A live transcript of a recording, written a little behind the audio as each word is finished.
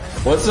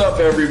What's up,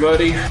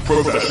 everybody?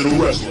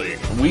 Professional wrestling.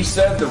 We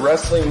said the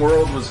wrestling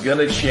world was going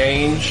to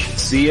change.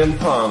 CM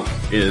Punk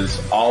is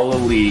all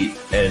elite,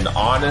 and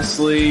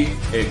honestly,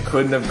 it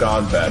couldn't have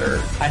gone better.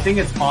 I think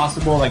it's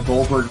possible that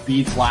Goldberg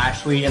beats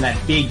Lashley and that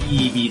Big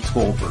E beats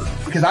Goldberg,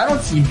 because I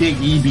don't see Big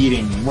E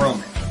beating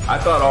Roman. I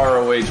thought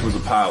ROH was a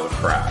pile of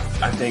crap.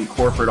 I think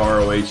corporate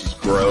ROH is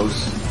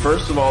gross.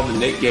 First of all, the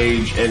Nick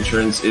Gage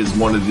entrance is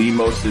one of the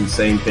most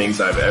insane things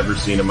I've ever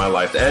seen in my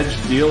life. The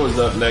Edge deal is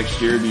up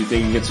next year. Do you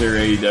think he gets here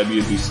AEW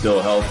if he's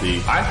still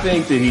healthy? I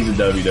think that he's a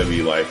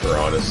WWE lifer,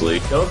 honestly.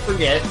 Don't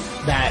forget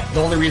that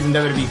the only reason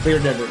WWE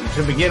cleared him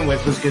to begin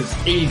with was because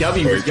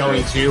AEW was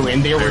going to,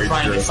 and they were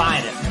trying to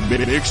sign him.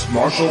 Mixed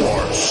martial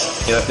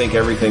arts. And I think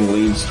everything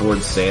leans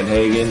towards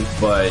Sandhagen,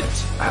 but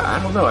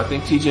I don't know. I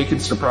think TJ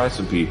could surprise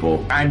some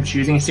people. I'm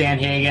choosing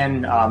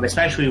Sandhagen,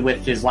 especially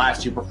with his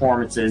last two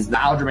performances. The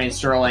Aljamain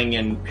Sterling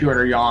and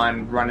Piotr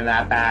Jan running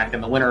that back,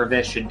 and the winner of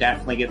this should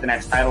definitely get the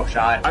next title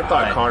shot. I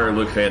thought Connor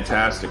looked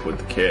fantastic with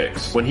the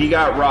kicks. When he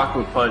got rocked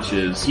with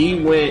punches, he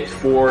went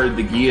for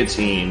the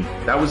guillotine.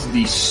 That was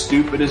the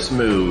stupidest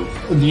move.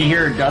 Did you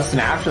hear Dustin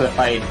after the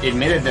fight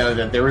admitted, though,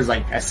 that there was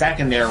like a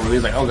second there where he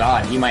was like, oh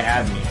God, he might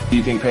have me. Do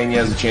you think Pena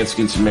has a chance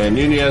against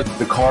Amanda Nunes?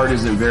 The card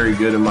isn't very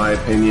good in my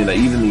opinion.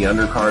 Even the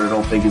undercard I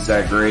don't think is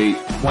that great.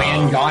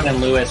 Wayne, Gon,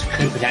 and Lewis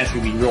could potentially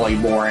be really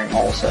boring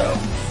also.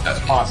 That's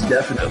possible.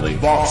 Definitely.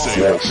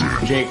 Boxing.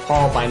 Jake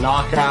Paul by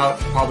knockout,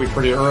 probably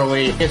pretty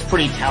early. It's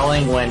pretty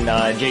telling when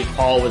Jake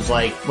Paul was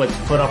like, let's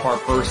put up our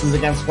purses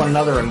against one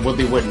another, and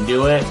Woodley wouldn't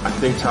do it. I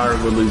think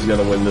Tyron Woodley's going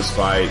to win this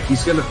fight.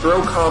 He's going to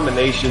throw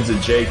combinations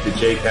at Jake that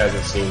Jake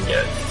hasn't seen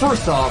yet.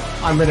 First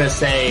off, I'm going to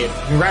say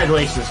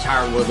congratulations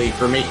Tyron Woodley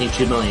for making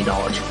 $2 million.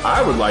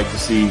 I would like to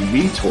see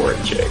Vitor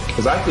and Jake,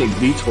 because I think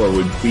Vitor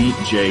would beat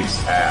Jake's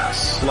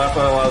ass. Laugh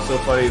Out Loud is so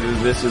funny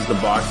that this is the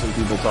boxing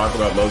people talk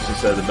about. Most have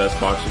said the best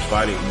boxers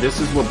fighting.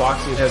 This is what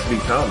boxing has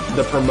become.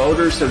 The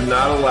promoters have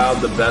not allowed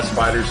the best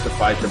fighters to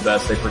fight the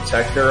best. They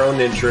protect their own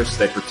interests,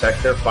 they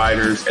protect their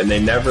fighters, and they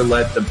never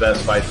let the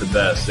best fight the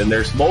best. And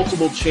there's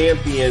multiple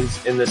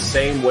champions in the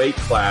same weight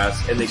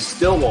class, and they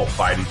still won't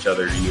fight each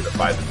other to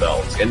unify the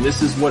belts. And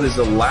this is what has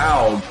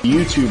allowed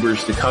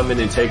YouTubers to come in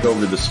and take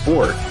over the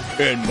sport.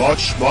 And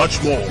much,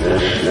 much more.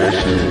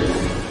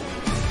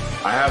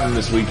 I have them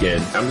this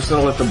weekend. I'm just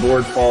going to let the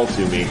board fall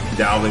to me.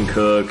 Dalvin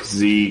Cook,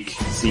 Zeke,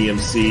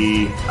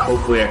 CMC.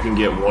 Hopefully I can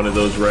get one of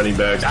those running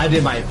backs. I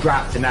did my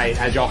draft tonight,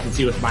 as y'all can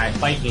see with my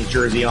Vikings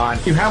jersey on.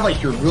 You have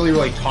like your really,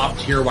 really top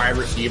tier wide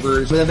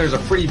receivers, but then there's a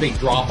pretty big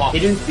drop off. They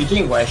didn't speak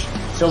English,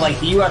 so like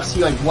the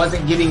UFC like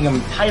wasn't giving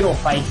them title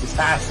fights as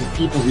fast as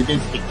people who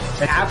did speak English.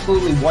 That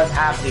absolutely was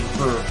happening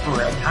for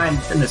a time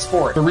in the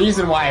sport. The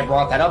reason why I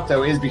brought that up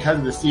though is because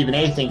of the Stephen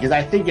A thing, because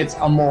I think it's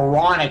a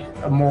moronic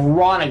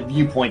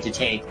viewpoint to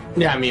take.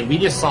 Yeah, I mean, we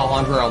just saw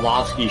Andrei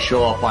Arlovsky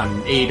show up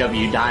on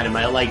AEW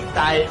Dynamite.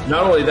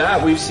 Not only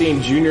that, we've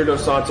seen Junior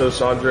Dos Santos,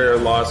 Andrei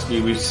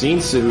Arlovsky, we've seen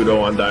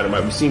Cejudo on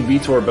Dynamite, we've seen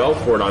Vitor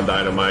Belfort on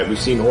Dynamite, we've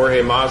seen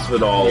Jorge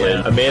Masvidal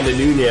and Amanda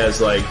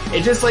Nunes.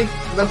 It's just like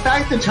the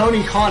fact that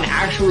Tony Khan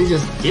actually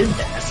just did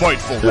that.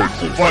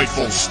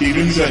 Fightful,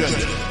 Steven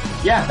Benjamin.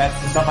 Yeah,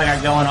 that's the stuff I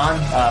got going on.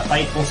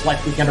 Fightful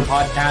Select Weekender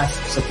Podcast.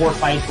 Support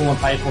Fightful and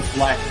Fightful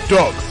Select.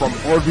 Doug from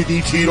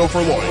RVD Tito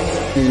for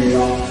life.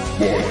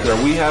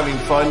 Are we having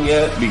fun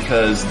yet?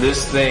 Because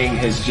this thing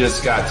has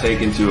just got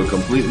taken to a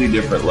completely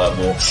different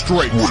level.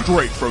 Straight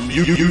from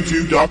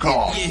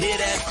YouTube.com.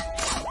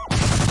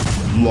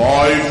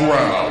 Live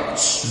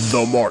rounds.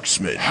 The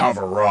Marksmen have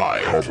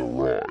arrived.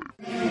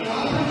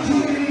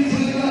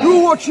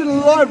 You're watching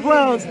Live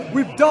Rounds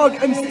with Doug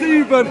and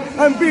Steven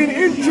and being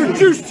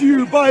introduced to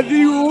you by the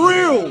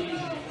real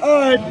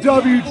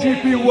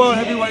IWGP World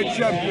Heavyweight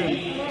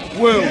Champion,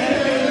 Will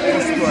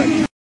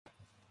Ospreay.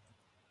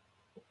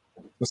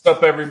 What's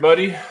up,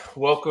 everybody?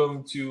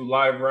 Welcome to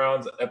Live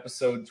Rounds,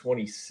 episode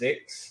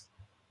 26.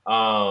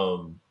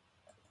 Not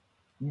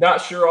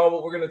sure all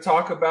what we're going to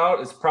talk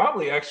about. It's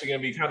probably actually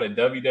going to be kind of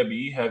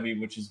WWE heavy,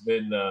 which has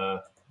been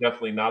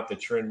definitely not the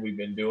trend we've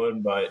been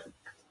doing, but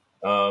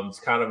it's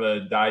kind of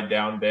a died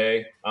down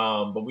day.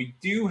 But we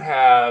do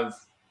have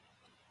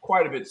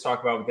quite a bit to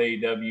talk about with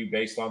AEW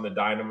based on the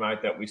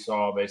Dynamite that we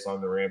saw, based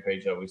on the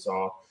Rampage that we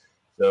saw.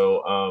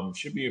 So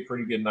should be a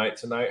pretty good night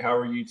tonight. How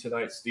are you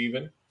tonight,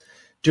 Steven?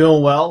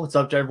 Doing well. What's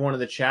up to everyone in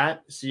the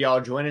chat? See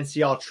y'all joining, see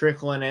y'all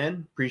trickling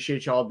in.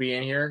 Appreciate y'all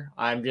being here.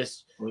 I'm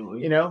just,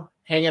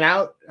 hanging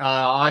out.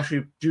 I'll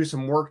actually do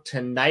some work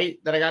tonight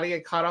that I got to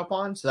get caught up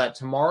on so that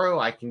tomorrow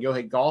I can go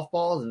hit golf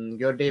balls and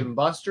go to Dave &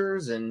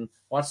 Buster's and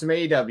watch some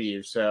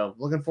AEW. So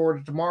looking forward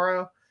to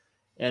tomorrow.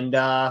 And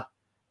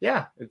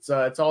it's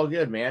all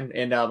good, man.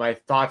 And my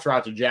thoughts are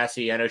out to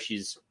Jessie. I know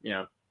she's,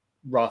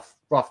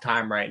 rough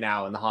time right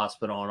now in the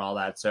hospital and all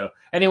that. So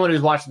anyone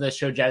who's watching this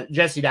show,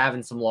 Jessie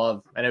having some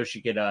love. I know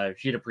she'd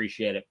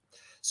appreciate it.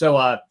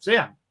 So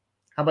yeah.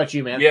 How about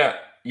you, man?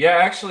 Yeah,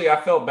 actually,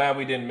 I felt bad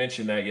we didn't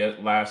mention that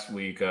yet last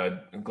week. I'm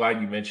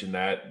glad you mentioned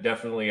that.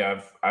 Definitely,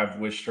 I've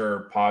wished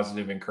her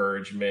positive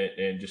encouragement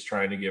and just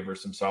trying to give her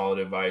some solid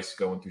advice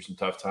going through some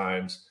tough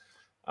times.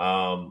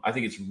 I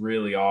think it's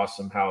really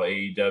awesome how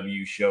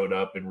AEW showed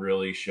up and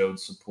really showed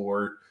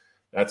support.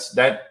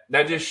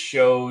 That just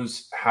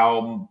shows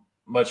how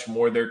much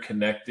more they're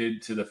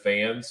connected to the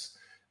fans.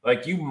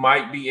 Like, you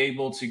might be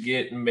able to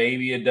get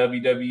maybe a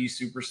WWE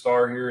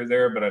superstar here or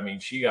there, but I mean,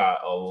 she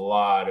got a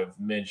lot of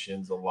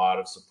mentions, a lot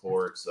of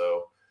support.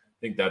 So I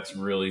think that's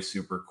really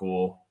super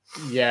cool.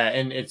 Yeah,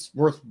 and it's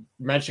worth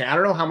mentioning. I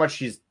don't know how much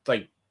she's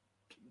like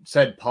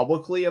said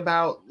publicly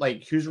about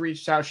like who's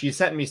reached out. She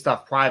sent me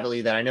stuff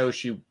privately that I know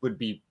she would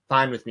be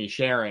fine with me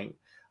sharing.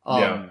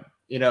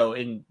 You know,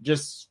 and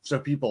just so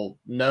people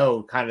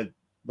know kind of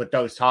what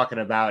Doug's talking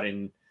about,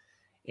 and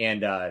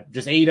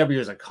just AEW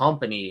as a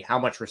company, how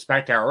much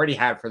respect I already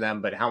had for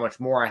them, but how much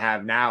more I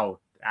have now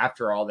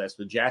after all this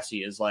with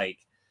Jessie is like,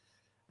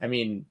 I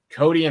mean,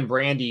 Cody and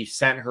Brandy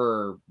sent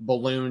her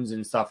balloons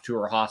and stuff to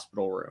her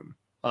hospital room.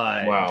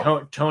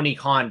 Wow. Tony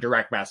Khan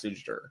direct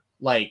messaged her.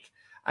 Like,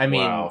 I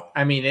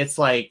mean, it's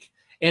like,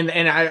 and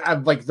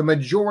I've like the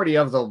majority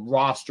of the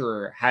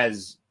roster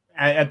has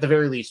at the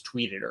very least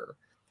tweeted her.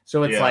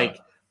 So it's like,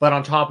 but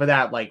on top of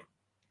that, like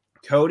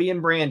Cody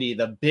and Brandy,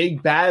 the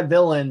big bad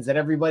villains that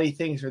everybody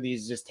thinks are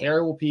these just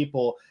terrible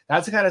people.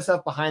 That's the kind of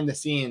stuff behind the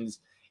scenes,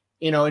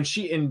 you know. And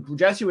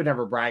Jessie would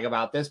never brag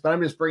about this, but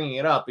I'm just bringing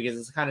it up because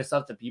it's the kind of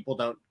stuff that people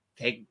don't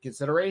take into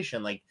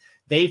consideration. Like,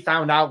 they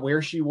found out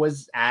where she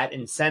was at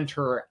and sent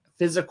her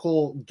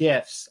physical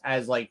gifts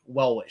as like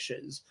well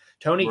wishes.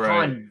 Tony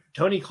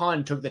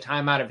Khan took the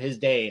time out of his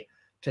day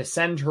to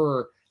send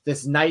her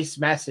this nice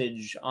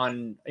message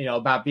on, you know,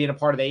 about being a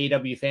part of the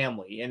AEW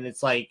family. And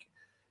it's like,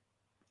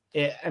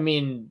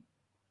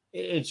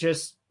 it's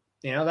just,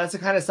 you know, that's the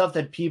kind of stuff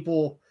that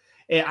people,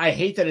 I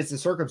hate that it's a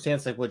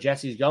circumstance like what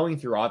Jessie's going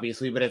through,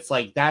 obviously, but it's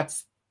like,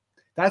 that's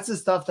the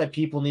stuff that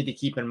people need to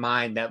keep in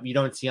mind that you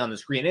don't see on the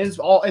screen. It's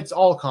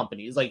all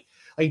companies like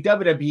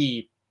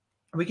WWE.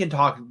 We can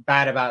talk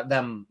bad about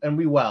them, and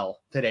we will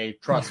today,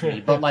 trust me.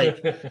 But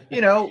like,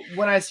 you know,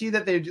 when I see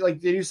that they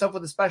do stuff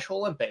with the Special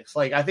Olympics,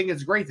 like, I think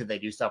it's great that they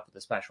do stuff with the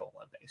Special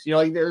Olympics. You know,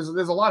 like there's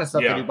a lot of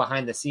stuff they do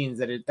behind the scenes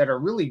that are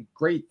really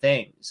great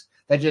things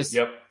that just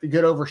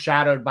get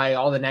overshadowed by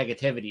all the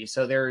negativity.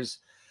 So there's,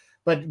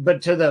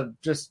 but to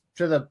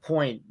the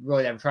point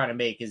really that I'm trying to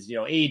make is, you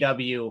know,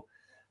 AEW.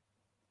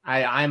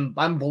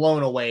 I'm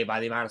blown away by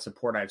the amount of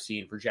support I've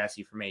seen for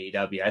Jessie from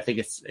AEW. I think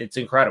it's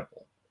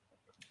incredible.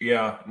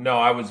 Yeah, no,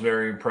 I was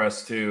very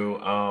impressed too.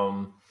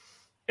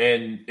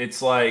 And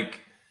it's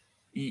like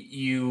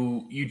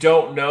you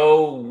don't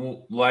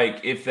know,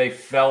 like, if they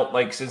felt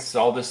like, since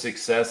all the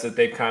success that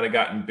they've kind of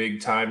gotten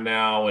big time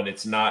now, and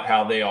it's not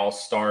how they all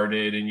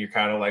started, and you're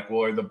kind of like,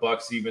 well, are the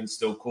Bucks even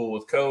still cool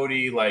with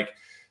Cody? Like,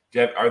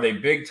 are they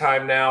big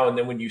time now? And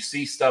then when you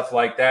see stuff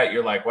like that,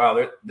 you're like,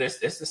 wow, it's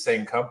the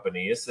same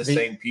company. It's the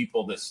same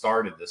people that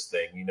started this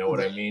thing. You know what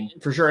I mean?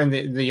 For sure. And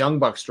the Young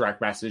Bucks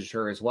direct messaged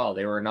her as well.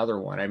 They were another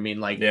one. I mean,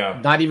 like,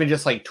 not even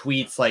just like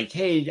tweets like,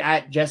 hey,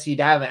 at Jessie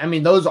Davin. I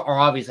mean, those are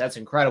obvious. That's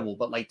incredible.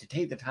 But like, to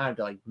take the time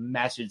to like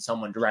message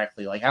someone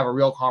directly, like have a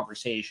real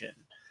conversation,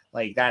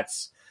 like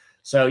that's,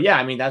 so yeah,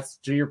 I mean, that's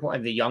to your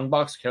point. The Young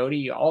Bucks,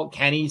 Cody,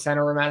 Kenny sent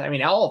her a message. I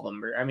mean, all of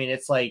them. I mean,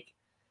 it's like,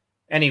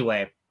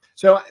 anyway.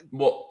 So,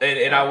 well,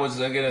 and I was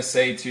going to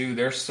say too,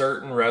 there's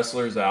certain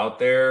wrestlers out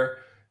there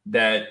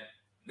that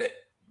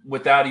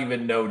without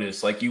even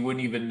notice, like you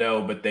wouldn't even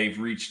know, but they've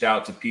reached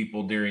out to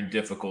people during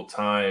difficult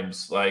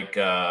times. Like,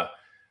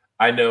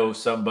 I know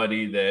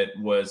somebody that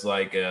was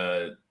like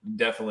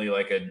definitely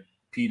like a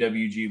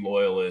PWG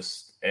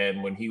loyalist.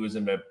 And when he was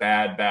in a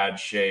bad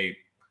shape,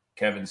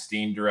 Kevin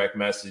Steen direct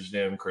messaged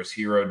him, Chris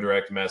Hero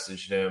direct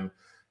messaged him.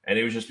 And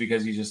it was just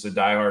because he's just a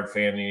diehard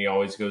fan and he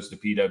always goes to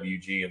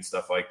PWG and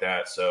stuff like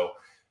that. So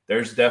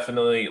there's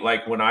definitely,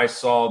 like, when I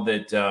saw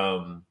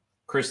that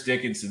Chris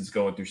Dickinson's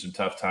going through some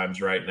tough times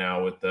right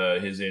now with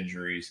his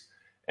injuries,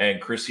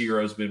 and Chris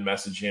Hero's been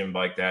messaging him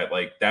like that.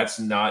 Like, that's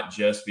not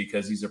just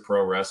because he's a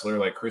pro wrestler.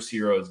 Like, Chris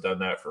Hero has done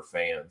that for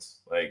fans.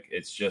 Like,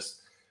 it's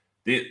just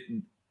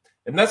and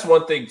that's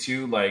one thing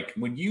too. Like,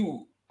 when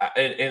you,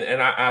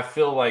 and I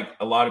feel like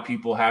a lot of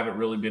people haven't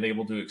really been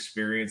able to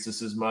experience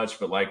this as much,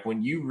 but like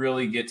when you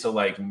really get to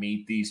like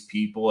meet these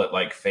people at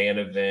like fan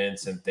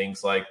events and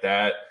things like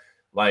that,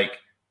 like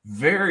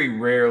very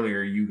rarely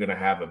are you going to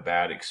have a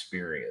bad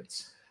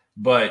experience.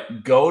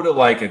 But go to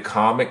like a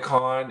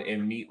Comic-Con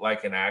and meet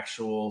like an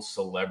actual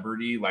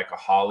celebrity, like a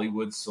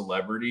Hollywood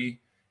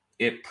celebrity,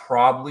 it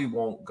probably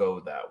won't go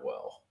that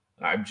well.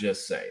 I'm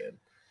just saying.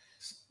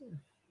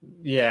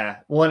 Yeah.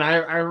 Well, and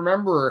I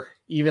remember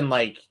even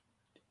like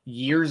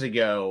years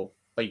ago,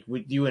 like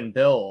with you and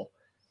Bill,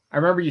 I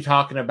remember you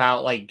talking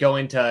about like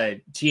going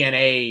to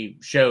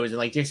TNA shows and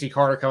like Dixie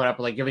Carter coming up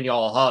and like giving you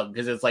all a hug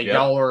because it's like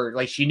y'all were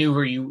like, she knew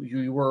who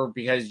you were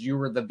because you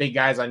were the big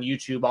guys on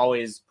YouTube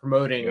always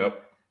promoting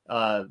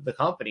the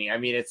company. I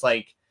mean, it's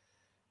like,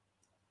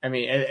 I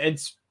mean,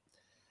 it's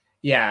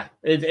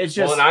just.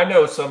 Well, and I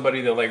know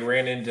somebody that like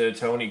ran into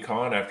Tony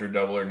Khan after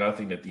Double or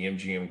Nothing at the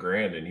MGM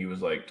Grand, and he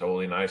was like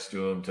totally nice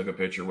to him, took a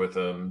picture with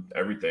him,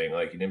 everything.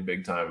 Like, he didn't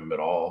big time him at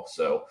all.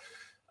 So,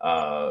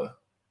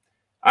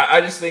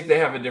 I just think they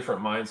have a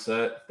different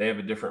mindset. They have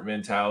a different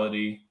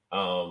mentality.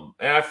 And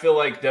I feel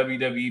like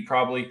WWE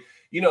probably,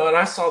 and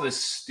I saw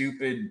this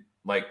stupid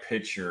like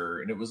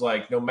picture, and it was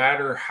like, no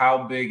matter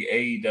how big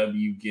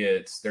AEW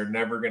gets, they're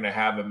never going to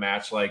have a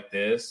match like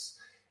this.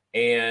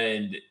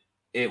 And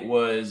it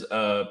was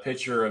a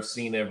picture of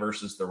Cena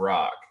versus The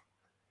Rock.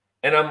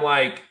 And I'm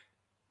like,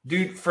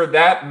 dude, for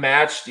that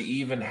match to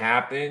even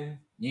happen,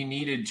 you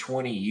needed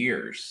 20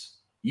 years.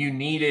 You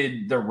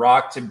needed The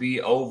Rock to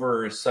be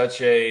over such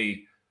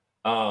a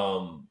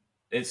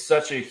it's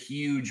such a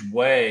huge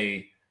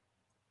way,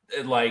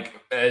 like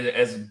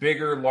as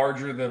bigger,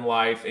 larger than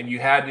life, and you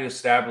had to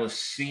establish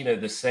Cena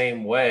the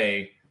same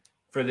way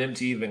for them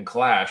to even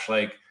clash.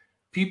 Like,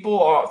 people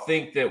all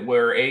think that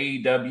where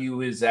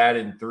AEW is at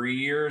in 3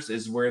 years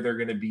is where they're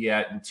going to be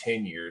at in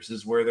 10 years,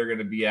 is where they're going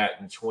to be at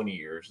in 20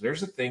 years.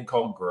 There's a thing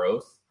called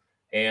growth,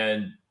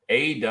 and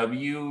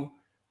AEW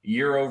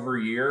year over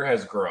year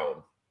has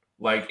grown.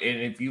 Like, and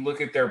if you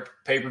look at their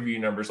pay-per-view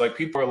numbers, like,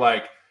 people are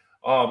like,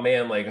 oh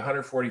man, like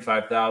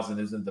 145,000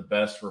 isn't the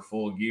best for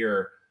Full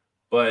Gear,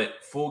 but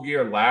Full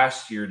Gear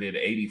last year did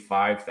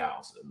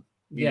 85,000.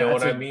 You know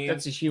what I mean?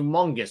 That's a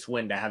humongous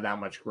win to have that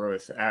much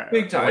growth.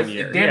 Big time.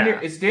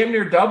 It's damn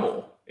near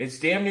double. It's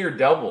damn near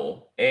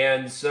double.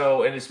 And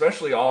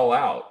especially All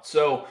Out.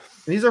 So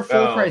these are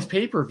full price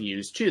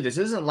pay-per-views too. This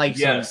isn't like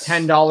some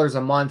 $10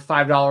 a month,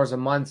 $5 a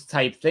month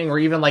type thing, or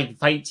even like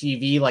Fight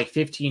TV, like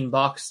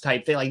 $15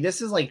 type thing. Like,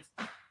 this is like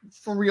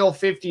for real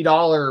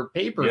 $50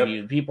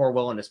 pay-per-view people are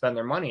willing to spend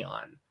their money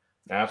on.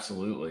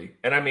 Absolutely.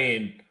 And I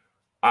mean,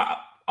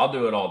 I'll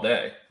do it all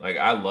day. Like,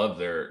 I love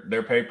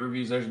their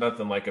pay-per-views. There's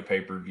nothing like a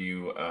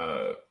pay-per-view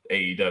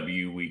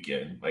AEW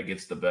weekend. Like,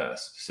 it's the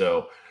best.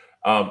 So,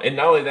 and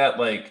not only that,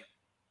 like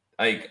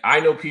I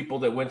know people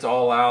that went to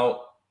All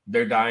Out,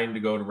 they're dying to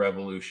go to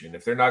Revolution.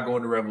 If they're not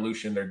going to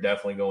Revolution, they're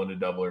definitely going to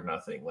Double or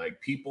Nothing. Like,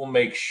 people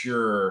make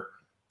sure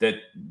that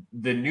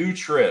the new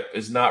trip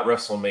is not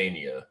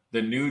WrestleMania.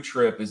 The new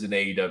trip is an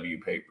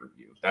AEW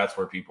pay-per-view. That's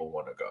where people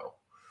want to go.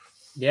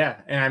 Yeah,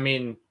 and I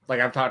mean,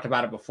 like I've talked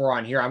about it before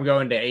on here, I'm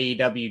going to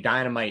AEW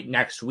Dynamite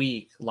next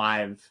week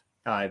live,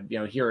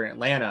 here in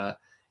Atlanta,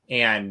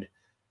 and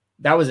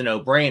that was a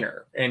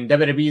no-brainer. And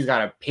WWE's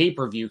got a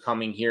pay-per-view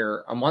coming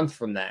here a month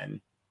from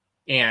then,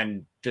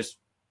 and just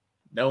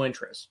no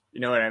interest. You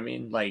know what I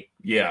mean? Like,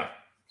 yeah,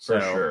 for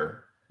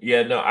sure.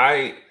 Yeah, no,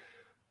 I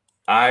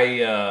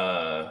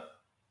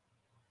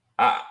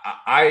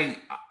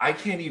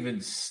can't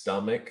even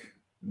stomach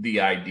the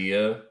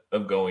idea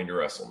of going to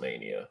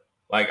WrestleMania.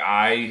 Like,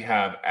 I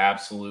have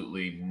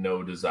absolutely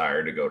no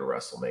desire to go to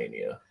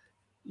WrestleMania.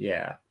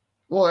 Yeah.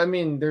 Well, I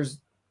mean, there's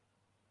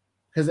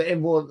a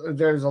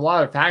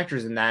lot of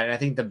factors in that. And I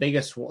think the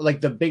biggest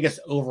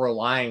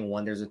overlying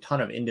one, there's a ton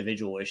of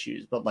individual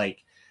issues, but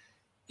like,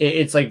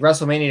 it's like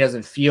WrestleMania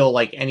doesn't feel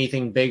like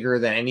anything bigger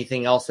than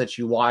anything else that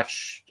you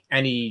watch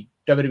any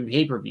WWE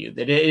pay-per-view.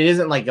 That it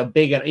isn't like a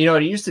big, it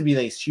used to be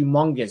this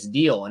humongous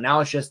deal, and now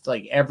it's just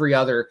like every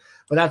other.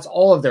 But that's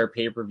all of their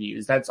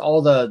pay-per-views. That's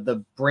all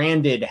the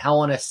branded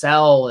Hell in a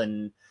Cell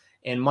and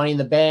Money in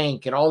the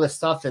Bank and all this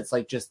stuff. It's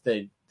like just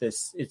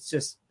it's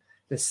just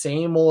the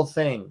same old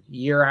thing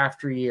year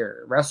after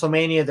year.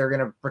 WrestleMania, they're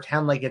gonna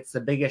pretend like it's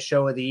the biggest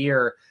show of the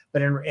year,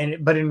 but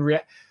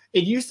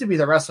it used to be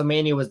that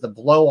WrestleMania was the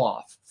blow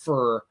off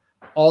for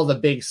all the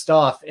big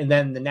stuff, and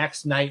then the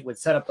next night would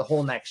set up the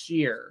whole next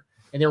year,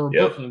 and they were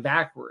booking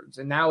backwards.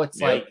 And now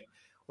it's like,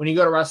 when you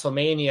go to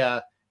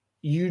WrestleMania,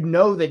 you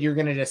know that you're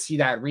going to just see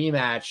that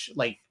rematch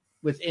like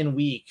within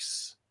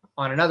weeks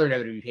on another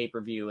WWE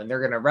pay-per-view, and they're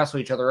going to wrestle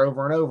each other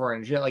over and over,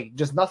 and like,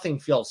 just nothing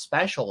feels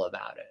special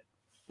about it.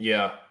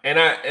 Yeah. And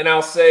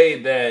I'll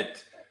say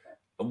that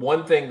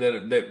one thing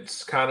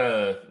that's kind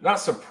of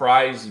not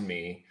surprised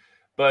me,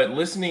 but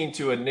listening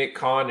to a Nick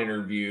Khan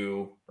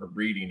interview, or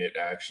reading it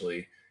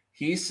actually,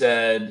 he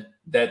said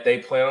that they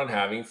plan on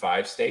having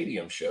 5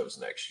 stadium shows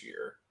next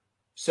year.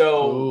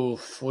 So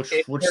which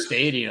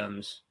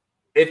stadiums?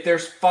 If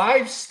there's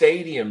 5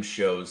 stadium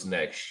shows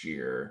next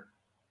year,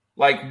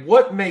 like,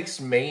 what makes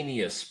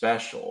Mania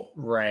special?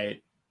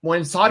 Right.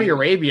 When Saudi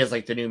Arabia is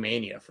like the new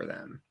Mania for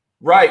them.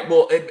 Right.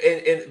 Well,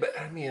 but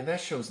I mean,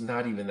 that show's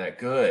not even that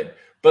good.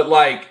 But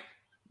like,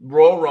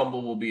 Royal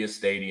Rumble will be a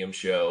stadium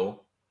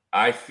show.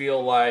 I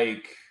feel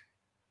like,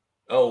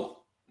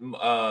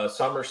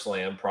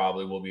 SummerSlam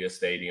probably will be a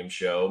stadium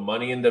show.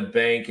 Money in the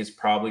Bank is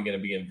probably going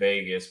to be in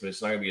Vegas, but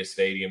it's not going to be a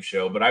stadium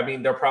show. But I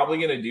mean, they're probably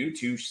going to do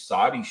 2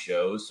 Saudi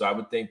shows, so I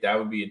would think that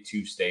would be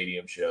 2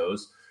 stadium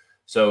shows.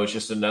 So it's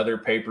just another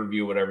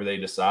pay-per-view, whatever they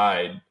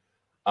decide.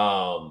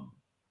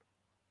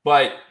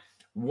 But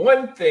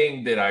one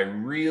thing that I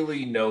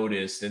really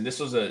noticed, and this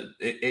was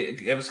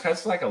it was kind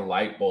of like a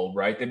light bulb,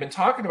 right? They've been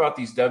talking about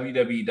these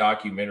WWE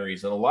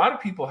documentaries, and a lot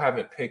of people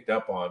haven't picked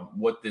up on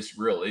what this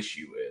real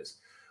issue is.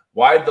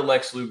 Why did the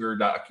Lex Luger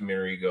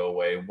documentary go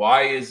away?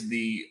 Why is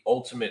the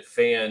Ultimate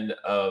Fan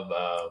of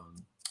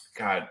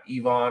God,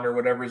 Yvonne or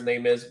whatever his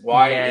name is.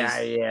 Why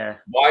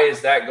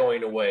is that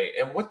going away?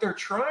 And what they're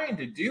trying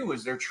to do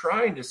is they're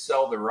trying to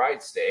sell the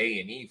rights to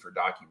A&E for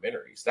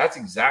documentaries. That's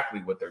exactly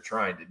what they're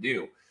trying to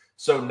do.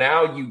 So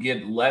now you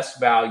get less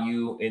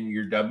value in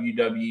your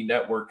WWE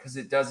network because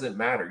it doesn't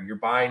matter. You're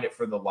buying it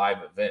for the live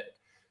event.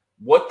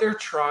 What they're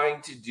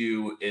trying to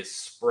do is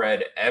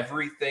spread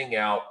everything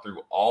out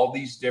through all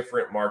these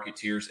different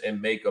marketeers and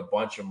make a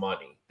bunch of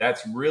money.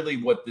 That's really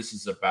what this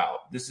is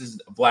about. This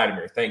is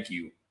Vladimir. Thank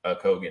you,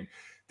 Kogan.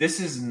 This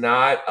is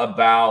not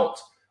about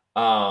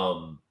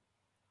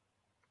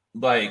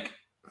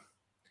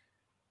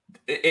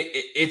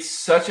it's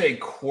such a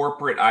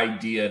corporate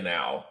idea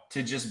now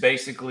to just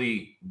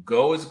basically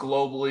go as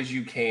global as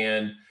you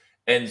can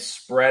and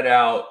spread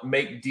out,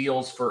 make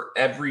deals for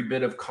every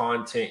bit of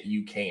content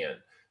you can.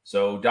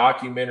 So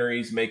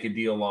documentaries, make a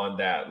deal on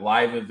that.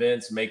 Live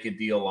events, make a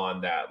deal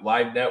on that.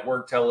 Live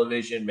network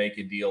television, make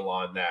a deal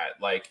on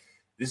that. Like,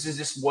 this is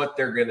just what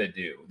they're going to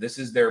do. This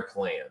is their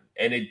plan.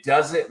 And it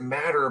doesn't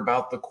matter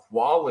about the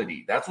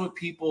quality. That's what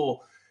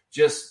people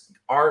just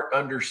aren't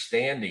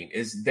understanding,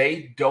 is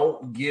they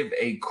don't give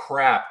a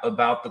crap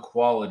about the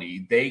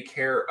quality. They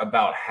care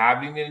about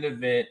having an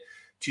event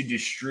to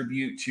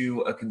distribute to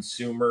a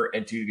consumer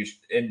and to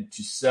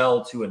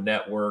sell to a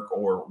network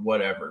or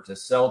whatever, to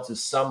sell to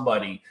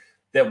somebody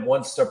that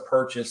wants to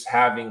purchase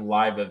having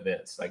live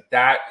events. Like,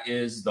 that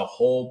is the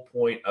whole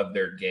point of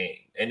their game.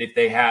 And if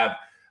they have,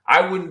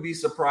 I wouldn't be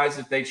surprised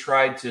if they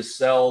tried to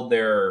sell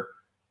their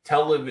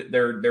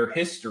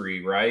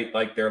history, right?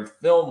 Like their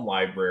film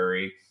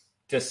library,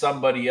 to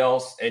somebody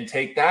else and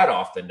take that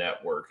off the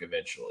network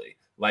eventually.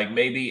 Like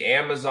maybe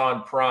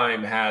Amazon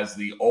Prime has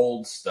the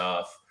old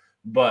stuff,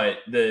 but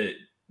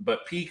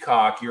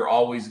Peacock, you're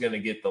always going to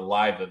get the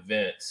live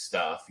event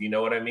stuff. You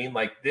know what I mean?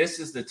 Like, this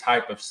is the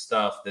type of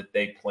stuff that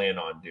they plan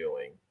on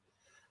doing.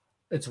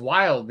 It's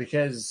wild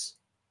because,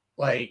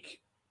 like,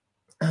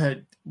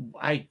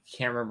 I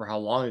can't remember how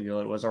long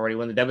ago it was already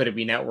when the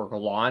WWE Network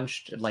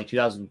launched in like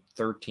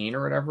 2013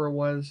 or whatever it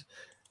was.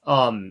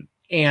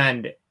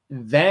 And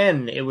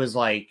then it was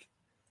like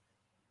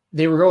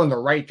they were going the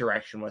right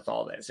direction with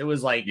all this. It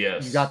was like,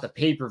 you got the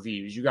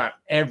pay-per-views, you got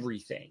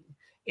everything.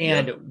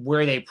 And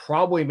where they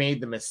probably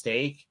made the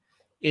mistake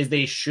is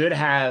they should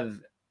have,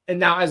 and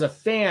now as a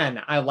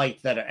fan, I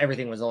liked that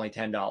everything was only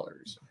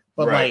 $10.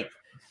 But like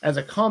as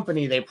a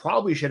company, they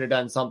probably should have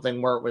done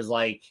something where it was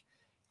like,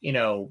 you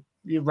know,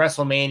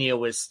 WrestleMania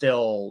was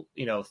still,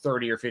 you know,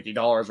 $30 or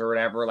 $50 or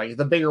whatever. Like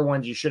the bigger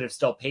ones you should have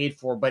still paid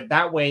for, but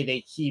that way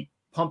they keep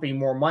pumping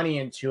more money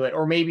into it.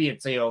 Or maybe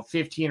it's, you know,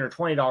 $15 or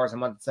 $20 a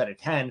month instead of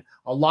 10.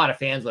 A lot of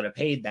fans would have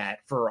paid that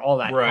for all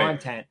that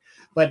content.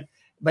 But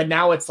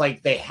now it's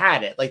like they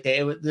had it. Like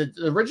the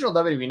original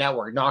WWE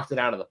Network knocked it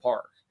out of the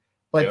park.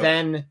 But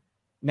then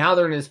now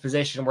they're in this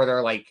position where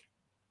they're like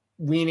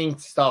weaning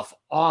stuff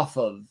off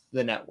of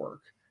the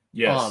network.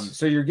 Yes.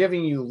 So you're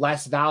giving you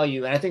less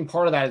value. And I think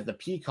part of that is the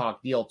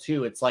Peacock deal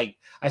too. It's like,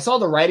 I saw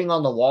the writing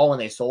on the wall when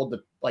they sold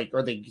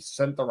or they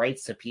sent the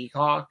rights to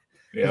Peacock.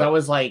 Because I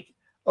was like,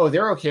 oh,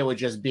 they're okay with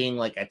just being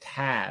like a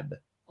tab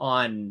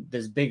on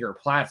this bigger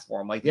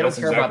platform. Like they don't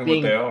care about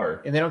being,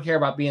 and they don't care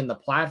about being the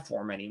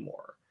platform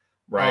anymore.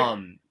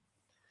 Right.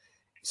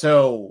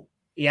 So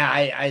yeah,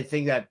 I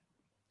think that.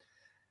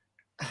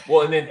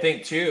 Well, and then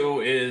think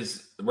too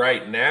is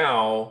right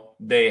now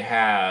they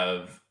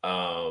have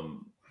an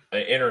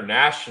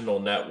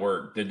international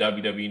network. The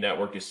WWE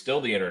Network is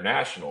still the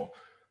international.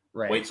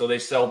 Right. Wait till they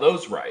sell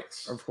those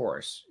rights. Of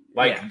course.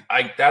 Like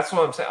that's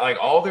what I'm saying. Like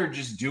all they're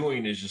just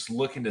doing is just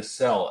looking to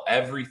sell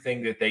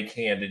everything that they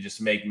can to just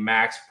make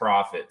max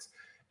profits.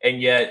 And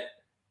yet,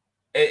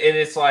 and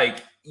it's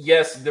like,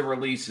 yes, the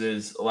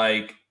releases,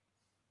 like,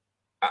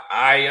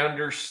 I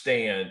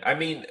understand. I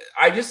mean,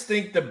 I just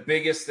think the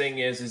biggest thing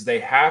is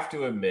they have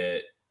to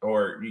admit,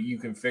 or you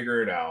can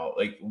figure it out,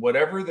 like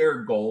whatever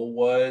their goal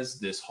was,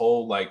 this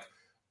whole like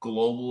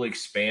global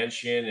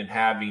expansion and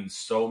having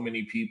so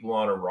many people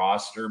on a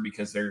roster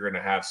because they're going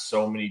to have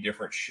so many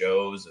different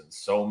shows and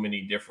so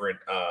many different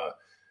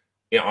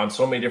on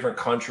so many different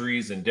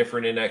countries and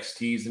different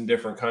NXTs in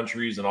different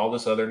countries and all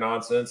this other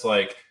nonsense.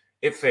 Like,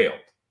 it failed.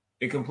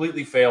 It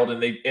completely failed,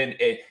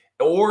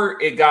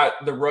 or it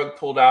got the rug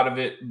pulled out of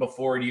it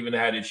before it even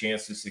had a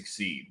chance to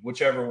succeed,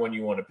 whichever one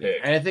you want to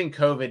pick. And I think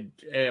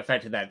COVID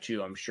affected that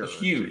too, I'm sure.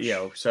 Huge. You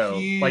know, so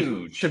huge.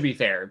 Like, to be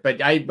fair, but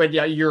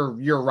yeah,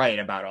 you're right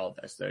about all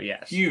this though.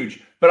 Yes.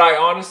 Huge. But I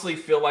honestly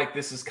feel like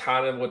this is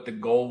kind of what the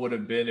goal would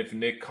have been if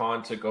Nick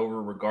Khan took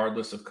over,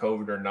 regardless of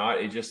COVID or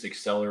not. It just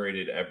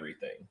accelerated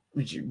everything.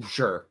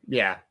 Sure.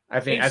 Yeah.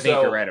 I think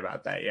you're right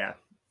about that. Yeah.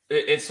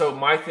 And so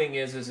my thing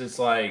is it's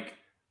like,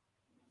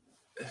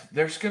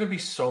 there's going to be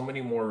so many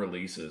more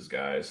releases,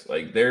 guys.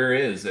 Like there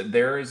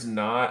is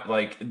not,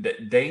 like,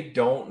 they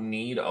don't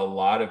need a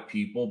lot of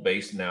people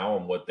based now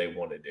on what they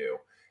want to do.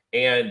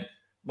 And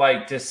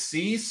like to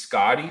see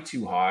Scotty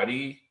 2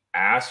 Hotty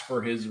ask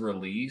for his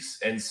release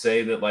and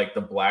say that like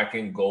the black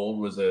and gold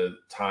was a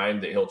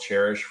time that he'll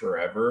cherish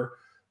forever.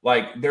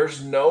 Like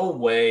there's no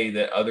way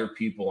that other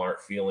people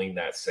aren't feeling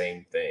that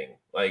same thing.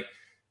 Like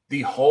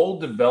the whole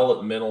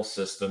developmental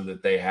system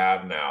that they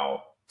have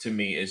now, to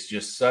me, is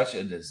just such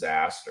a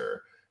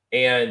disaster.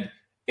 And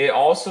it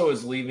also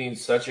is leaving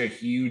such a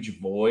huge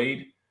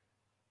void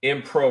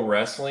in pro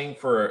wrestling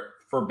for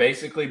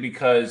basically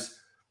because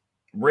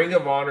Ring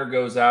of Honor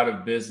goes out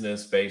of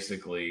business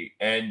basically,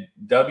 and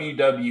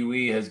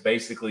WWE has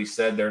basically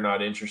said they're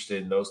not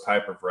interested in those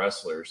type of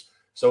wrestlers.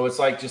 So it's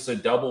like just a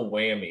double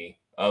whammy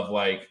of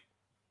like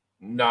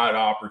not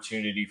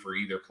opportunity for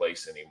either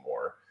place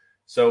anymore.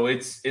 So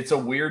it's a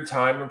weird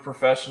time in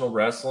professional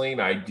wrestling.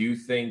 I do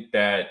think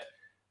that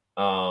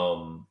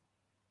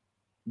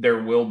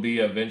there will be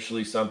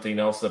eventually something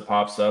else that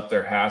pops up.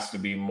 There has to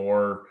be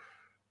more,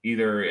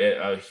 either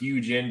a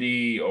huge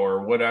indie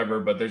or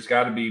whatever, but there's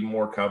got to be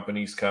more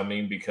companies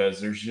coming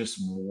because there's just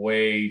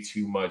way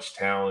too much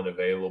talent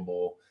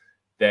available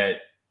that,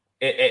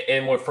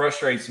 and what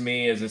frustrates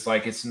me is it's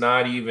like, it's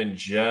not even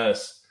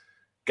just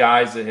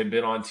guys that have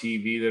been on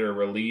TV that are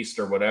released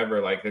or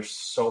whatever. Like there's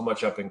so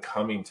much up and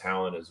coming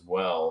talent as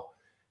well.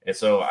 And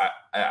so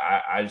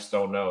I just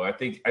don't know. I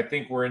think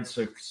we're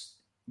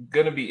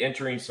going to be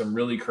entering some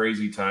really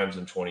crazy times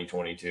in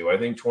 2022. I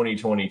think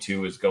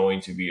 2022 is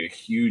going to be a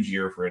huge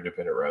year for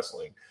independent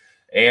wrestling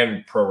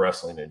and pro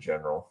wrestling in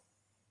general.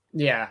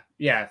 Yeah,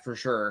 for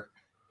sure.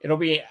 It'll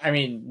be, I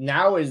mean,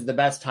 now is the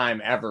best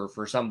time ever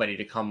for somebody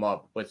to come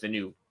up with a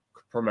new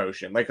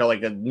promotion, like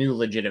a new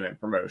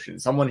legitimate promotion,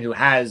 someone who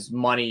has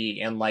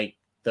money and like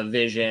the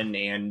vision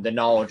and the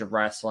knowledge of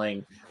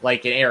wrestling,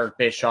 like an Eric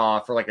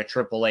Bischoff or like a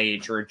Triple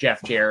H or a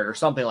Jeff Jarrett or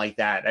something like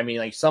that. I mean,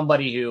 like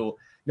somebody who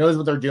knows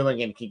what they're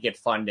doing and can get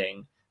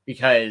funding,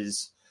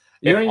 because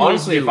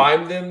honestly, if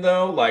I'm them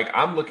though, like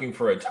I'm looking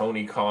for a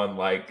Tony Khan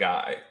like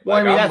guy. Well,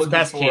 like, I mean, that's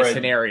best case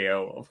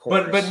scenario, of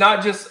course. But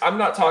not just, I'm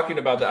not talking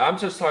about that. I'm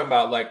just talking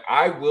about like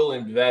I will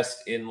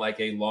invest in like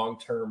a long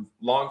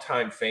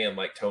time fan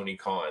like Tony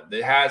Khan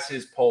that has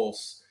his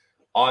pulse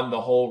on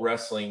the whole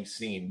wrestling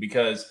scene.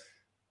 Because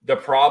the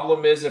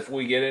problem is, if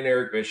we get an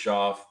Eric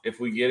Bischoff, if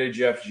we get a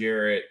Jeff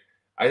Jarrett,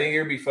 I think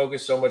you're gonna be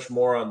focused so much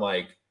more on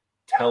like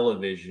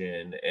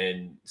television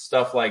and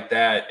stuff like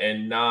that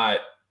and not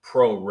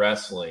pro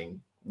wrestling.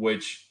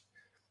 Which,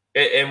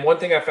 and one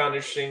thing I found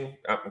interesting,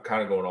 I'm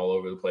kind of going all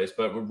over the place,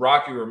 but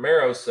Rocky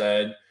Romero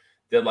said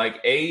that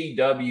like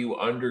AEW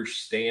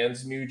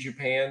understands New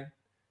Japan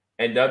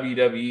and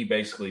WWE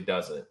basically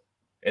doesn't.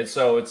 And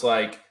so it's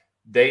like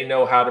they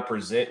know how to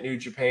present New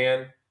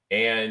Japan,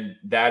 and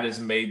that has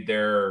made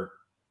their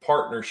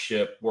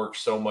partnership work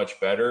so much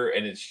better.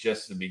 And it's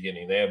just the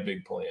beginning. They have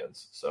big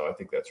plans. So I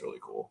think that's really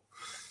cool.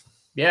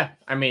 Yeah,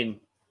 I mean,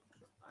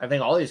 I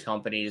think all these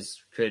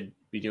companies could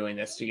be doing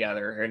this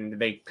together, and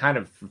they kind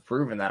of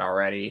proven that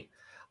already.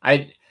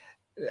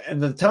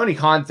 The Tony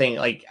Khan thing,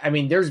 like, I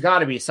mean, there's got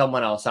to be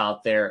someone else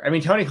out there. I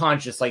mean, Tony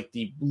Khan's just like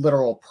the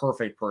literal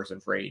perfect person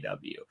for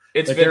AEW.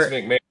 It's like Vince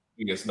McMahon's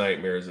biggest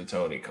nightmare is a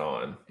Tony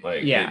Khan.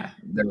 Like, yeah,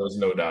 there was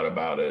no doubt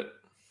about it.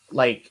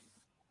 Like,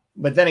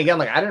 but then again,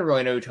 like, I didn't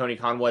really know who Tony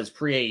Khan was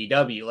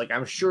pre-AEW. Like,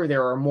 I'm sure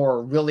there are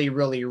more really,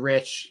 really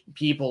rich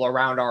people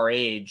around our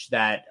age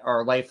that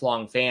are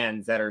lifelong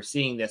fans that are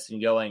seeing this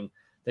and going,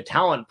 the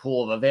talent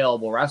pool of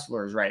available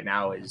wrestlers right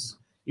now is,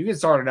 you can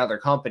start another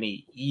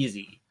company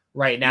easy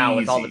right now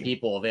with all the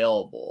people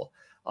available.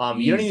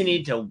 You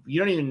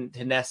don't even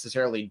to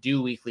necessarily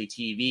do weekly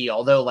TV,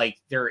 although like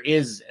there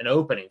is an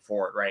opening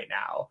for it right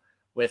now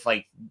with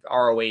like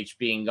ROH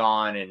being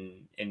gone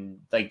and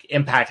like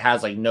Impact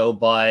has like no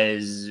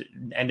buzz,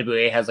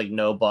 NWA has like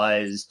no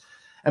buzz,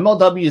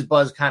 MLW's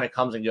buzz kind of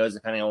comes and goes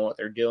depending on what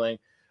they're doing.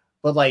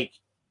 But like,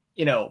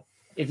 you know,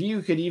 if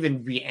you could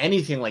even be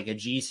anything like a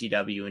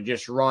GCW and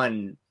just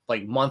run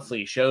like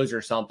monthly shows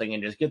or something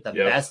and just get the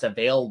best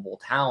available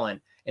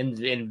talent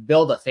and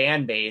build a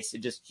fan base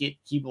and just keep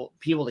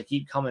people to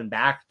keep coming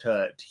back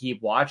to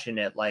keep watching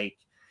it, like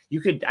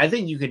I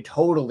think you could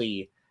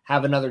totally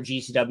have another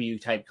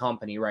GCW type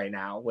company right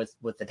now with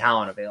the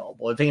talent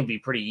available. I think it'd be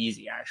pretty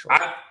easy, actually.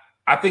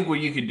 I think what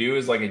you could do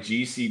is like a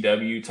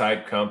GCW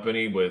type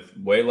company with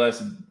way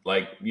less,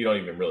 like, you don't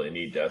even really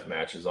need death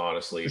matches,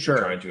 honestly, if you're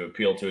trying to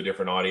appeal to a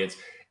different audience,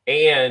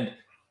 and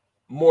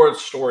more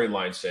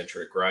storyline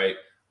centric, right?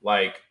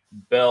 Like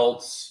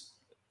belts,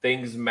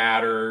 things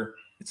matter.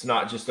 It's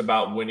not just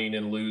about winning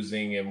and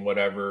losing and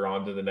whatever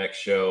on to the next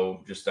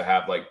show just to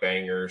have like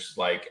bangers,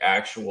 like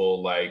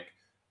actual, like,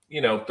 you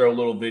know, throw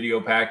little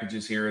video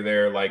packages here or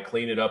there, like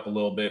clean it up a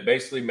little bit,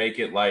 basically make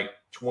it like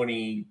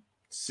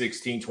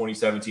 2016,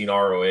 2017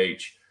 ROH.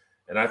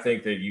 And I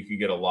think that you could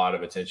get a lot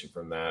of attention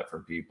from that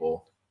from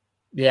people.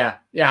 Yeah,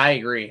 I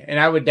agree. And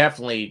I would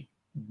definitely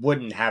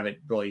wouldn't have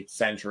it really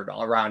centered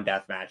around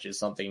death matches,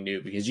 something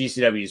new, because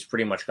GCW's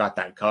pretty much got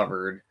that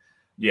covered.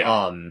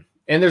 Yeah.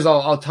 And there's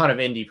a ton of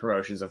indie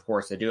promotions, of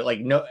course, that do it. Like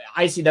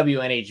ICW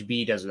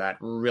NHB does that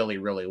really,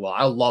 really well.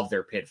 I love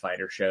their pit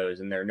fighter shows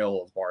and their no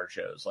holds barred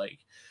shows. Like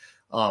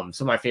some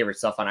of my favorite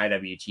stuff on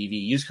IWTV.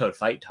 Use code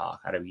Fight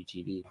Talk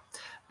IWTV.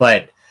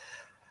 But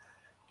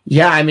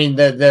yeah, I mean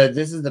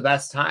this is the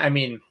best time. I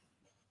mean,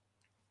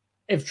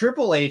 if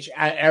Triple H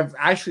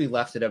actually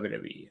left the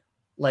WWE,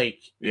 like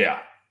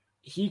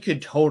he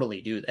could totally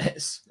do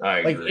this. I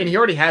agree. And he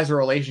already has the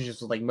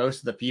relationships with like most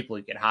of the people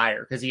he could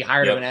hire because he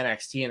hired them in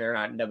NXT and they're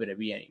not in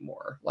WWE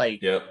anymore.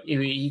 Like,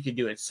 he could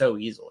do it so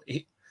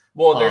easily.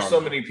 Well, there's so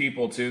many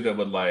people too that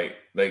would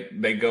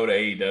they go to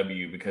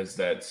AEW because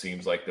that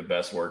seems like the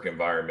best work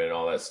environment and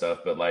all that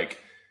stuff. But like,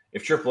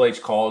 if Triple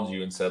H called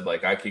you and said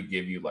like, I could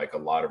give you like a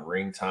lot of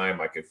ring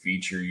time, I could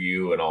feature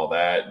you and all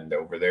that, and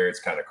over there it's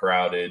kind of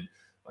crowded.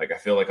 Like, I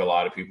feel like a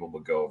lot of people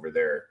would go over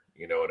there.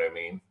 You know what I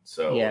mean?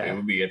 So it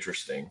would be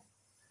interesting.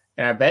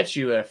 And I bet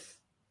you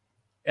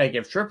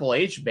if Triple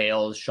H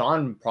bails,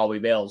 Shawn probably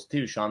bails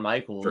too. Shawn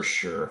Michaels for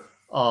sure.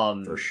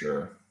 For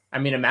sure. I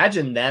mean,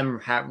 imagine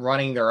them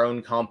running their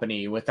own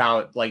company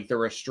without like the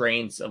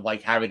restraints of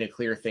like having to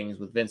clear things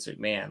with Vince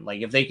McMahon.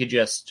 Like if they could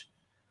just,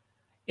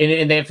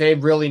 and if they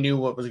really knew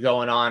what was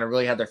going on and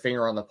really had their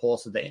finger on the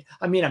pulse of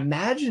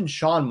imagine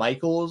Shawn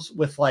Michaels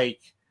with like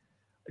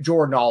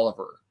Jordan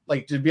Oliver,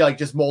 like to be like,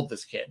 just mold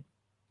this kid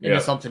into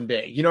something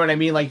big. You know what I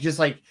mean? Like, just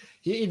like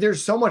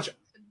there's so much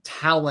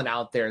talent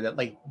out there that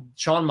like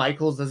Shawn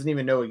Michaels doesn't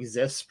even know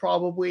exists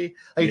probably.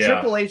 Like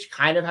Triple H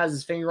kind of has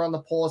his finger on the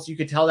pulse. You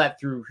could tell that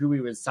through who he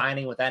was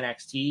signing with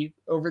NXT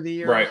over the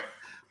years. Right.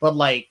 But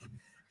like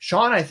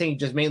Shawn, I think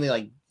just mainly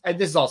like,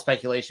 this is all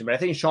speculation, but I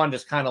think Shawn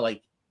just kind of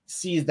like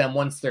sees them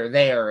once they're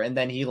there. And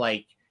then he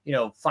like,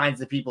 finds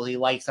the people he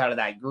likes out of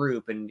that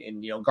group and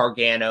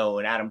Gargano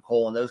and Adam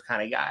Cole and those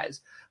kind of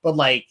guys. But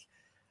like,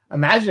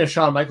 imagine if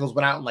Shawn Michaels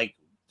went out and like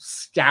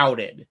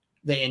scouted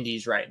the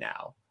indies right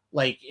now.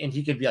 Like, and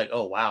he could be like,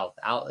 oh, wow.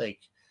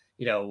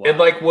 And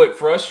like what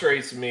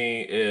frustrates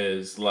me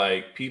is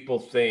like people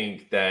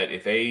think that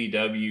if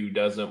AEW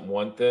doesn't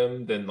want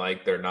them, then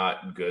like they're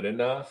not good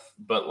enough.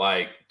 But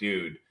like,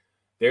 dude,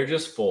 they're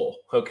just full.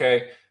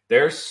 Okay.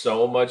 There's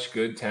so much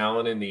good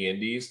talent in the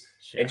indies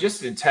and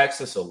just in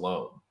Texas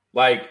alone.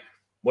 Like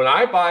when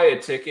I buy a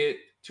ticket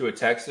to a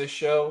Texas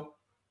show,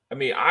 I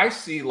mean, I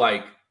see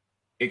like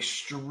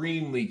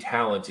extremely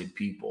talented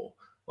people.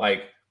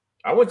 Like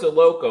I went to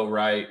Loco,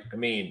 right? I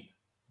mean,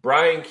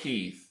 Brian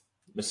Keith,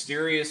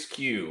 Mysterious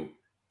Q,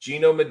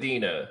 Gino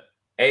Medina,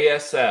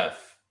 ASF,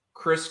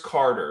 Chris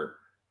Carter.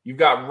 You've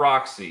got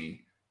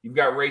Roxy. You've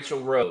got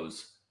Rachel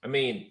Rose. I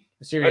mean,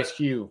 Mysterious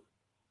Q.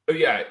 Oh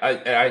yeah,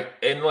 I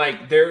and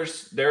like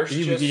there's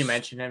did you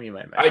mention him? You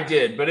might. I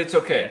did, but it's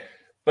okay.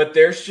 But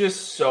there's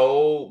just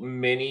so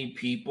many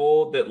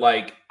people that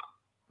like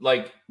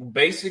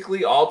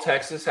basically all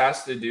Texas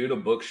has to do to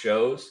book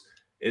shows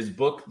is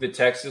book the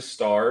Texas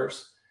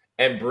stars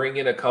and bring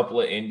in a couple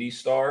of indie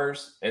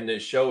stars, and the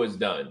show is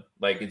done.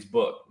 Like it's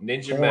booked.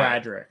 Ninja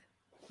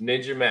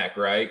Mac,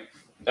 right?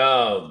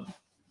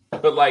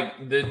 But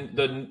like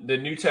the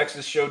new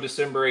Texas show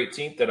December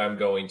 18th that I'm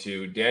going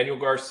to, Daniel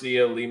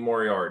Garcia, Lee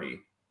Moriarty,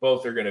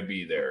 both are going to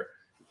be there.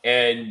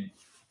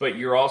 But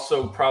you're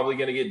also probably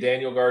going to get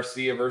Daniel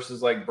Garcia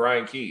versus like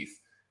Brian Keith.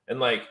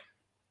 And like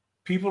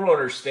people don't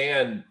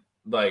understand,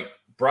 like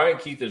Brian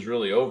Keith is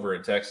really over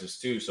in Texas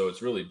too, so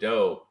it's really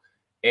dope.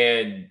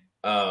 And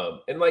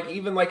like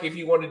even like if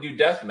you want to do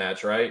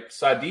deathmatch, right?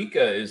 Sadika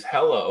is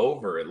hella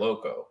over at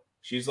Loco.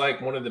 She's like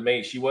one of the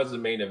main. She was the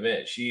main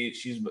event.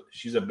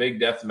 She's a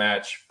big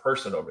deathmatch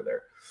person over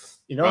there.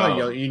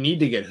 You need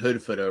to get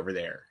Hoodfoot over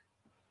there.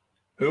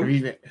 Who?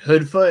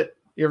 Hoodfoot?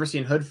 You ever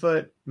seen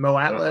Hoodfoot? Mo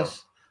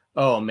Atlas?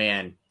 Oh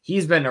man,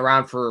 he's been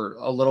around for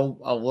a little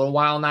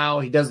while now.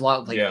 He does a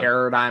lot with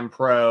Paradigm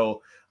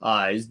Pro.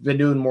 He's been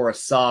doing more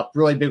SUP,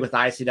 really big with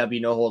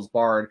ICW, No Holds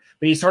Barred.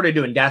 But he started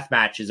doing death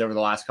matches over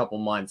the last couple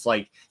months.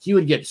 Like he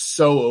would get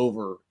so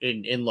over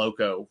in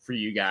Loco for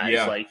you guys.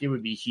 Yeah. Like it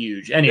would be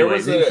huge.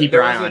 Anyways, keep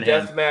your eye on him. There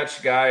was a death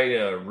match guy,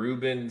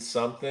 Ruben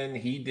something.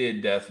 He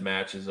did death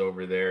matches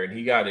over there, and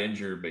he got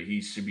injured, but he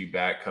should be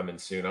back coming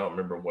soon. I don't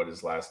remember what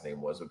his last name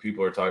was, but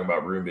people are talking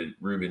about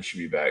Ruben should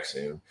be back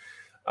soon.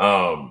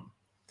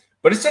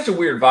 But it's such a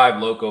weird vibe,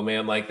 Loco,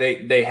 man. Like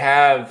they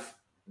have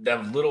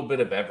that little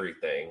bit of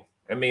everything.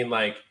 I mean,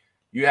 like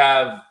you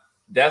have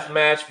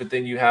deathmatch, but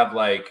then you have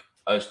like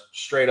a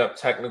straight up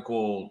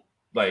technical,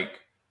 like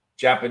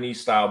Japanese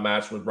style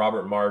match with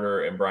Robert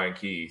Martyr and Brian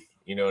Keith.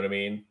 You know what I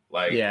mean?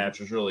 Like, which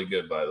was really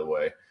good, by the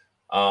way.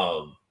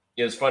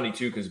 It's funny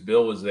too because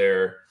Bill was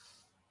there,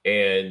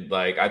 and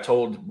like I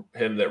told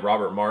him that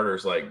Robert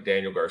Martyr's like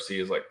Daniel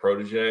Garcia's like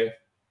protege,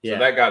 so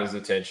that got his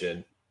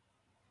attention.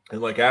 And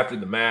like after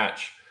the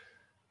match,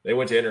 they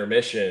went to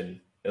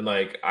intermission, and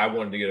like I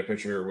wanted to get a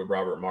picture with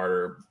Robert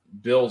Martyr.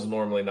 Bill's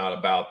normally not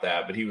about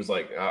that, but he was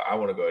like, I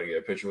want to go and get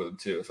a picture with him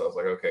too. So I was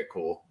like, okay,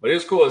 cool. But it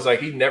was cool. It's like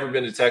he'd never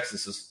been to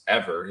Texas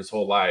ever his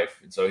whole life.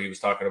 And so he was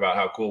talking about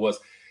how cool it was.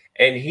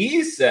 And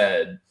he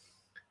said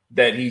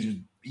that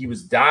he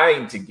was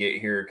dying to get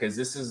here because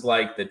this is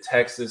like the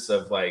Texas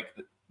of like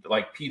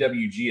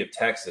PWG of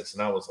Texas.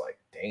 And I was like,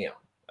 damn.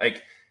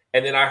 Like,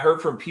 and then I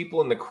heard from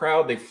people in the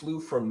crowd, they flew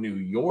from New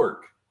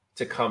York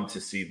to come to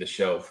see the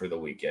show for the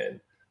weekend.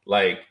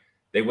 Like,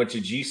 they went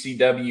to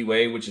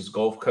GCWA, which is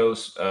Gulf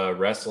Coast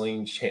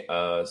Wrestling,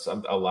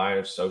 some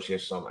Alliance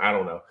Association, something, I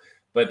don't know.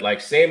 But like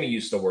Sammy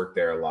used to work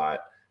there a lot.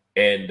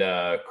 And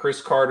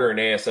Chris Carter and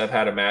ASF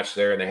had a match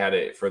there, and they had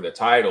it for the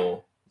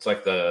title. it's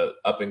like the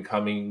up and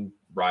coming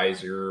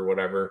riser or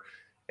whatever.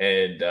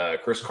 And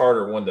Chris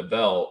Carter won the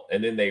belt,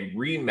 and then they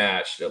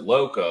rematched at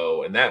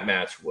Loco, and that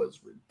match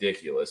was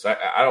ridiculous.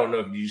 I don't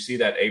know. Did you see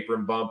that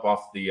apron bump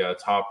off the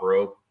top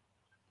rope?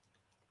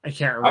 I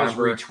can't remember.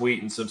 I was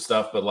retweeting some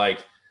stuff, but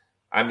like,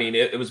 I mean,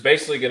 it was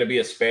basically going to be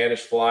a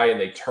Spanish fly, and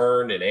they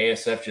turned, and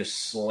ASF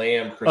just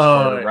slammed Chris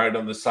Carter right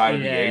on the side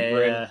of the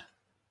apron. Yeah.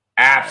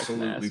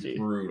 Absolutely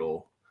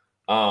brutal.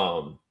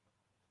 But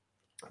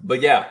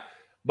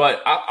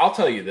I'll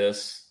tell you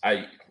this.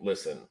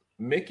 Listen.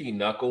 Mickey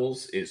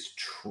Knuckles is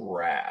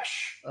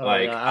trash.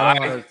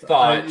 I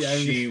thought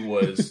she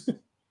was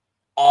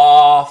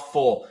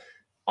awful.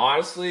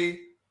 Honestly,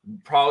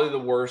 probably the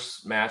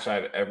worst match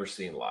I've ever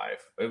seen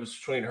live. It was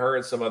between her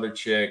and some other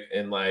chick,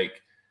 and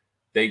like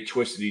they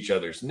twisted each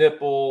other's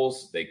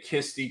nipples, they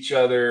kissed each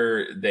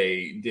other,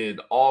 they did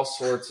all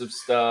sorts of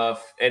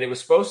stuff, and it was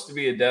supposed to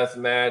be a death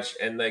match,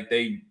 and like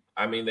they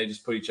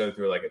just put each other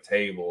through like a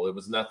table. It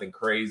was nothing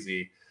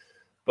crazy,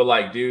 but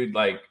like, dude,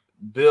 like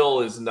Bill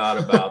is not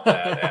about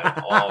that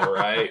at all,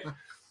 right?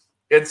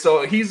 And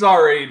so he's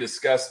already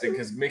disgusting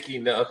because Mickey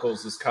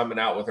Knuckles is coming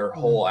out with her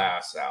whole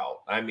ass out.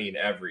 I mean,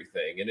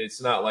 everything. And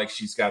it's not like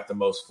she's got the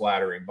most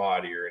flattering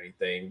body or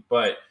anything,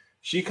 but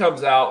she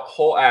comes out,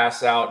 whole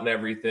ass out and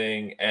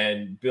everything,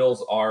 and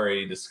Bill's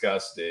already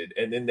disgusted.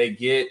 And then they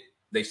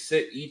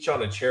sit each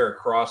on a chair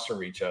across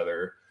from each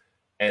other,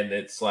 and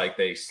it's like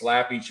they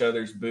slap each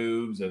other's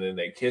boobs, and then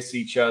they kiss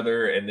each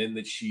other, and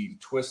then she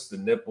twists the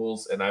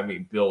nipples. And I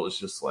mean, Bill is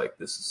just like,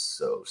 this is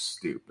so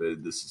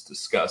stupid. This is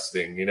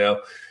disgusting, you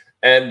know?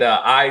 And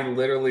I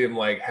literally am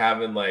like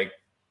having like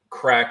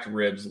cracked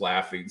ribs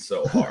laughing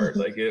so hard.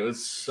 Like, it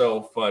was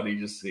so funny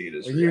to see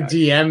this. You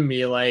DM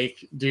me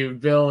like,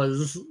 dude, Bill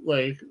is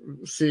like,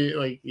 see,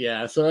 like,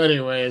 yeah. So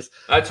anyways,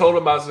 I told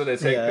him I was going to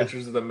take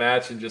pictures of the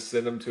match and just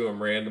send them to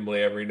him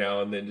randomly every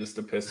now and then just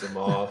to piss him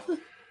off.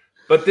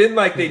 But then,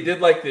 like, they did,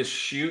 like, this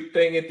shoot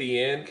thing at the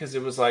end because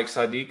it was, like,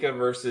 Sadika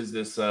versus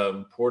this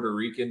Puerto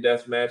Rican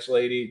deathmatch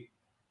lady.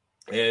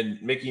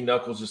 And Mickey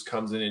Knuckles just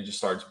comes in and just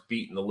starts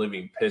beating the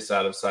living piss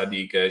out of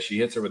Sadika. She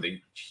hits her with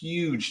a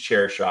huge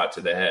chair shot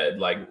to the head,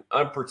 like,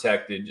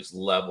 unprotected, just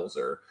levels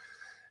her.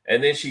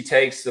 And then she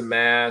takes the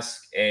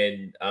mask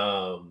and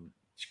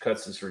she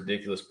cuts this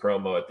ridiculous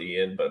promo at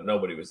the end, but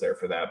nobody was there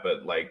for that.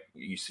 But, like,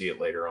 you see it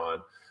later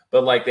on.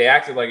 But, like, they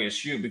acted like a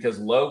shoot because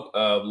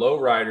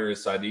Lowrider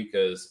is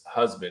Sadika's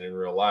husband in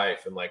real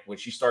life. And, like, when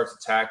she starts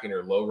attacking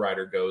her,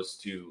 Lowrider goes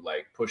to,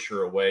 like, push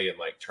her away and,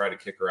 like, try to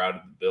kick her out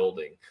of the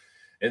building.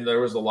 And there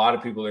was a lot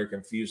of people that are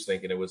confused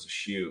thinking it was a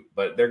shoot.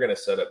 But they're going to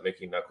set up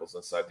Mickey Knuckles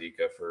and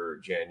Sadika for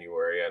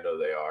January. I know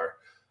they are.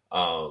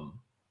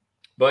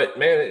 But,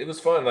 man, it was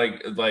fun.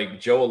 Like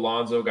Joe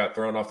Alonzo got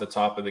thrown off the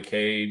top of the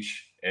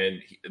cage.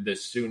 And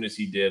as soon as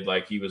he did,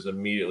 like, he was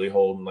immediately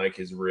holding, like,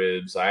 his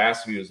ribs. I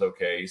asked if he was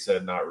okay. He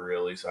said not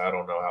really, so I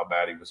don't know how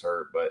bad he was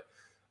hurt. But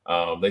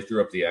they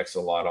threw up the X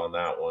a lot on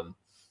that one.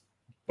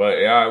 But,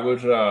 yeah, it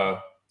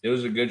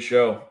was a good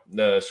show.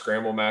 The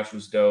Scramble match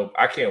was dope.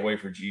 I can't wait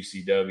for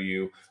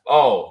GCW.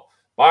 Oh,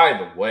 by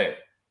the way,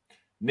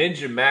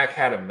 Ninja Mac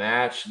had a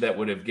match that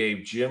would have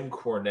gave Jim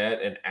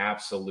Cornette an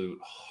absolute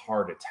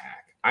heart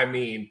attack. I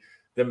mean,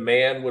 the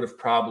man would have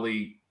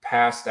probably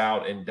passed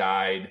out and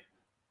died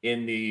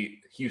in the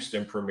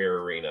Houston Premier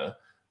Arena.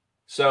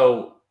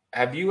 So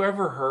have you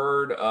ever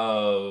heard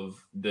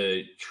of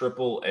the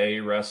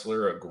AAA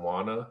wrestler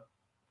Iguana?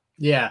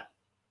 Yeah.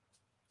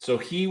 So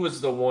he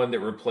was the one that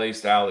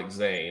replaced Alex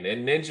Zane.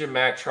 And Ninja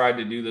Mac tried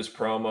to do this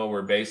promo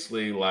where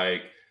basically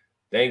like,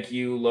 thank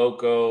you,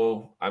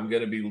 Loco. I'm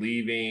going to be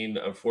leaving.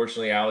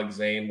 Unfortunately, Alex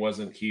Zane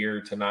wasn't here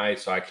tonight,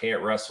 so I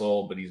can't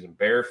wrestle, but he's in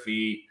bare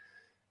feet.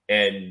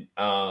 And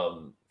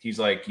he's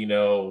like, you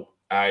know,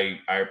 I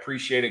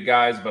appreciate it,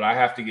 guys, but I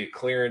have to get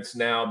clearance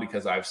now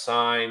because I've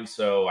signed,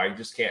 so I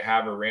just can't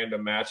have a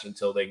random match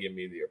until they give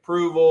me the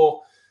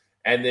approval.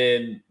 And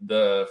then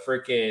the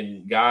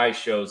freaking guy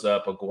shows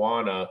up,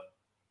 Iguana,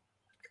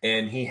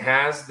 and he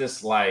has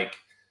this, like,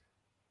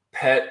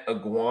 pet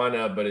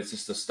iguana, but it's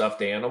just a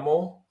stuffed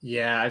animal.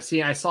 Yeah,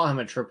 I saw him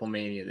at Triple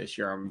Mania this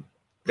year. I'm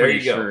there pretty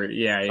you sure. Go.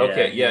 Yeah.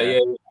 Okay, yeah.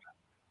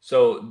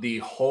 So the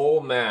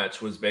whole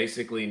match was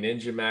basically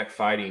Ninja Mac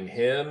fighting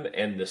him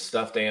and the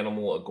stuffed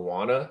animal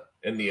iguana.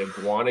 And the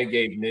iguana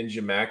gave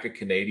Ninja Mac a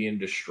Canadian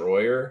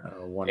destroyer.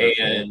 Oh,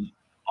 wonderful. And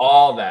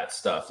all that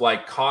stuff.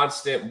 Like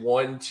constant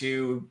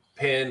 1-2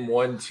 pin,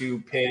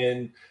 1-2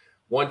 pin,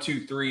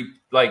 1-2-3.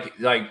 Like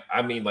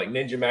I mean, like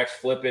Ninja Mac's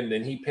flipping,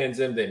 then he pins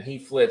him, then he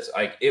flips.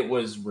 Like it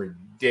was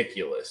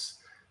ridiculous.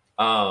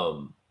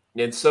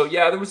 And so,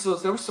 yeah, there was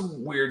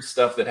some weird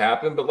stuff that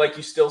happened, but like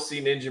you still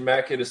see Ninja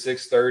Mac hit a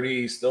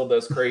 630, he still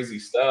does crazy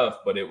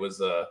stuff, but it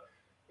was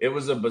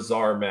a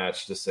bizarre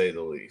match to say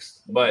the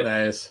least. But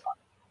nice.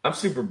 I'm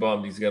super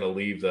bummed he's going to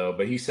leave though.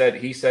 But he said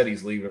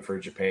he's leaving for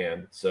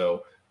Japan,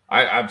 so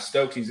I'm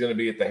stoked he's going to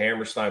be at the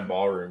Hammerstein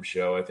Ballroom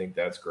show. I think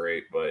that's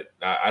great, but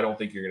I don't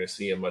think you're going to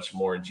see him much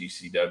more in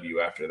GCW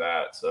after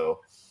that. So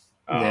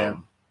that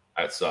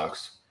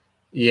sucks.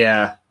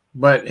 Yeah.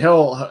 But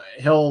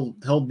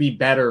he'll be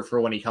better for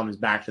when he comes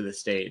back to the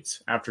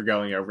States after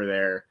going over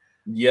there.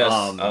 Yes,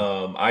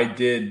 I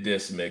did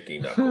diss Mickey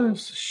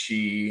Knuckles.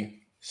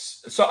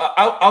 So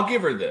I'll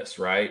give her this,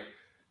 right?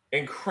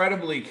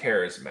 Incredibly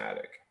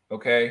charismatic.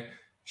 Okay,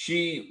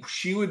 she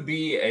would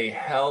be a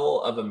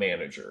hell of a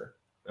manager.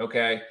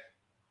 Okay,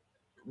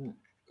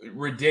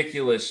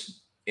 ridiculous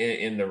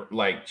in the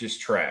like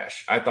just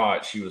trash. I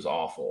thought she was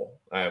awful.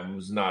 I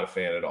was not a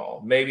fan at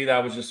all. Maybe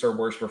that was just her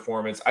worst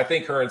performance. I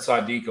think her and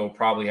Sadiq will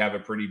probably have a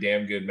pretty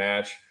damn good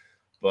match,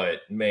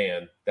 but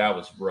man, that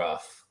was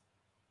rough.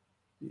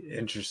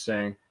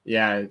 Interesting.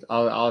 Yeah,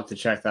 I'll have to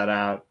check that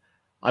out.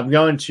 I'm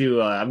going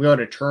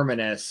to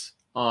Terminus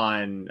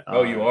on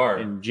You are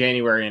in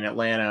January in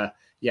Atlanta.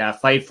 Yeah,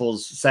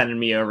 Fightful's sending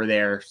me over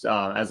there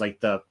as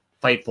like the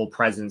Fightful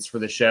presence for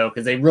the show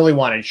because they really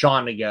wanted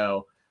Sean to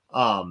go,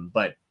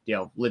 but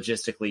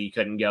logistically you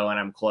couldn't go, and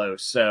I'm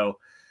close. So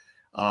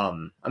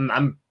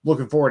I'm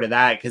looking forward to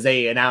that because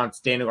they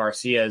announced Daniel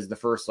Garcia as the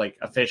first like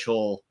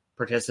official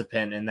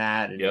participant in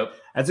that. And yep,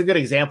 that's a good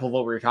example of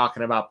what we were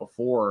talking about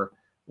before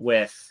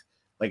with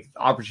like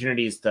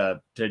opportunities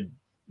to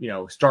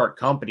start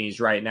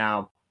companies right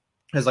now.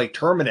 Because like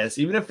Terminus,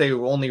 even if they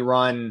only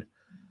run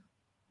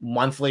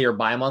monthly or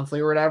bi-monthly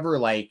or whatever,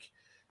 like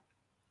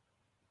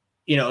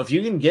if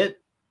you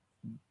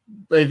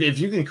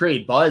can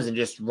create buzz and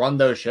just run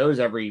those shows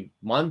every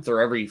month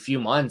or every few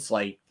months,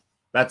 like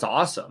that's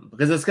awesome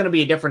because it's going to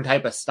be a different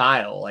type of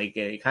style, like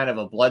a kind of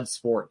a blood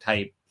sport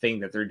type thing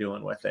that they're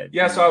doing with it.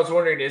 Yeah. So I was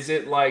wondering, is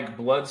it like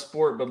blood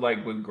sport, but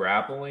like with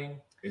grappling?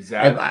 Is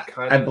that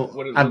kind of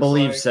what it looks I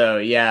believe like? so.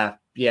 Yeah.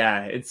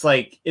 Yeah. It's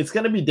like, it's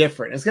going to be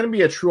different. It's going to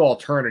be a true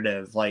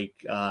alternative. Like,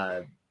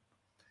 and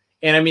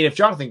I mean, if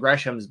Jonathan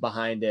Gresham's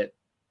behind it,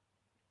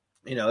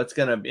 it's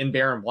going to, in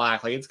Baron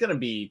Black, like it's going to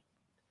be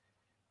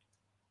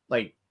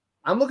like,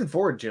 I'm looking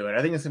forward to it.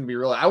 I think it's going to be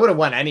really, I would have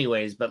won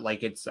anyways, but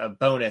like, it's a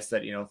bonus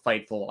that,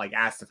 Fightful like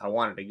asked if I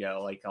wanted to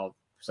go, like, I'll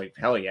just like,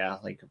 hell yeah.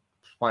 Like,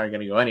 why am I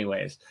going to go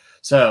anyways?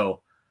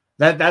 So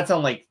that's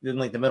on like in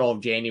like the middle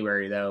of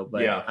January though.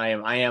 But yeah. I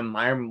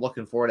am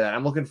looking forward to that.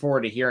 I'm looking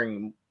forward to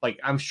hearing, like,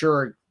 I'm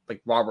sure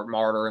like Robert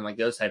Martyr and like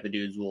those type of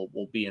dudes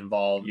will be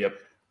involved. Yep.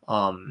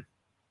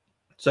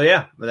 So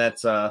yeah, but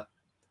that's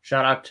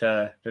shout out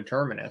to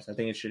Terminus. I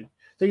think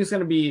it's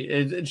going to be,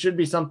 it should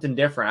be something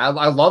different.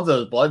 I love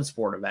those blood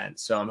sport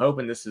events. So I'm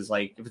hoping this is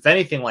like, if it's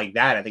anything like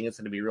that, I think it's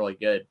going to be really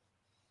good.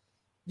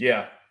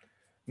 Yeah.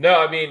 No,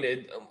 I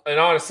mean, and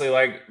honestly,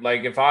 like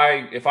if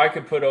I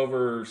could put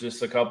over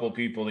just a couple of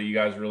people that you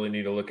guys really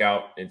need to look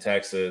out in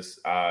Texas,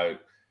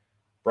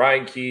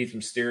 Brian Keith,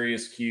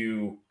 Mysterious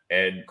Q,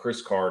 and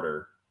Chris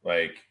Carter.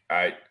 Like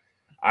I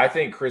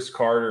think Chris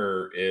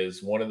Carter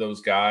is one of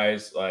those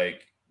guys.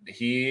 Like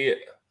he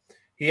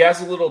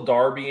has a little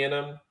Darby in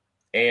him,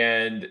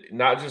 and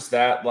not just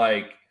that.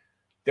 Like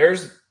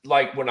there's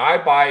like when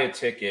I buy a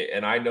ticket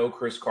and I know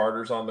Chris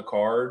Carter's on the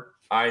card,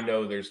 I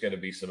know there's going to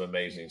be some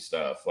amazing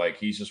stuff. Like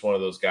he's just one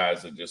of those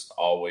guys that just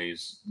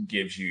always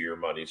gives you your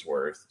money's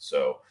worth.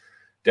 So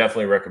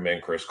definitely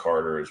recommend Chris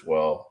Carter as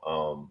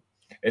well.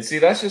 And see,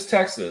 that's just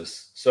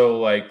Texas. So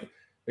like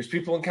there's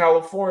people in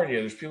California,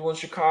 there's people in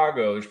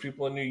Chicago, there's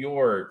people in New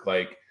York.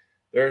 Like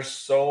there's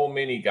so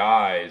many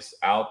guys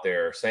out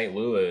there, St.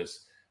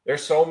 Louis,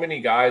 there's so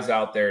many guys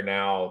out there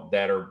now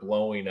that are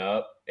blowing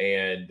up.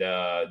 And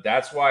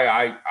that's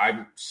why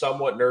I'm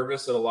somewhat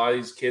nervous that a lot of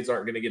these kids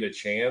aren't going to get a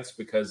chance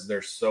because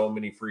there's so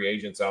many free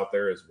agents out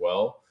there as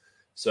well.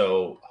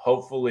 So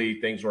hopefully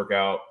things work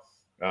out.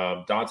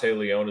 Dante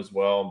Leon as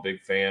well. I'm a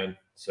big fan.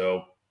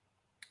 So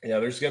yeah,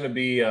 there's going to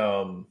be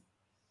a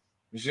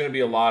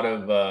lot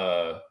of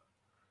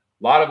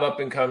up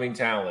and coming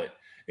talent.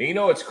 And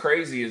what's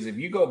crazy is if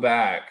you go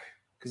back,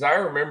 because I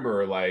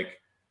remember like,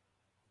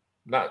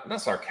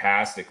 not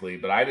sarcastically,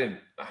 but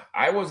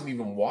I wasn't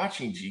even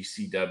watching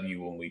GCW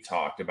when we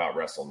talked about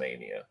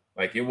WrestleMania.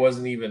 Like it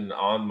wasn't even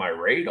on my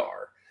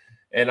radar.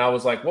 And I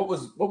was like, what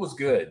was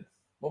good?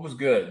 What was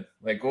good?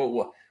 Like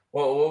what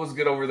was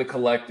good over the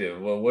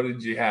Collective? Well, what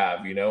did you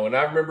have? And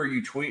I remember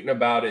you tweeting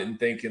about it and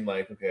thinking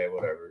like, okay,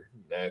 whatever,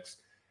 next.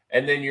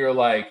 And then you're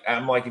like,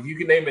 I'm like, if you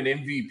could name an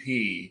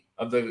MVP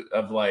of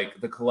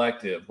the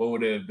Collective, what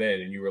would it have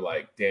been? And you were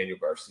like, Daniel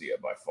Garcia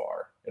by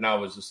far. And I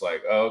was just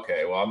like, oh,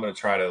 okay, well, I'm going to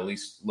try to at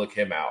least look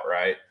him out,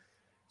 right?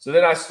 So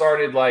then I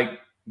started like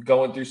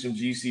going through some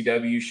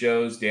GCW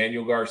shows,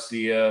 Daniel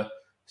Garcia,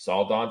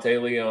 saw Dante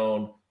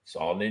Leon,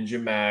 saw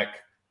Ninja Mac,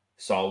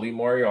 saw Lee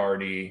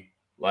Moriarty,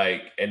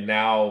 like, and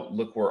now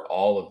look where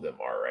all of them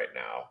are right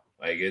now.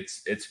 Like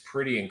it's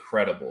pretty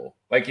incredible.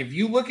 Like if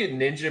you look at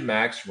Ninja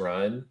Mac's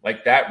run,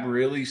 like that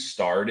really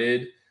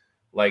started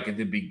like at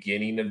the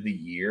beginning of the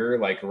year,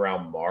 like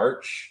around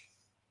March,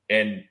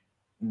 and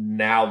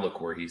now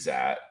look where he's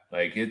at.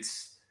 Like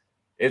it's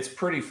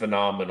pretty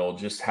phenomenal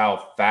just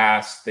how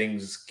fast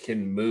things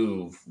can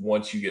move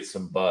once you get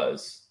some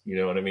buzz. You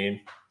know what I mean?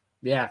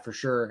 Yeah, for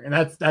sure. And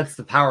that's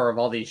the power of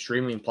all these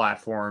streaming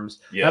platforms.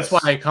 Yes.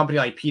 That's why a company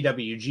like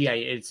PWG,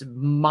 it's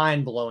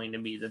mind blowing to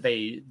me that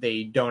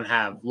they don't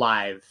have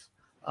live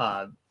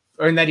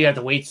and then you have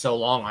to wait so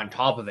long on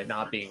top of it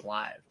not being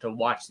live to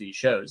watch these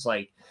shows.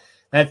 Like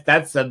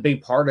that's a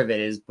big part of it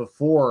is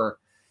before,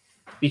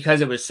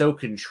 because it was so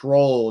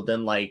controlled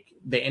and like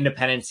the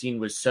independent scene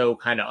was so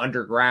kind of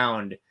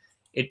underground,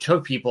 it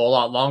took people a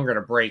lot longer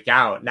to break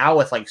out. Now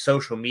with like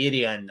social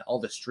media and all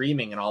the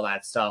streaming and all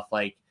that stuff,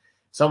 like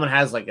someone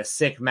has like a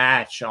sick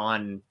match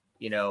on,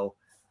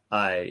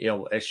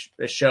 a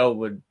show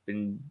would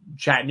in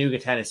Chattanooga,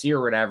 Tennessee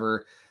or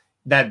whatever,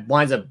 that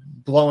winds up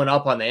blowing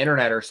up on the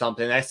internet or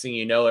something. Next thing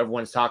you know,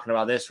 everyone's talking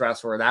about this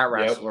wrestler or that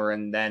wrestler,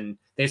 and then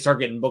they start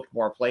getting booked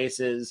more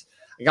places.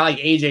 A guy like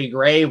AJ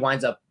Gray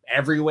winds up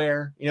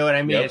everywhere. You know what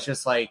I mean? Yep. It's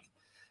just like,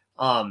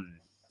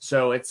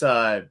 so it's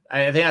I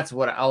think that's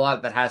what a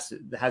lot that has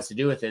to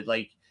do with it.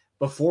 Like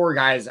before,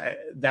 guys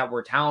that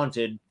were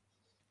talented,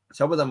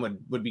 some of them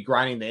would be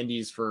grinding the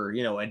indies for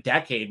a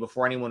decade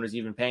before anyone was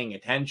even paying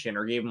attention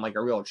or gave them like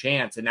a real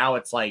chance. And now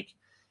it's like,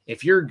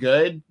 if you're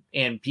good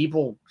and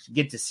people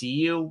get to see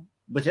you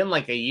within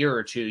like a year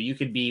or two, you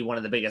could be one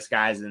of the biggest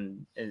guys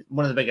and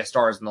one of the biggest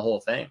stars in the whole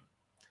thing.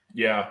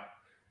 Yeah.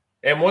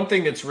 And one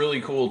thing that's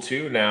really cool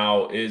too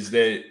now is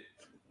that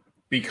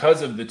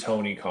because of the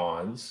Tony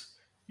Khans,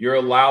 you're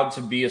allowed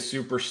to be a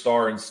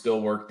superstar and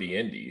still work the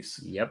indies.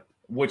 Yep.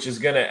 Which is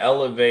going to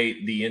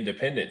elevate the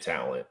independent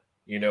talent.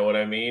 You know what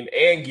I mean?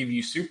 And give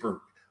you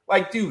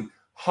dude,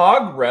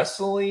 Hog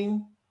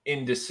Wrestling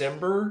in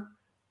December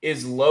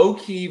is Low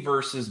Key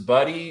versus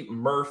Buddy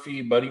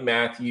Murphy, Buddy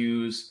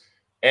Matthews,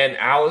 and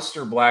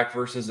Aleister Black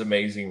versus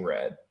Amazing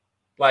Red.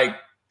 Like,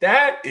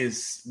 that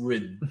is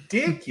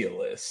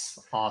ridiculous.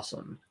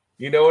 Awesome.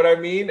 You know what I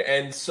mean?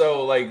 And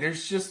so, like,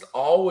 there's just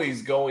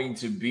always going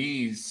to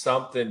be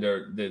something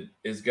that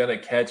is going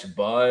to catch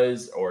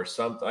buzz or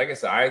something. Like I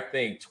said, I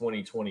think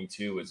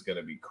 2022 is going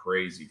to be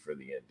crazy for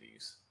the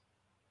indies.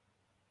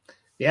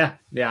 Yeah,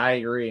 I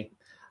agree.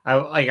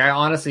 I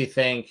honestly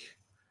think,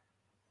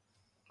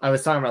 I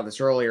was talking about this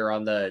earlier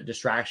on the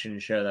distraction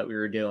show that we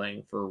were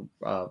doing for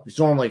it's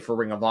normally for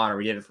Ring of Honor.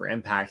 We did it for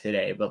Impact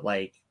today, but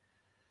like,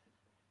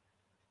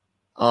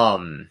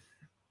 I'm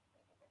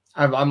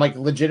like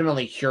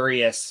legitimately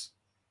curious.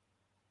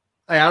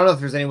 I don't know if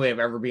there's any way of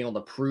ever being able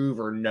to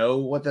prove or know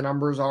what the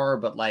numbers are,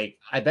 but like,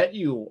 I bet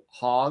you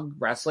Hog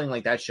Wrestling,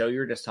 like that show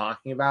you're just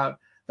talking about,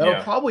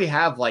 that'll probably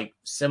have like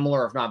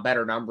similar, if not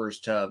better numbers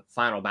to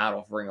Final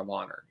Battle for Ring of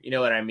Honor. You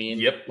know what I mean?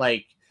 Yep.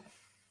 Like,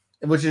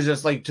 which is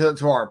just like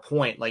to our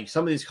point, like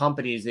some of these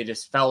companies, they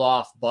just fell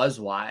off buzz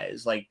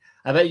wise. Like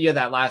I bet you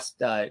that last,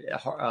 that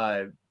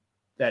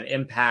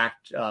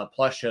Impact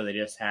Plus show they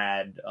just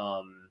had,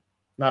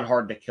 not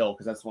Hard to Kill,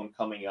 because that's the one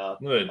coming up.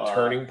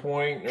 Turning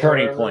Point.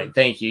 Turning Point.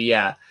 Thank you.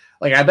 Yeah.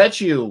 Like I bet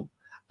you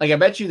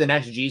the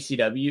next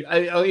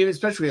GCW,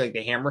 especially like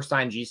the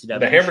Hammerstein GCW.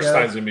 The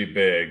Hammerstein's gonna be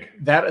big.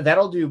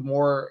 That'll do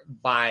more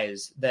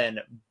buys than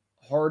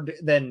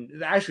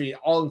actually,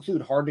 I'll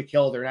include Hard to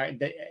Kill,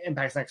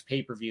 Impact's next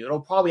pay-per-view. It'll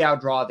probably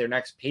outdraw their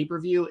next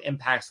pay-per-view,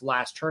 Impact's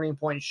last Turning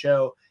Point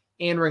show,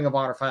 and Ring of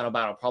Honor Final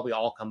Battle, probably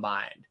all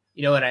combined.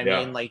 You know what I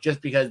mean? Like,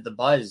 just because the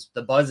buzz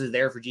is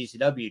there for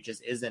GCW, it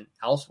just isn't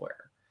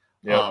elsewhere.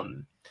 Yep.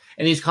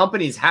 And these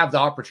companies have the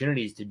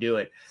opportunities to do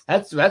it.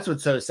 That's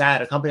what's so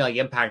sad. A company like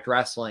Impact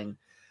Wrestling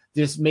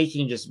just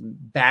making just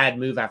bad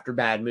move after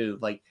bad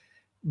move. Like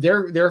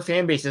their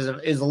fan base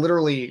is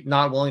literally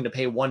not willing to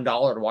pay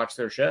 $1 to watch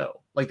their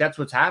show. Like that's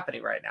what's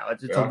happening right now.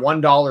 It's a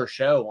 $1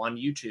 show on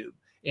YouTube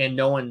and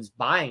no one's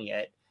buying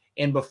it.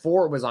 And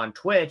before it was on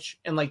Twitch,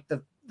 and like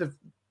the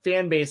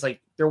fan base, like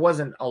there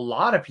wasn't a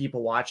lot of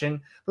people watching,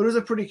 but it was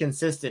a pretty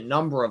consistent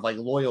number of like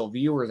loyal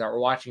viewers that were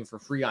watching for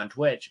free on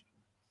Twitch.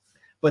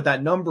 But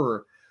that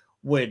number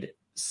would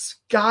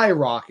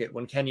skyrocket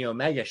when Kenny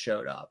Omega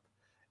showed up.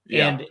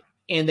 Yeah.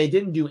 And they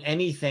didn't do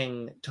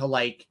anything to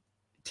like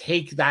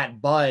take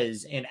that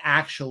buzz and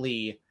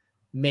actually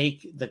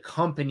make the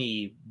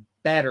company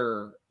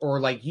better, or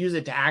like use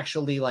it to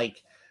actually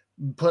like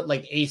put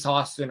like Ace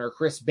Austin or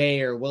Chris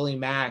Bay or Willie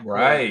Mack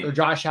or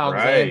Josh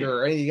Alexander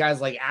or any of these guys,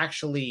 like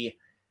actually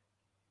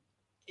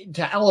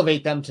to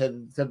elevate them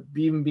to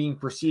even being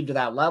perceived to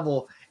that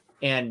level.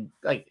 And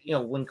like,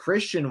 when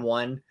Christian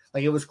won,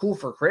 like it was cool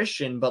for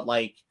Christian, but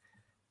like,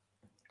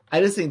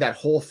 I just think that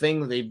whole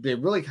thing, they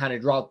really kind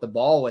of dropped the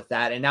ball with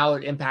that. And now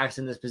it impacts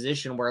in this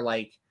position where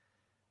like,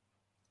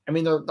 I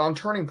mean, on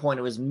Turning Point,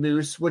 it was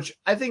Moose, which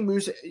I think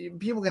Moose,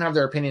 people can have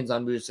their opinions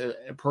on Moose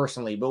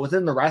personally, but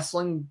within the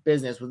wrestling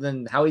business,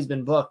 within how he's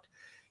been booked,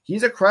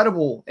 he's a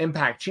credible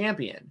Impact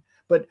champion,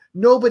 but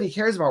nobody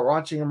cares about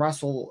watching him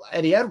wrestle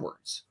Eddie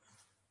Edwards.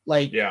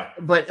 Like,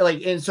 but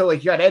like, and so like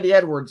you got Eddie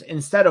Edwards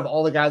instead of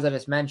all the guys I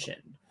just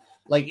mentioned.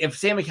 Like if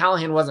Sami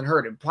Callihan wasn't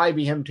hurt, it'd probably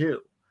be him too.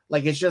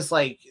 Like, it's just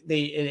like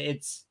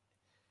it's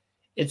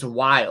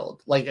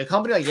wild. Like a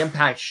company like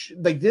Impact,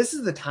 like this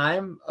is the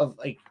time of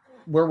like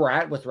where we're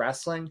at with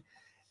wrestling.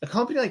 A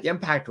company like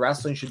Impact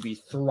Wrestling should be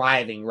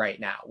thriving right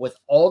now with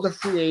all the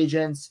free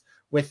agents,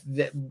 with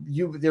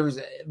there's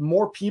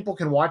more people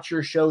can watch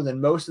your show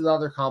than most of the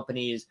other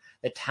companies.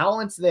 The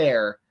talent's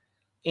there,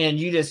 and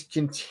you just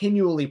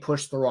continually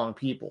push the wrong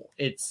people.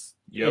 It's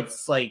Yep.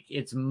 It's like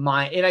and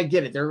I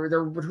get it.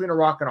 They're between a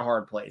rock and a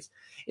hard place.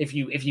 If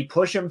you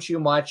push them too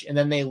much and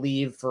then they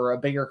leave for a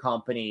bigger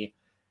company,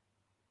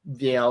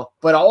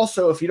 but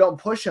also if you don't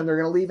push them,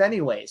 they're going to leave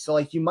anyway. So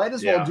like you might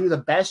as well do the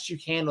best you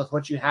can with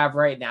what you have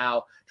right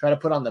now. Try to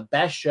put on the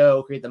best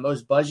show, create the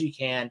most buzz you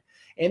can.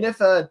 And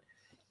if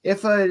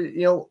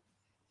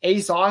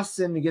Ace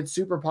Austin gets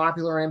super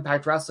popular in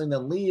Impact Wrestling,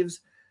 then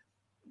leaves,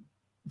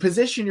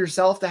 position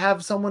yourself to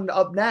have someone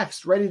up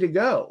next ready to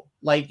go.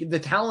 Like the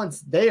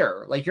talent's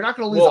there. Like you're not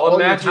going to lose all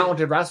your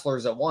talented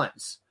wrestlers at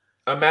once.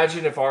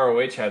 Imagine if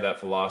ROH had that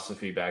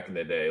philosophy back in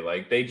the day.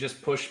 Like they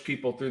just push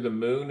people through the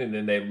moon and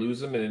then they lose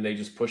them and then they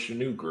just push a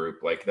new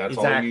group. Like that's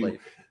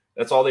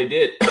all they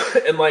did.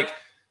 And like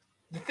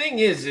the thing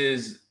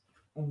is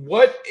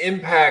what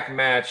Impact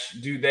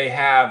match do they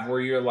have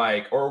where you're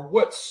like, or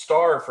what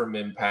star from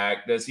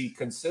Impact does he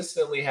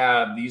consistently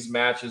have these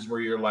matches where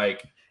you're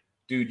like,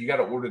 dude, you got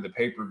to order the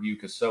pay-per-view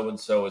because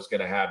so-and-so is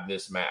going to have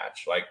this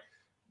match. Like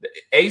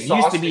Ace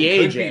Austin could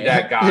be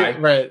that guy.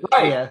 Right.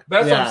 Yeah.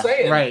 That's what I'm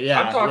saying. Right.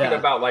 Yeah. I'm talking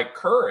about like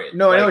current.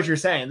 No, like, I know what you're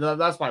saying.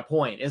 That's my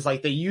point. Is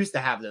like they used to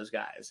have those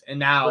guys, and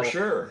now for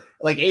sure,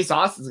 like Ace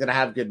Austin's gonna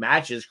have good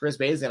matches. Chris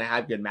Bay's gonna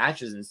have good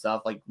matches and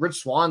stuff. Like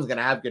Rich Swann's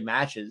gonna have good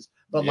matches.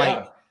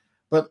 But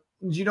but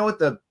do you know what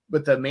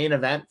the main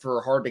event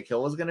for Hard to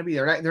Kill is gonna be?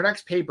 Their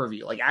next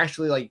pay-per-view. Like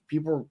actually, like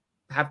people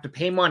have to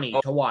pay money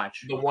to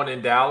watch. The one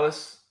in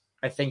Dallas.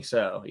 I think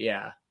so.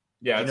 Yeah.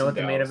 Yeah. Do you know what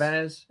the main event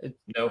is?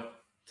 No.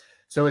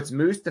 So it's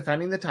Moose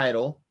defending the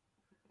title,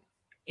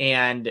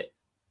 and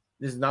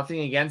there's nothing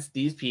against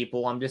these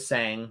people. I'm just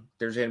saying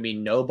there's going to be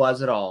no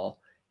buzz at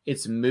all.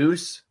 It's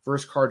Moose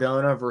versus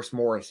Cardona versus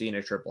Morrissey in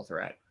a triple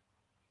threat.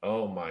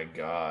 Oh my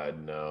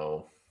God,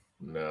 no.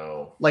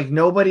 Like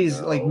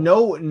nobody's like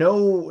no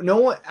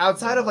one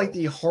outside of like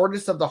the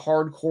hardest of the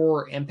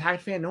hardcore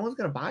Impact fan. No one's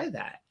going to buy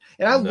that.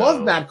 And I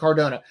love Matt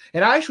Cardona.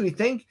 And I actually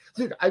think,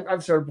 dude,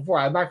 I've said it before,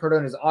 I have Matt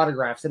Cardona's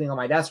autograph sitting on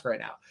my desk right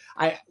now.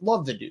 I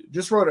love the dude.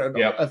 Just wrote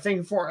a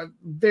thing for a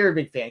very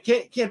big fan.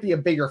 Can't be a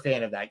bigger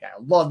fan of that guy.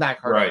 I love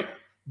Matt Cardona. Right.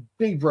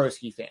 Big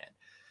broski fan.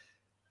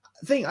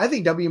 I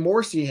think W.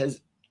 Morrissey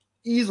has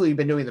easily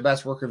been doing the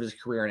best work of his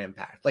career in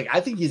Impact. Like,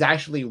 I think he's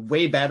actually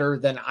way better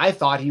than I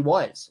thought he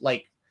was.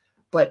 Like,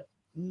 but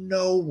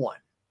no one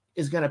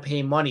is going to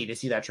pay money to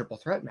see that triple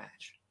threat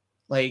match.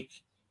 Like,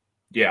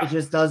 it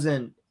just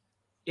doesn't.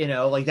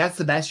 Like that's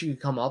the best you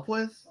could come up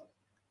with.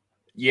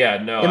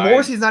 Yeah, no. And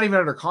Morrissey's not even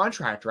under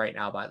contract right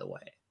now, by the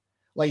way.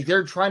 Like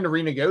they're trying to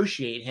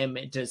renegotiate him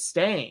into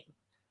staying,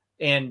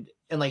 and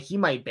like he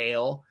might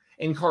bail.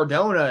 And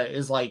Cardona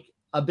is like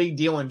a big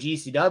deal in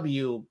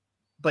GCW,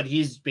 but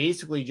he's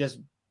basically just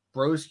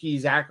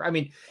Broski's act. I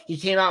mean, he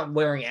came out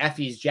wearing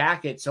Effie's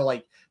jacket, so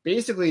like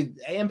basically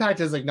Impact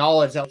has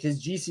acknowledged that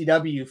his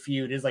GCW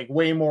feud is like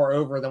way more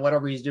over than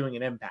whatever he's doing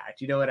in Impact.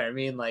 You know what I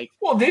mean? Like,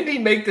 well, didn't he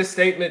make the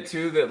statement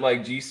too that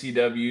like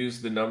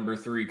GCW's the number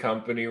 3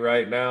 company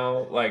right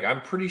now? Like, I'm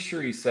pretty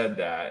sure he said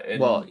that.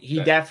 And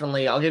he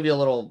definitely. I'll give you a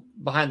little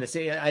behind the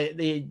scene.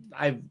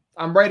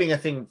 I'm writing a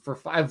thing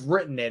I've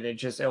written it.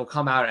 It'll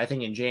come out I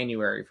think in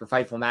January for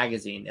Fightful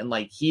Magazine, and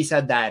like he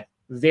said that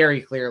very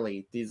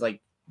clearly. These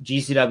like.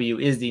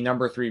 GCW is the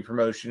number 3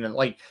 promotion, and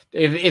like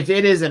if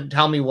it isn't,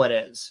 tell me what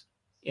is,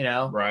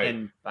 right?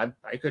 And I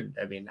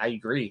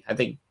agree. I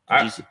think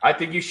I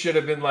think you should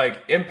have been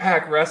like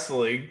Impact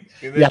Wrestling.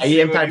 Impact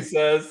he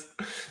says.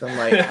 I'm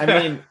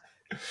like,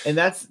 and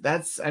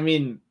that's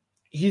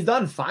he's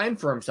done fine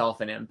for himself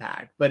in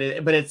Impact, but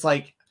it's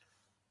like,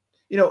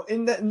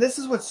 and this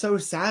is what's so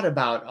sad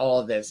about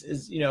all of this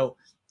is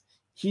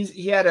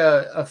he had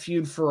a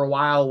feud for a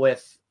while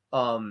with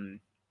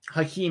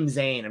Hakeem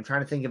Zayn. I'm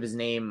trying to think of his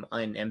name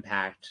on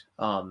Impact.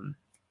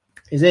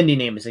 His indie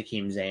name is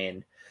Hakeem Zayn.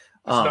 It's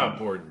not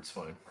important. It's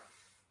fine.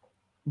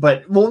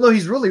 But no,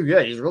 he's really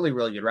good. He's a really,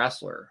 really good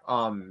wrestler.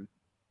 Rahi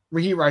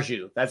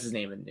Raju, that's his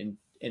name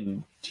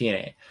in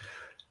TNA.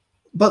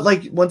 But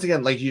like once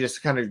again, like you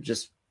just kind of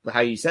just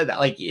how you said that,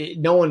 like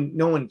no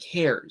one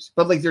cares.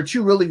 But like they're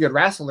two really good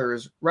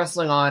wrestlers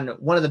wrestling on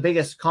one of the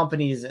biggest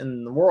companies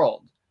in the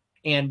world,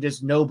 and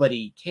just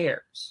nobody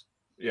cares.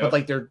 Yep. But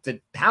like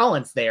the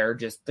talent's there,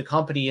 just the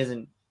company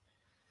isn't.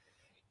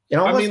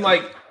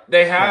 Like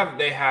they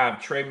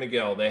have Trey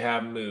Miguel, they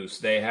have Moose,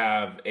 they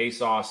have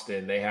Ace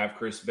Austin, they have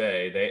Chris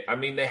Bay.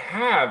 They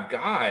have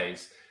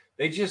guys.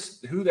 They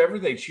just whoever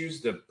they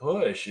choose to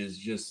push is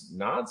just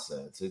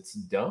nonsense. It's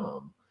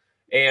dumb,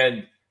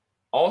 and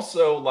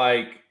also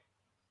like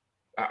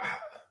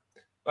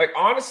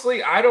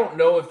honestly, I don't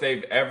know if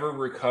they've ever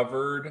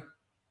recovered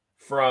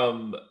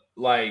from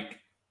like.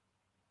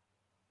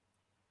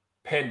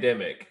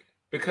 Pandemic,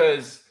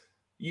 because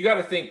you got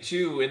to think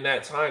too in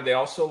that time they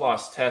also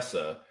lost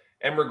Tessa,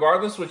 and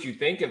regardless what you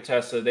think of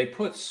Tessa, they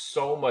put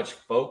so much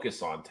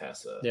focus on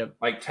Tessa. Yep.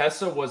 Like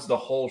Tessa was the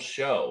whole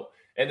show,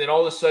 and then all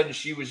of a sudden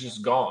she was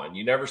just gone.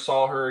 You never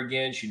saw her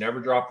again. She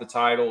never dropped the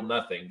title,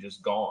 nothing,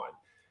 just gone.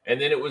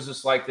 And then it was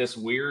just like this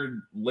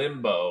weird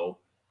limbo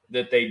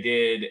that they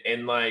did,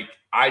 and like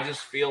I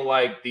just feel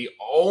like the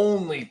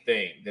only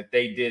thing that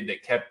they did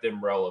that kept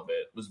them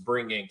relevant was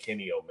bring in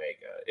Kenny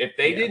Omega. If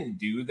they didn't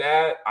do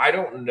that, I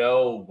don't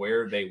know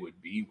where they would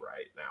be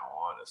right now,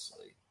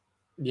 honestly.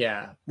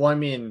 Yeah. Well, I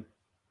mean,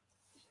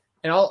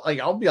 and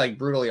I'll be like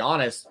brutally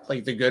honest,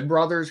 like the Good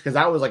Brothers, because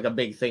that was like a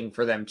big thing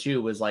for them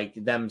too, was like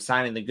them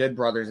signing the Good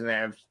Brothers, and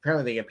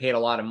apparently they get paid a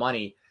lot of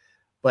money.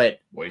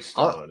 But waste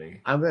of money.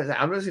 I'm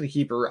just gonna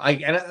keep it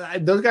like,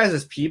 and those guys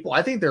as people,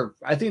 I think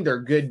they're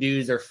good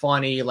dudes. They're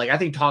funny. Like I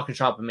think Talking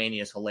Shop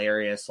Mania is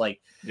hilarious.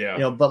 Like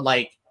but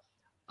like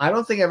I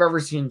don't think I've ever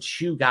seen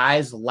two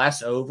guys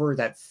less over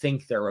that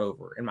think they're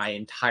over in my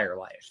entire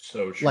life.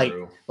 So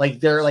true. Like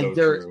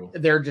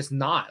they're just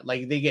not,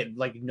 like they get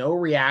like no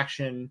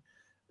reaction.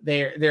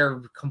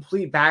 They're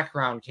complete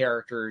background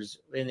characters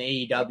in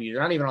AEW.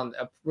 They're not even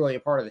really a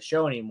part of the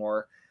show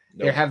anymore.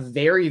 Nope. They have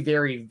very,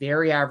 very,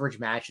 very average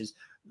matches.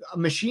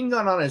 Machine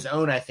Gun on his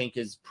own, I think,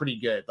 is pretty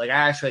good. Like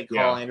I actually like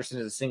Carl Anderson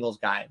as a singles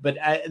guy, but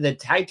the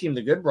tag team,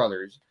 the Good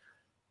Brothers,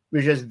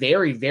 was just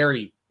very,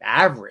 very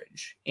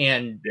average.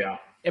 And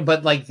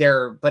but like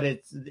you're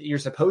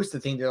supposed to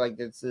think they're like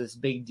it's this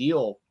big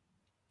deal.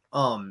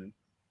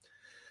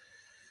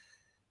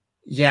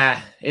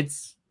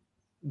 It's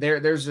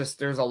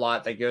there's a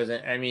lot that goes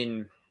in. I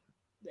mean,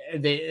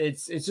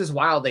 it's just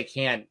wild they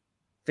can't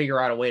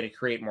figure out a way to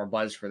create more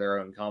buzz for their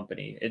own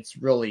company. It's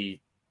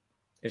really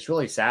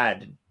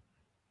sad.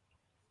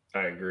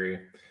 I agree.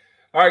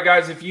 All right,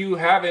 guys, if you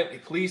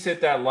haven't, please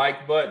hit that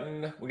like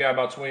button. We got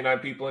about 29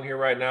 people in here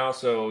right now,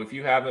 so if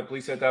you haven't,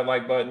 please hit that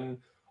like button.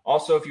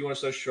 Also, if you want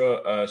to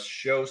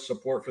show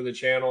support for the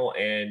channel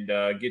and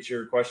get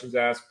your questions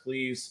asked,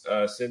 please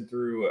send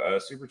through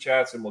super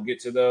chats, and we'll get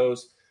to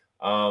those.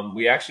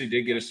 We actually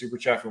did get a super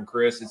chat from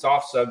Chris. It's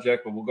off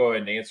subject, but we'll go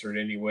ahead and answer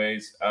it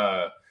anyways.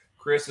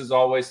 Chris, as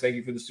always, thank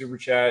you for the super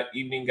chat.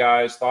 Evening,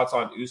 guys. Thoughts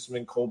on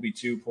Usman Colby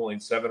 2 pulling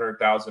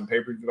 700,000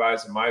 pay-per-view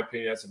buys? In my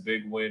opinion, that's a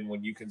big win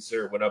when you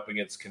consider it went up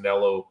against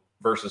Canelo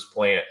versus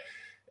Plant.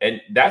 And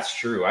that's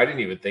true. I didn't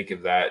even think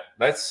of that.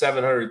 That's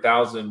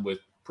 700,000 with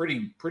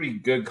pretty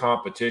good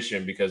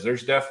competition, because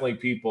there's definitely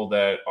people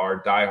that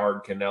are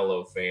diehard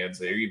Canelo fans.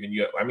 They're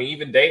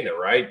even Dana,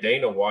 right?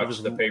 Dana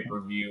watched the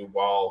pay-per-view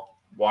while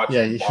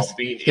being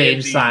in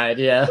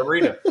the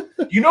arena.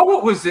 You know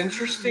what was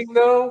interesting,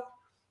 though?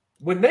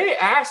 When they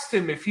asked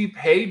him if he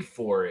paid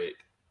for it,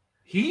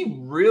 he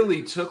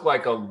really took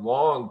like a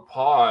long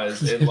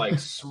pause and like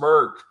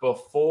smirked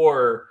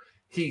before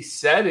he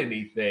said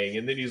anything.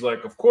 And then he's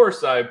like, of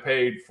course I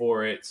paid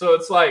for it. So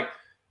it's like,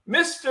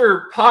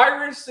 Mr.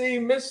 Piracy,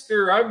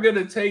 Mr. I'm going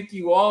to take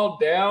you all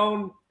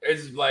down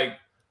is like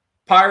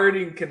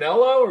pirating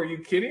Canelo? Are you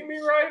kidding me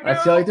right now?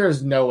 I feel like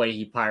there's no way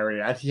he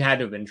pirated. He had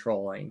to have been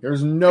trolling.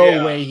 There's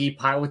no way he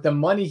pirated with the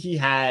money he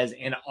has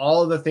and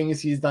all of the things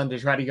he's done to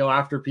try to go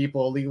after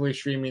people illegally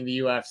streaming the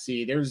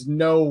UFC. There's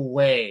no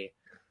way.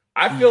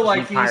 I feel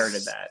like he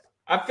pirated that.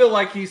 I feel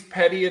like he's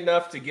petty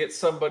enough to get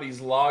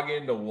somebody's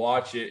login to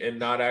watch it and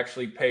not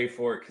actually pay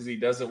for it because he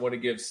doesn't want to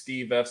give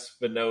Steve F.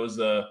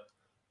 Spinoza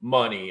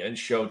money and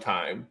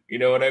Showtime. You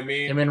know what I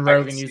mean? Him and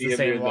Rogan use the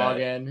same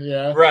login.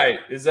 Yeah. Right.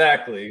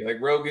 Exactly. Like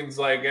Rogan's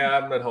like,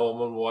 I'm at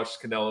home. I'm going to watch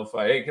Canelo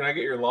fight. Hey, can I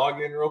get your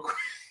login real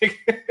quick?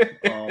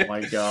 Oh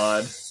my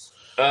God.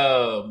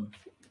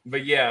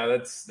 But yeah,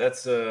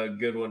 that's a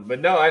good one. But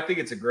no, I think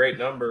it's a great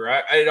number.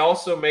 It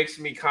also makes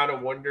me kind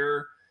of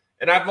wonder,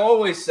 and I've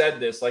always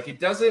said this, like it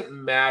doesn't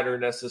matter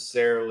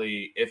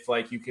necessarily if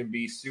like you can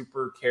be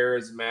super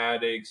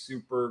charismatic,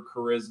 super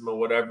charisma,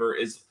 whatever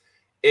is.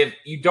 If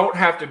you don't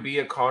have to be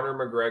a Conor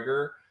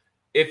McGregor,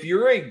 if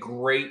you're a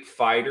great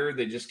fighter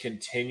that just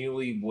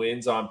continually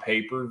wins on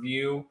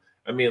pay-per-view,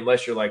 I mean,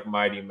 unless you're like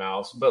Mighty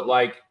Mouse, but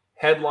like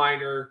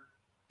headliner,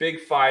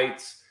 big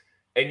fights,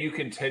 and you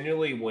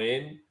continually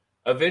win,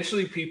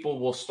 eventually people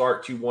will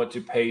start to want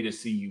to pay to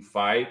see you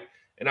fight.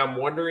 And I'm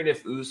wondering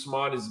if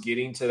Usman is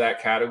getting to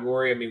that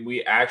category. I mean,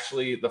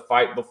 the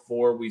fight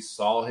before we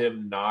saw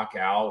him knock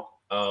out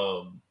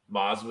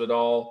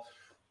Masvidal,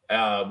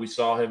 we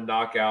saw him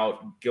knock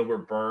out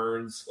Gilbert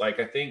Burns.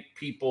 Like, I think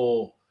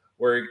people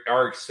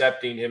are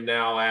accepting him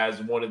now as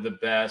one of the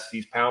best.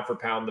 He's pound for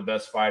pound the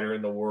best fighter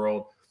in the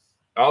world.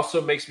 Also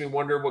makes me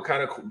wonder what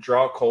kind of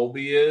draw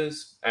Colby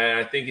is. And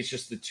I think it's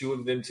just the two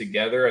of them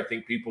together. I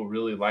think people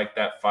really like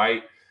that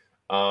fight.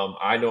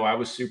 I know I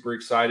was super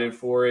excited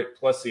for it.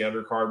 Plus, the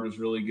undercard was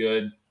really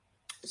good.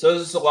 So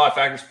there's just a lot of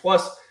factors.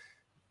 Plus,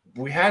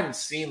 we hadn't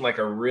seen like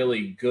a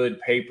really good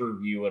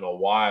pay-per-view in a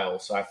while.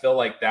 So I feel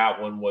like that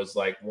one was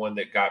like one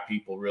that got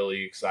people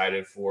really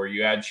excited for.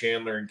 You had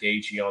Chandler and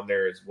Gaethje on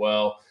there as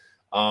well.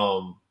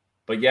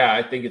 But yeah,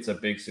 I think it's a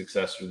big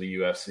success for the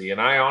UFC.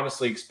 And I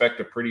honestly expect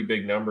a pretty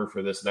big number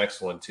for this next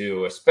one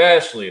too,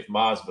 especially if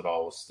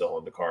Masvidal was still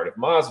on the card. If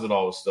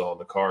Masvidal was still on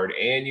the card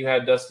and you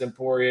had Dustin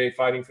Poirier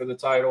fighting for the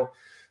title,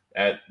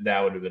 that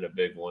would have been a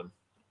big one.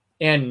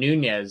 And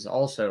Nunes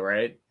also,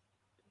 right?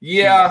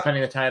 Yeah.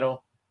 Defending the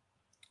title.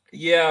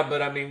 Yeah,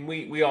 but I mean,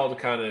 we all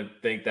kind of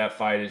think that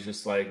fight is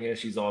just like, yeah,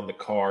 she's on the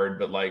card,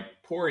 but like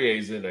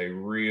Poirier's in a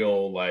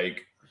real,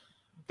 like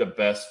the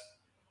best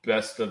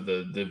best of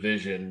the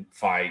division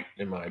fight,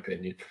 in my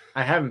opinion.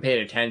 I haven't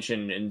paid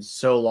attention in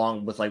so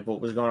long with like what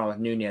was going on with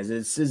Nunez.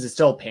 Is it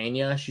still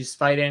Pena she's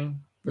fighting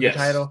for the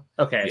title?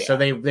 Okay, yeah. so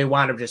they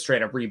wound up just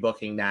straight up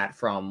rebooking that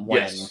from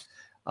when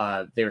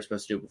they were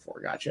supposed to do it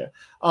before. Gotcha.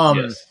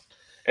 Yes.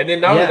 And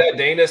then not only that,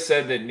 Dana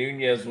said that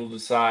Nunez will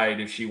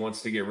decide if she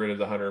wants to get rid of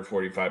the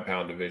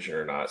 145-pound division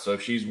or not. So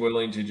if she's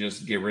willing to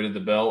just get rid of the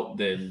belt,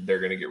 then they're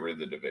going to get rid of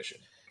the division.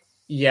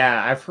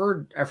 Yeah, I've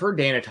heard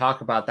Dana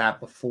talk about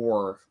that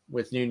before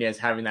with Nunez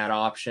having that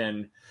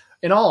option.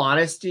 In all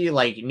honesty,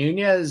 like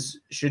Nunez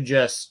should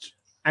just,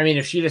 I mean,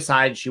 if she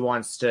decides she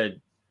wants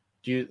to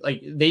do,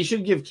 like, they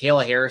should give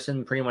Kayla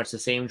Harrison pretty much the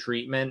same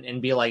treatment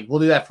and be like, we'll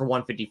do that for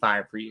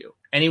 155 for you.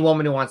 Any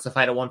woman who wants to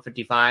fight at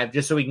 155,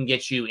 just so we can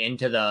get you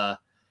into the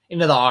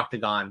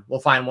octagon. We'll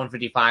find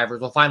 155ers.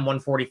 We'll find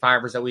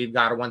 145ers that we've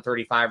got or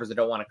 135ers that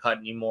don't want to cut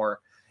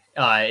anymore.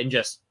 And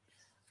just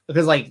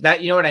because like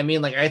that, you know what I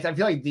mean? Like, I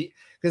feel like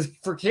because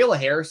for Kayla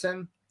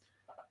Harrison,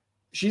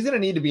 she's going to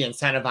need to be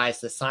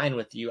incentivized to sign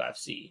with the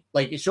UFC.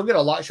 Like she'll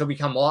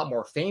become a lot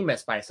more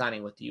famous by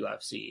signing with the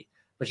UFC,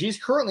 but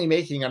she's currently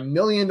making $1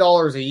 million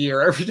a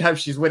year every time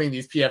she's winning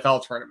these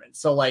PFL tournaments.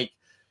 So like,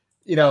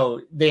 you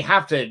know, they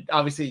have to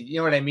obviously, you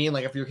know what I mean?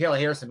 Like if you're Kayla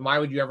Harrison, why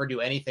would you ever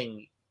do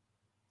anything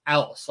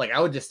else? Like I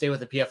would just stay with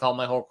the PFL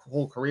my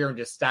whole career and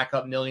just stack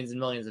up millions and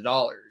millions of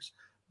dollars.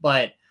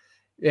 But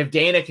if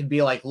Dana could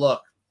be like,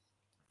 look,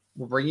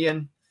 we'll bring you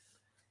in,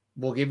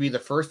 we'll give you the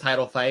first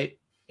title fight,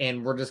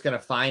 and we're just going to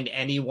find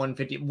any women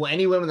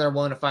that are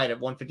willing to fight at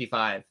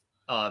 155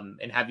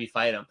 and have you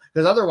fight them.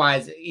 Because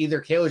otherwise,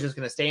 either Kayla's just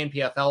going to stay in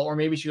PFL, or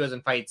maybe she goes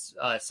and fights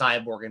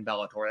Cyborg and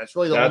Bellator. That's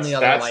really the only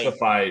other That's the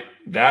fight.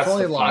 That's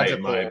the fight,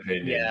 in my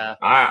opinion. Yeah.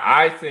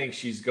 I think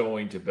she's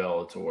going to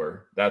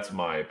Bellator. That's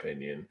my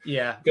opinion.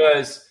 Yeah.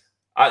 Because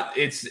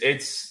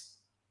it's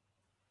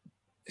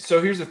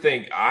so here's the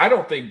thing. I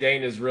don't think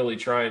Dana's really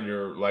trying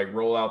to like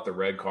roll out the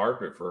red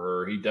carpet for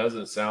her. He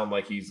doesn't sound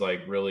like he's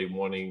like really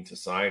wanting to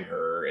sign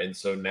her. And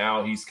so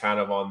now he's kind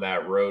of on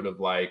that road of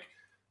like,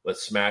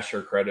 let's smash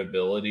her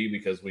credibility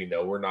because we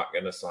know we're not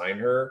going to sign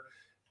her.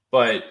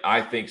 But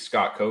I think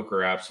Scott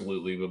Coker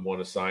absolutely would want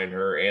to sign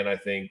her. And I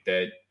think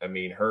that, I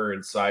mean, her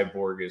and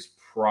Cyborg is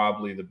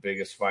probably the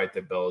biggest fight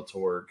that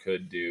Bellator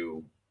could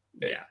do.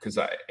 Yeah. Because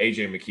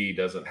AJ McKee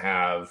doesn't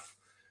have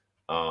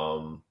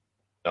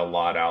a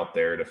lot out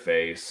there to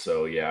face.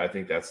 So, yeah, I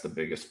think that's the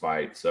biggest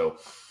fight. So,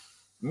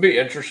 it'll be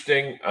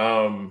interesting.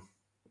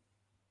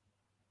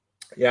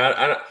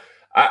 Yeah,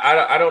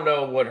 I don't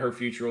know what her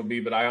future will be,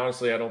 but I don't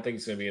think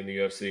it's going to be in the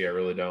UFC. I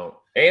really don't.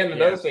 And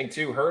another thing,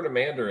 too, her and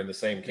Amanda are in the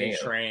same camp.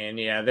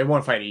 Yeah, they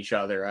won't fight each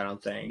other, I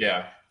don't think.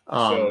 Yeah.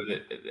 So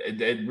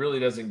it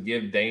really doesn't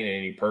give Dana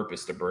any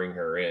purpose to bring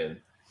her in.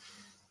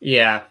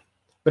 Yeah.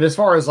 But as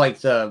far as like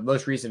the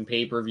most recent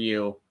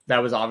pay-per-view,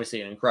 that was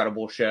obviously an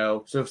incredible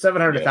show. So if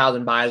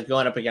 700,000 buys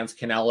going up against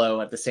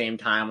Canelo at the same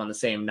time on the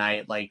same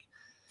night, like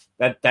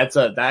I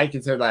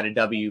consider that a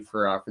W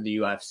for the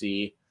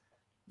UFC.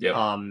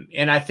 Yeah.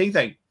 And I think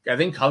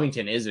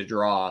Covington is a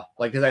draw.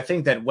 Like, because I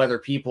think that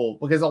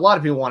because a lot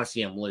of people want to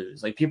see him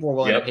lose. Like, people are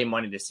willing to pay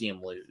money to see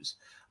him lose.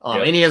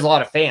 And he has a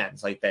lot of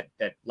fans like that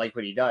like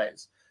what he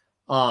does.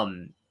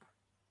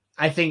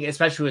 I think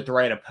especially with the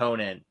right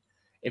opponent,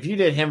 if you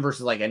did him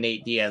versus like a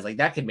Nate Diaz, like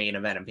that could main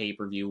event and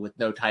pay-per-view with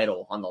no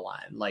title on the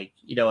line. Like,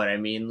 you know what I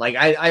mean? Like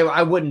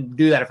I wouldn't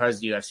do that if I was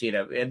the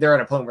UFC. They're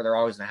an opponent where they're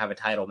always going to have a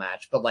title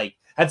match, but like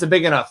that's a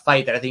big enough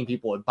fight that I think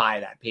people would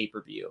buy that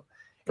pay-per-view.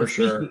 For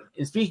sure.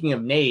 Speaking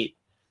of Nate,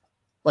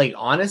 like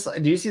honestly,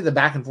 do you see the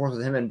back and forth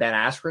with him and Ben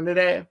Askren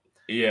today?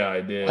 Yeah,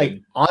 I did.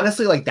 Like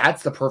honestly, like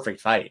that's the perfect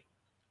fight.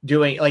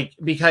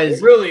 Because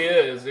it really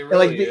is. It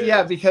really is.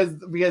 Yeah, because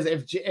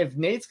if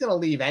Nate's gonna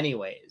leave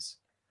anyways,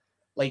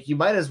 like you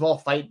might as well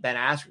fight Ben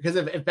Askren, because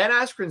if Ben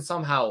Askren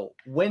somehow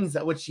wins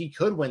that, which he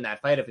could win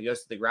that fight if he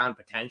goes to the ground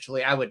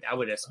potentially, I would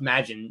just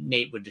imagine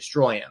Nate would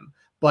destroy him.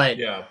 But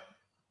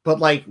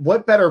like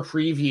what better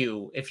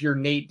preview if you're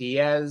Nate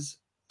Diaz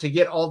to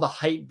get all the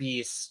hype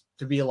beasts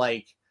to be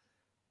like,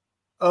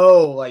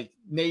 oh, like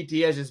Nate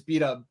Diaz just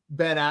beat up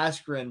Ben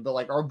Askren, but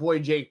like our boy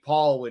Jake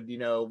Paul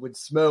would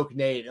smoke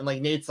Nate, and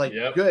like Nate's like,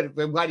 good.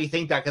 I'm glad you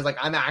think that, because like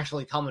I'm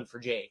actually coming for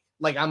Jake.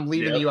 Like I'm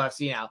leaving the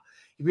UFC now,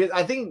 because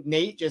I think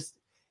Nate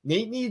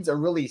needs a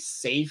really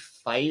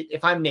safe fight.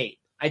 If I'm Nate,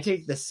 I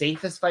take the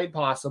safest fight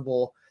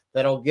possible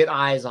that'll get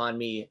eyes on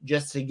me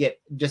just to get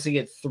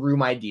through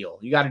my deal.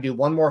 You got to do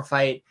one more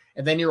fight,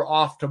 and then you're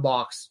off to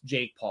box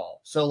Jake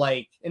Paul. So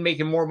like, and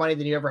making more money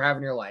than you ever have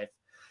in your life.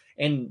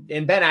 And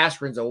Ben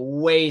Askren's a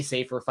way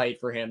safer fight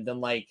for him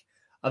than like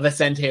a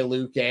Vicente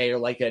Luque or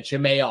like a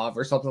Chimaev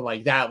or something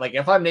like that. Like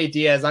if I'm Nate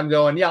Diaz, I'm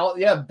going,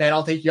 Ben,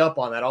 I'll take you up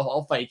on that.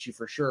 I'll fight you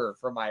for sure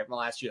for my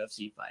last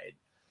UFC fight.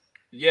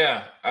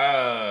 Yeah.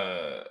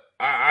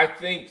 I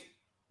think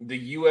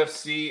the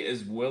UFC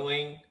is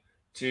willing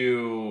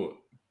to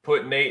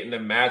put Nate in a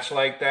match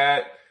like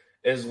that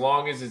as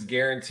long as it's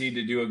guaranteed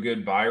to do a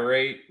good buy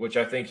rate, which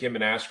I think him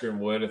and Askren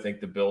would. I think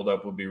the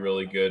buildup would be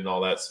really good and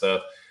all that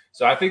stuff.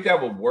 So I think that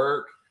would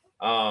work.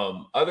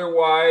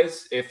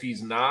 Otherwise, if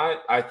he's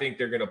not, I think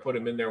they're going to put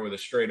him in there with a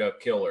straight up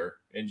killer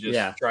and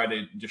just try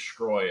to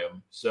destroy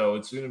him. So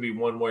it's going to be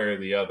one way or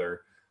the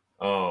other.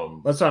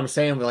 That's what I'm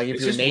saying. Like,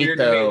 if you're Nate,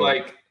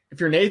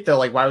 though,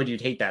 like, why would you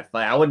take that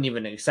fight? I wouldn't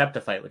even accept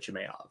a fight with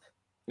Chimaev.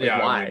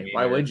 Like, why?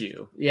 Why would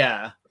you?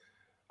 Yeah.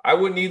 I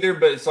wouldn't either,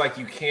 but it's like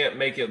you can't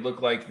make it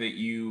look like that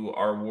you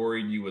are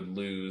worried you would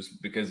lose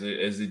because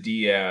as a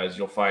Diaz,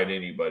 you'll fight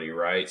anybody,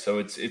 right?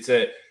 So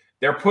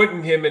they're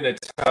putting him in a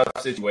tough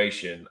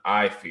situation,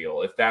 I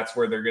feel. If that's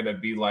where they're going to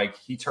be like,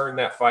 he turned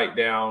that fight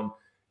down,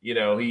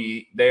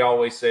 they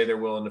always say they're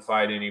willing to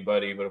fight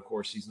anybody, but of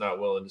course he's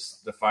not willing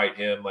to fight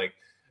him. Like,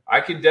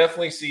 I can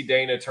definitely see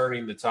Dana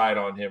turning the tide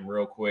on him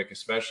real quick,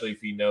 especially if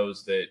he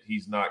knows that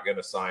he's not going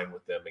to sign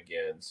with them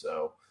again.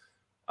 So,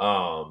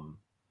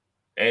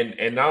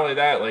 and not only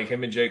that, like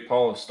him and Jake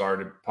Paul have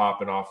started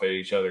popping off at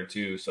each other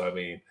too. So I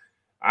mean,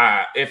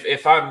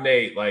 if I'm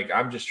Nate, like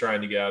I'm just trying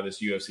to get out of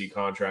this UFC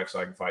contract so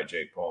I can fight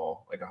Jake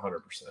Paul, like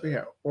 100%.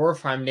 Yeah. Or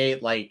if I'm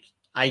Nate, like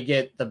I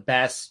get the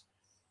best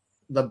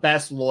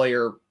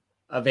lawyer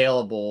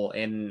available,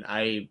 and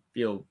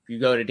you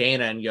go to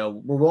Dana and go,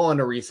 we're willing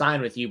to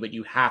re-sign with you, but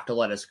you have to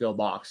let us go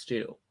box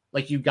too.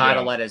 Like you got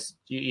to let us.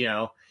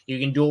 You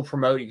can dual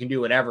promote, you can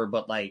do whatever,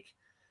 but like.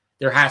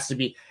 There has to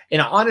be, and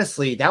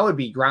honestly, that would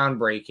be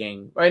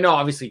groundbreaking. I know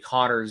obviously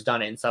Connor's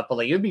done it and stuff, but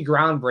like it would be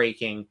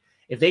groundbreaking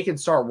if they could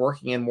start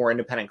working in more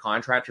independent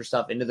contractor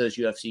stuff into those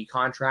UFC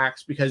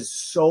contracts, because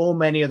so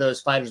many of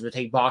those fighters would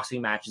take boxing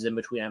matches in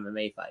between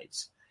MMA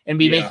fights and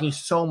be making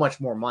so much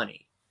more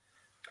money.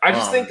 I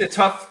just think the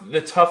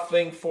tough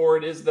thing for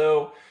it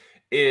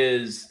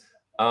is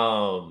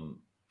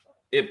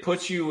it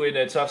puts you in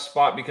a tough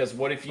spot, because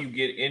what if you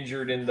get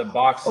injured in the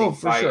boxing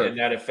fight and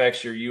that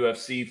affects your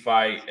UFC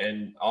fight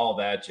and all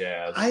that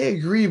jazz? I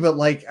agree, but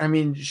like, I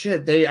mean,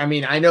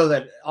 I know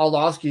that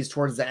Arlovski's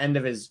towards the end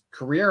of his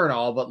career and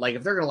all, but like,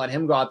 if they're going to let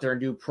him go out there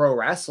and do pro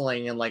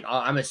wrestling, and like,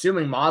 I'm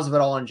assuming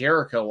Masvidal and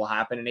Jericho will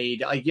happen in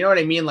AEW, like, you know what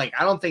I mean? Like,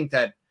 I don't think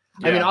that,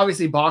 I mean,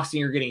 obviously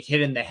boxing, you're getting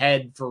hit in the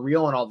head for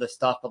real and all this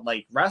stuff, but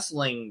like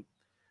wrestling,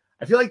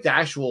 I feel like the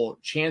actual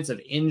chance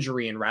of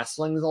injury in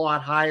wrestling is a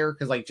lot higher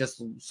because like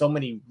just so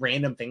many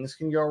random things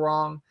can go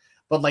wrong.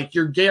 But like if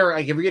you're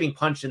getting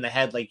punched in the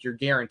head, like you're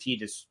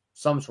guaranteed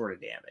some sort of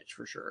damage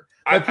for sure.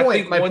 My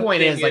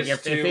point is like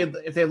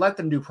if they let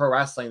them do pro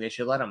wrestling, they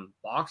should let them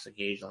box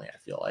occasionally. I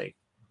feel like.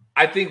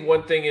 I think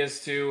one thing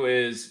is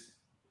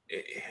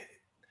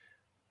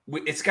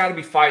it's got to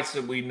be fights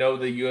that we know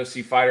the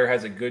UFC fighter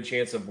has a good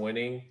chance of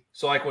winning.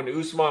 So like when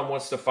Usman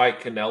wants to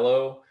fight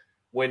Canelo.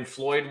 When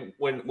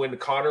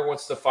Conor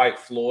wants to fight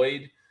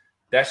Floyd,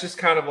 that's just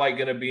kind of like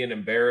going to be an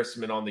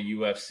embarrassment on the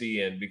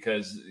UFC end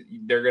because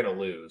they're going to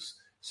lose.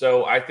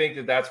 So I think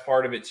that that's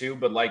part of it too.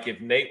 But like if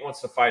Nate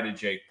wants to fight a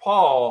Jake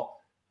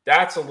Paul,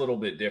 that's a little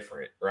bit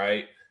different,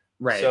 right?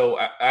 Right. So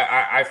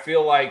I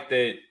feel like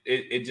that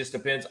it just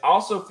depends. I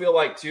also feel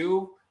like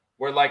too,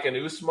 we're like an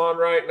Usman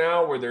right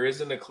now where there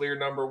isn't a clear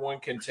number one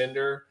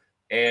contender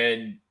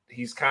and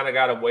he's kind of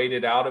got to wait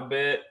it out a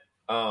bit.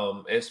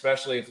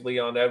 Especially if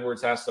Leon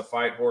Edwards has to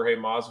fight Jorge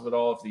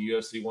Masvidal, if the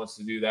UFC wants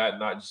to do that and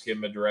not just give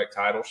him a direct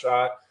title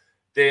shot,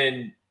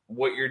 then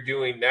what you're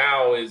doing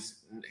now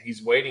is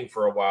he's waiting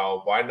for a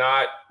while. Why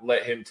not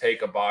let him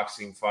take a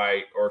boxing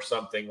fight or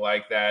something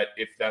like that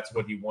if that's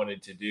what he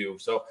wanted to do?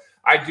 So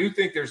I do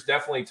think there's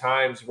definitely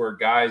times where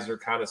guys are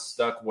kind of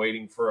stuck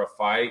waiting for a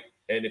fight,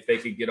 and if they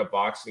could get a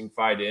boxing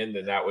fight in,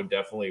 then that would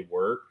definitely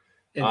work.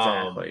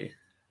 Exactly.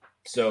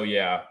 So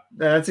yeah,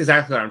 that's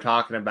exactly what I'm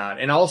talking about.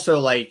 And also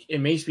like, it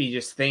makes me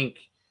just think,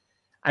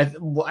 I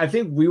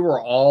think we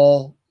were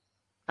all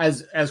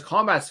as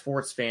combat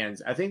sports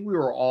fans, I think we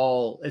were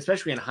all,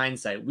 especially in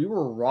hindsight, we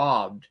were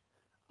robbed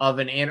of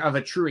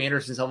a true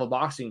Anderson Silva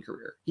boxing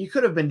career. He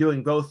could have been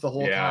doing both the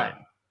whole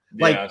time.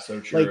 So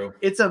true. Like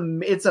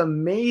it's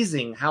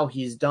amazing how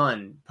he's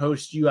done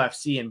post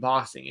UFC and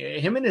boxing.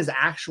 Him in his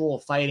actual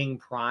fighting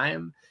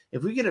prime,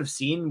 if we could have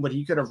seen what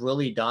he could have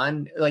really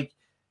done, like,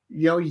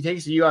 he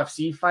takes a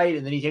UFC fight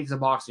and then he takes a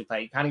boxing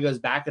fight. He kind of goes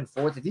back and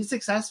forth. If he's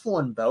successful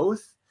in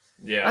both,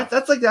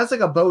 that's like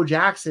a Bo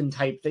Jackson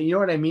type thing. You know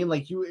what I mean?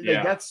 Like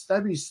that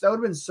would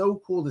have been so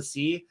cool to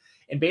see.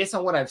 And based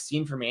on what I've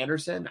seen from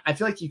Anderson, I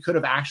feel like he could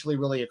have actually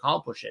really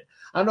accomplished it.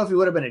 I don't know if he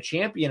would have been a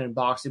champion in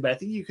boxing, but I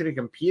think he could have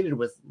competed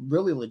with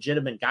really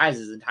legitimate guys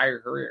his entire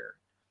career.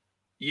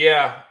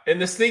 Yeah. And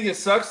this thing that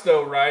sucks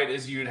though, right,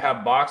 is you'd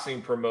have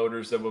boxing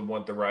promoters that would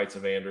want the rights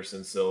of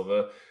Anderson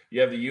Silva. You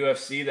have the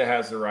UFC that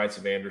has the rights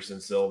of Anderson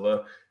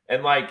Silva.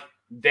 And like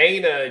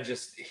Dana,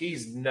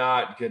 he's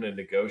not going to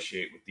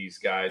negotiate with these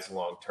guys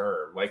long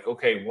term. Like,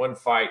 okay, one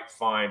fight,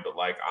 fine, but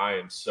like, I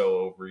am so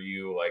over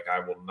you. Like, I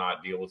will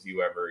not deal with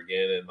you ever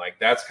again. And like,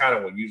 that's kind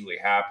of what usually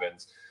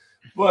happens.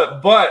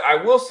 But I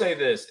will say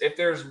this, if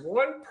there's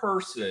one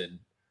person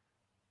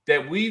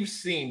that we've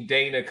seen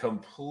Dana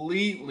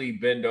completely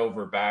bend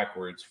over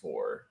backwards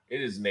for,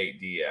 it is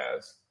Nate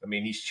Diaz. I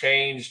mean, he's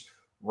changed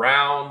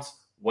rounds,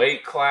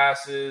 weight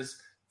classes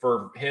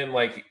for him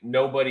like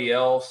nobody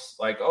else.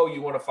 Like, oh,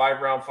 you want a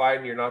 5-round fight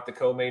and you're not the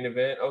co-main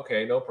event?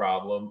 Okay, no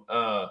problem.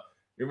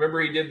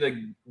 Remember he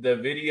did the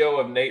video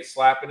of Nate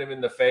slapping him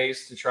in the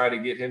face to try to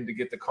get him to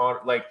get the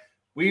like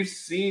we've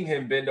seen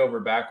him bend over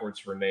backwards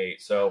for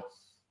Nate. So,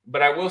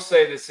 but I will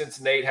say that since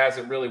Nate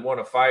hasn't really won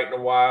a fight in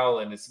a while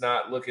and it's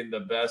not looking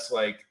the best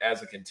like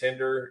as a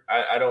contender,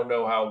 I don't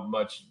know how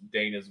much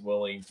Dana's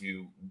willing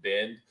to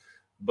bend.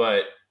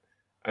 But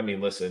I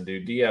mean, listen,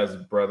 dude, Diaz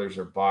brothers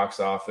are box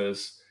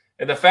office.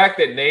 And the fact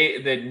that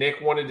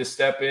Nick wanted to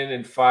step in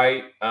and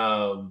fight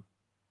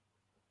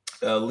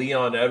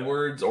Leon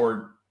Edwards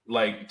or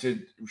like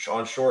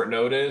on short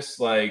notice,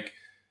 like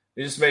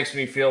it just makes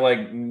me feel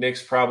like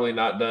Nick's probably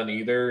not done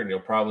either, and he'll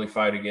probably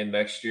fight again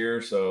next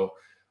year. So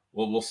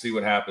we'll see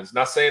what happens.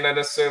 Not saying I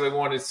necessarily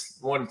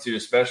wanted to,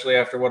 especially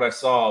after what I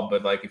saw,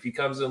 but like if he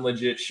comes in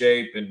legit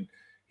shape and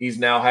he's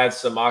now had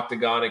some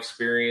octagon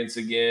experience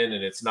again,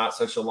 and it's not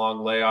such a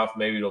long layoff,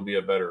 maybe it'll be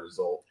a better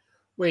result.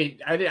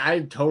 Wait, I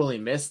totally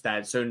missed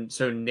that. So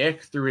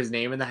Nick threw his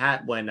name in the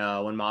hat when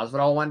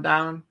Masvidal went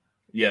down?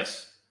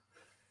 Yes.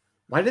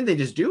 Why didn't they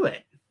just do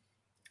it?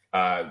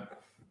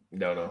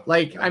 No.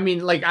 Like, I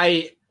mean, like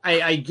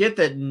I get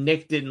that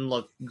Nick didn't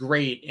look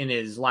great in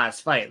his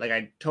last fight. Like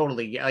I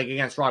totally get, like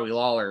against Robbie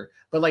Lawler,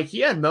 but like he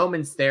had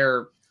moments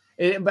there.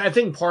 But I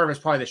think part of it's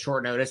probably the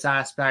short notice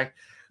aspect.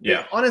 Yeah.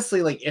 But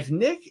honestly, like if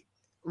Nick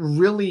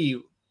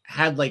really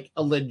had like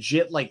a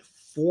legit like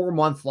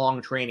 4-month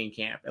long training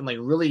camp and like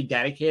really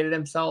dedicated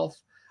himself,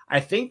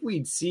 I think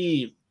we'd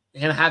see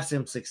him have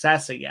some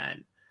success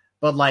again.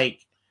 But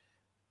like,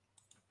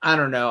 I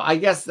don't know. I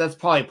guess that's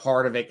probably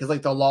part of it because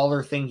like the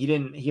Lawler thing,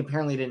 he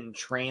apparently didn't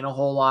train a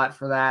whole lot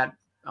for that.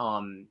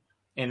 And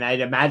I'd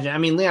imagine, I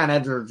mean, Leon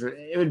Edwards,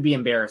 it would be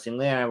embarrassing.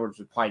 Leon Edwards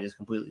would probably just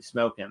completely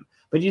smoke him.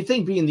 But you'd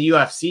think being the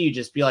UFC, you'd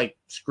just be like,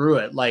 screw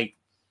it. Like,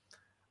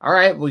 all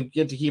right, we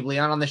get to keep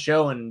Leon on the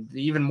show and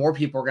even more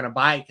people are going to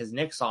buy it because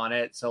Nick's on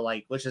it. So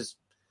like, which is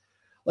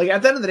like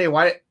at the end of the day,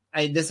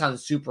 this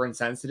sounds super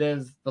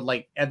insensitive, but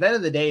like at the end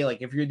of the day,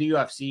 like if you're the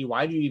UFC,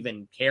 why do you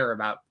even care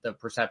about the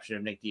perception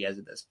of Nick Diaz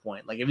at this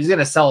point? Like if he's going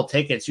to sell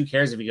tickets, who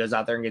cares if he goes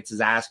out there and gets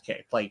his ass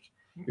kicked? Like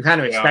you're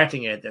kind of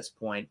expecting it at this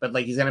point, but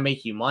like he's going to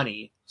make you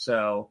money.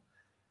 So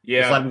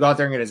just let him go out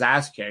there and get his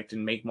ass kicked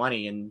and make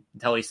money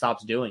until he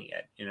stops doing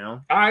it, you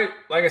know?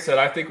 Like I said,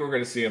 I think we're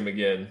going to see him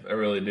again. I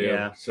really do.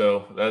 Yeah.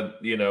 So that,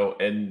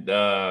 and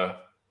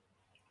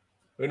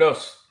who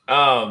knows?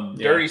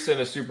 Dirty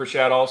sent a super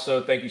chat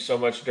also. Thank you so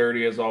much,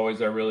 Dirty. As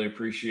always, I really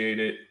appreciate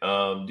it.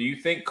 Do you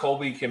think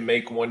Colby can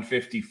make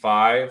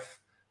 155?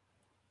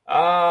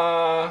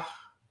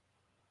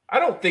 I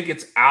don't think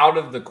it's out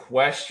of the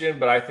question,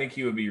 but I think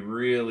he would be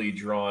really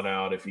drawn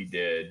out if he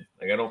did.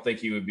 Like, I don't think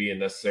he would be in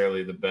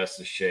necessarily the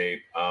best of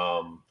shape.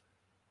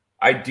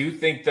 I do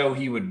think, though,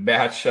 he would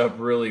match up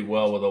really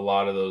well with a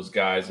lot of those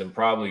guys and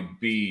probably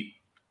beat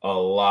a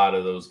lot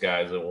of those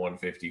guys at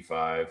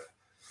 155.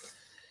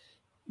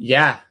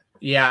 Yeah.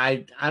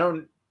 I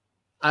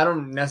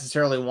don't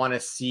necessarily want to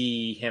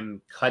see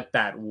him cut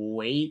that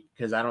weight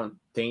because I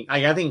think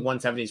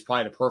 170 is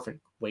probably the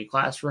perfect weight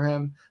class for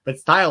him. But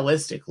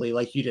stylistically,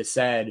 like you just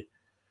said,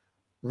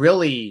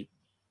 really,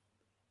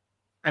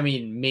 I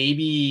mean,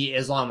 maybe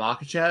Islam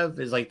Makhachev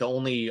is like the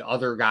only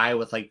other guy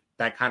with like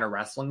that kind of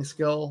wrestling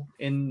skill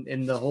in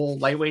the whole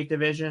lightweight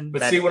division.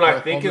 But see, when I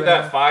think of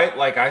that fight,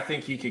 like I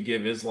think he could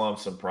give Islam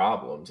some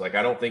problems. Like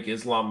I don't think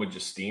Islam would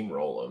just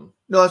steamroll him.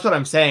 No, that's what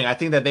I'm saying. I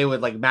think that they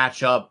would like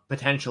match up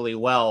potentially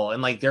well,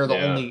 and like they're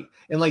the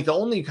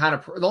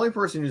only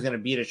person who's going to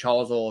beat a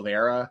Charles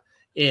Oliveira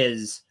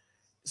is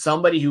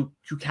somebody who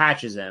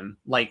catches him,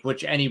 like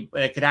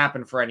it could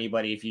happen for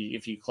anybody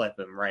if you clip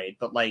him, right?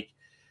 But like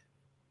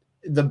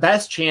the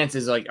best chance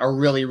is like a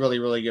really, really,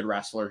 really good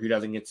wrestler who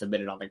doesn't get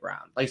submitted on the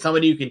ground. Like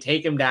somebody who can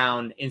take him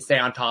down and stay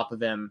on top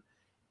of him.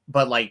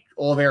 But like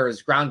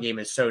Oliveira's ground game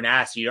is so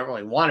nasty, you don't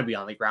really want to be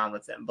on the ground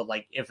with him. But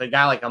like if a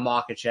guy like a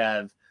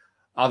Makhachev,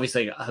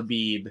 obviously a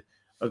Habib,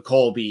 a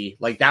Colby,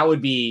 like that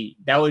would be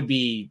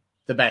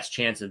the best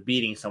chance of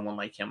beating someone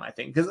like him, I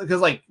think. Because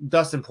like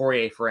Dustin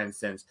Poirier, for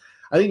instance,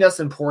 I think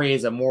Dustin Poirier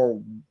is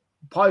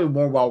probably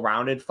more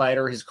well-rounded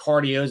fighter. His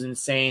cardio is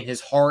insane.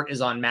 His heart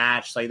is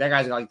unmatched. Like that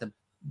guy's got like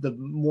the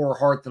more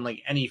heart than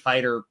like any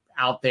fighter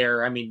out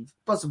there. I mean,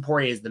 Dustin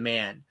Poirier is the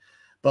man,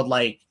 but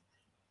like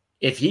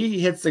if he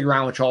hits the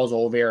ground with Charles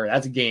Oliveira,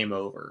 that's game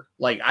over.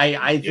 Like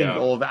I think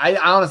I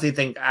honestly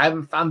think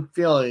I'm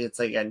feeling it's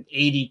like an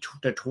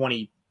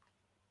 80-20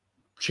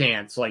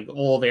 chance, like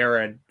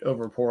Oliveira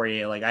over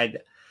Poirier. Like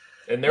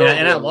and there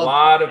are a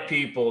lot of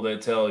people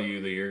that tell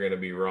you that you're going to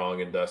be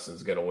wrong and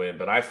Dustin's going to win.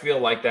 But I feel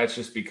like that's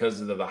just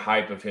because of the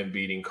hype of him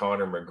beating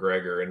Conor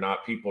McGregor and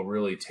not people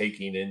really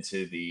taking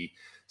into the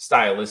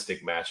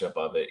stylistic matchup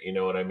of it. You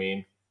know what I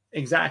mean?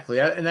 Exactly.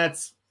 And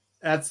that's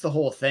the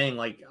whole thing.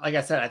 Like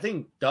I said, I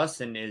think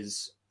Dustin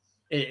is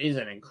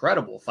an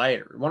incredible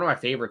fighter. One of my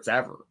favorites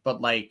ever.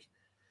 But like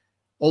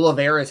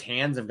Oliveira's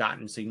hands have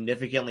gotten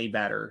significantly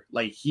better.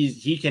 Like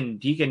he can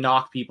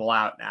knock people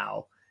out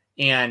now.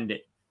 And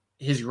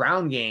his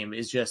ground game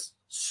is just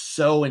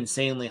so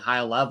insanely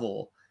high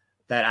level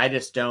that I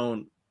just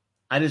don't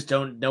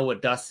know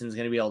what Dustin's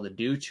going to be able to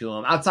do to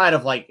him outside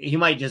of like, he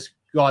might just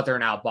go out there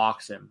and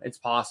outbox him. It's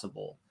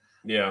possible.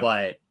 Yeah.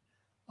 But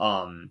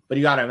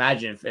you got to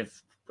imagine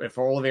if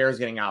Oliveira is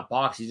getting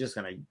outboxed, he's just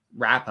going to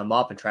wrap him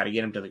up and try to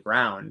get him to the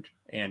ground.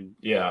 And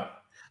yeah.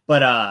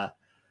 But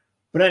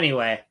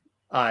anyway,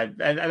 and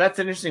that's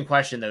an interesting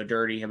question though,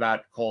 Dirty,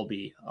 about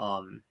Colby.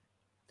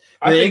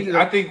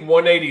 I think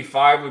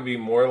 185 would be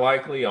more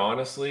likely,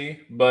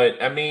 honestly.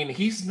 But I mean,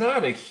 he's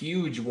not a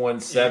huge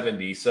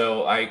 170,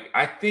 so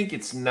I think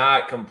it's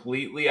not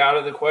completely out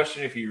of the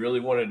question if you really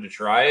wanted to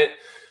try it.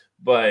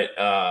 But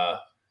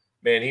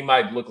man, he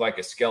might look like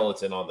a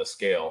skeleton on the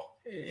scale.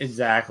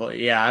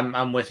 Exactly. Yeah,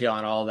 I'm with you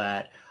on all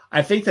that.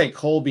 I think that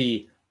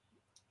Colby,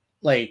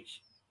 like,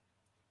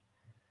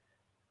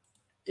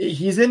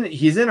 he's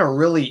in a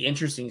really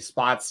interesting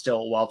spot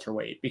still at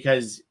welterweight,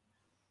 because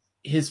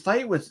his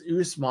fight with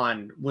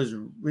Usman his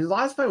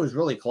last fight was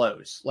really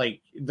close.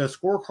 Like, the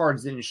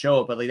scorecards didn't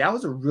show it, but like that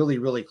was a really,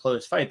 really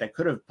close fight that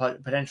could have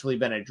potentially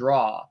been a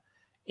draw.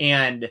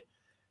 And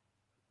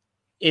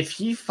if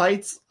he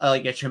fights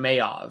like a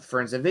Chimaev,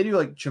 for instance, if they do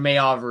like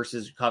Chimaev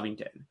versus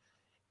Covington,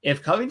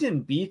 if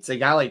Covington beats a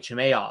guy like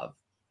Chimaev,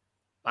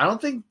 I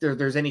don't think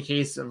there's any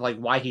case of like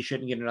why he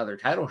shouldn't get another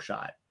title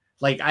shot.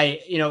 Like,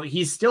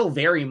 he's still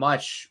very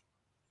much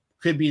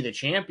could be the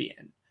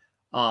champion.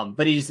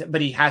 But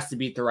he has to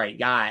beat the right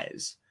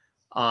guys.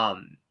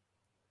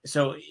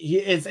 So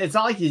it's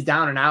not like he's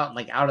down and out,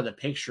 like out of the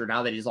picture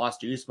now that he's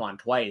lost to Usman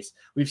twice.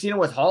 We've seen it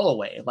with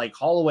Holloway. Like,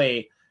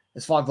 Holloway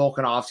has fought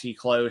Volkanovski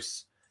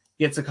close,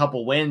 gets a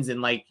couple wins,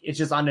 and like it's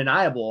just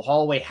undeniable.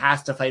 Holloway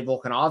has to fight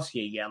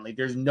Volkanovski again. Like,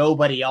 there's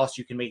nobody else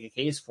you can make a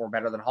case for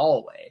better than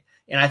Holloway.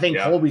 And I think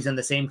Colby's in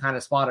the same kind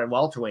of spot at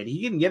welterweight.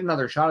 He can get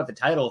another shot at the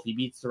title if he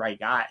beats the right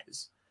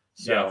guys.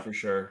 So. Yeah, for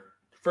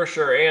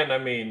sure. And I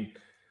mean,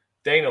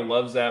 Dana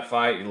loves that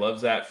fight. He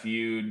loves that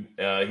feud.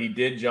 He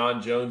did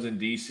John Jones in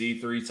DC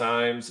 3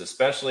 times,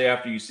 especially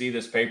after you see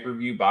this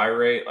pay-per-view buy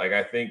rate. Like,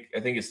 I think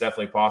it's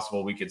definitely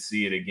possible we could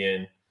see it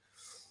again.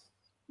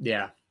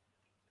 Yeah.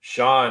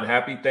 Sean,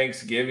 happy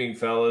Thanksgiving,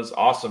 fellas.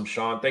 Awesome,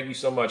 Sean. Thank you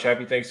so much.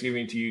 Happy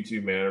Thanksgiving to you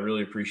too, man. I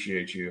really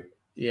appreciate you.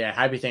 Yeah,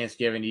 happy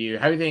Thanksgiving to you.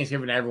 Happy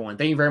Thanksgiving to everyone.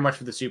 Thank you very much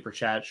for the super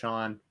chat,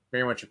 Sean.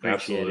 Very much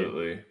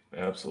appreciated.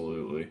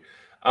 Absolutely.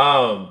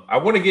 I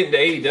want to get into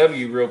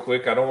AEW real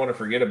quick. I don't want to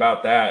forget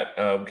about that.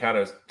 Kind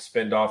of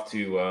spin off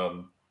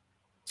to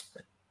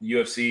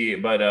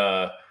UFC,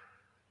 but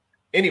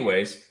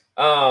anyways,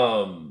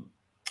 I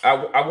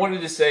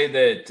wanted to say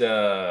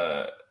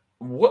that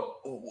what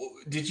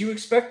did you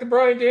expect the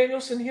Bryan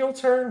Danielson heel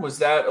turn? Was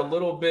that a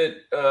little bit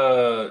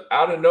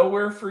out of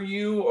nowhere for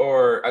you,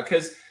 or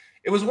because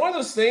it was one of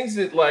those things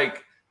that,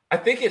 like, I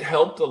think it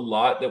helped a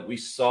lot that we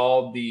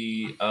saw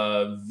the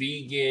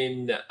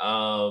vegan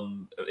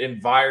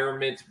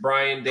environment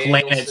Bryan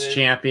Danielson, Climate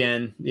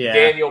champion,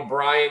 Daniel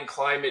Bryan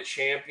climate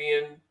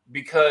champion,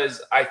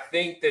 because I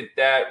think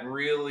that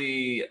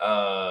really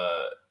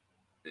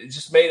it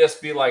just made us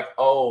be like,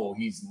 oh,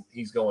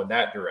 he's going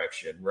that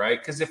direction, right?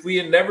 Because if we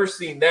had never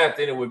seen that,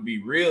 then it would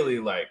be really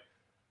like,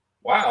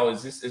 wow,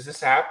 is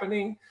this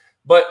happening?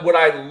 But what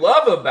I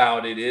love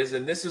about it is,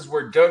 and this is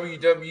where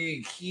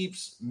WWE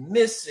keeps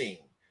missing,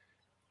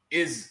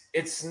 is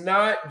it's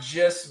not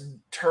just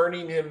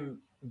turning him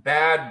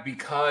bad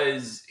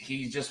because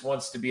he just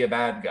wants to be a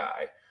bad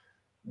guy.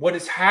 What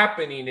is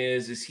happening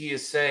is he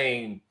is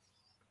saying,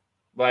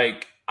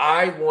 like,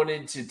 I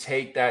wanted to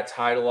take that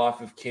title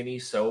off of Kenny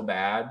so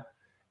bad,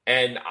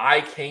 and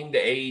I came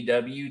to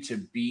AEW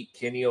to beat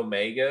Kenny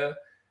Omega,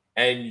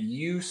 and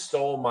you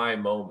stole my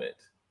moment.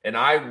 And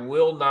I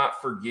will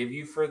not forgive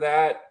you for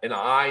that, and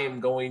I am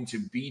going to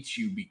beat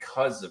you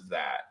because of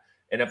that.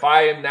 And if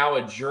I am now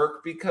a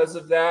jerk because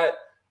of that,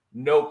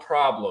 no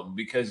problem,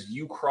 because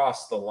you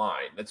crossed the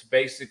line. That's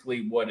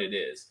basically what it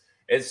is.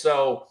 And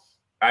so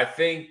I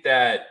think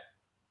that,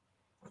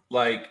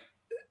 like,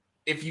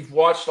 if you've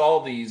watched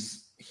all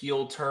these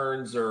heel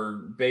turns or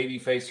baby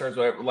face turns,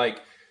 whatever,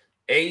 like,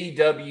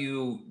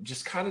 AEW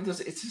just kind of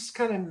does, it's just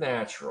kind of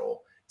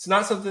natural. It's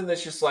not something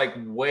that's just like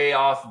way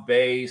off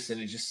base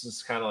and it just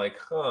is kind of like,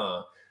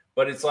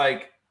 but it's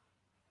like,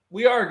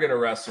 we are going to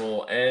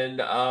wrestle.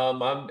 And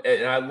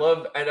I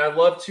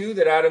love too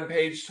that Adam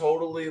Page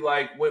totally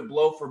like went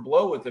blow for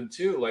blow with him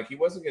too. Like, he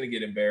wasn't going to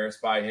get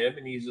embarrassed by him.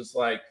 And he's just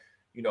like,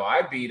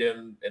 I beat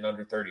him in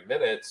under 30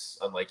 minutes,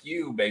 unlike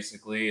you,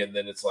 basically. And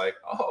then it's like,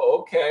 oh,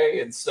 okay.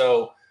 And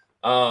so,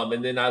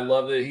 and then I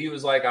love that he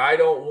was like, I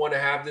don't want to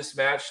have this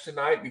match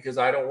tonight because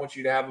I don't want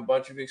you to have a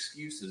bunch of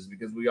excuses,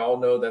 because we all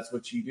know that's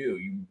what you do.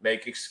 You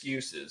make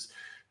excuses.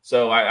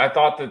 So I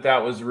thought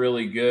that was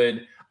really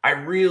good. I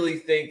really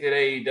think that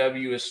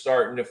AEW is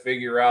starting to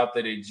figure out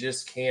that it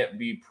just can't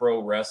be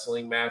pro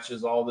wrestling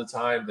matches all the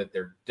time, that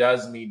there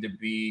does need to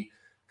be,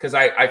 because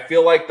I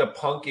feel like the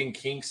Punk and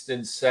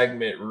Kingston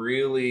segment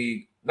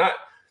really not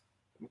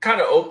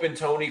kind of opened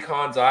Tony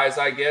Khan's eyes,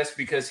 I guess,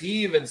 because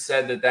he even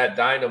said that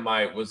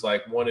Dynamite was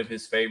like one of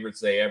his favorites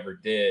they ever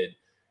did.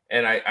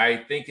 And I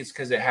think it's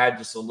because it had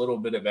just a little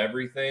bit of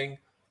everything.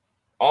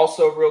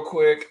 Also, real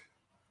quick,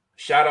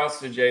 shout outs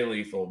to Jay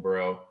Lethal,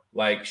 bro.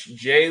 Like,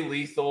 Jay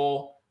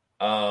Lethal,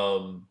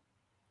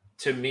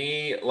 to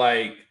me,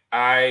 like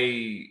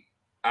I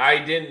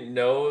didn't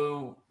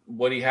know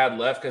what he had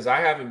left because I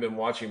haven't been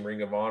watching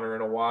Ring of Honor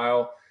in a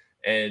while.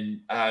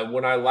 And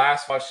when I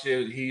last watched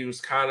it, he was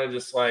kind of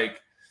just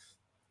like,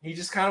 he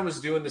just kind of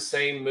was doing the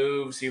same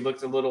moves. He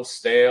looked a little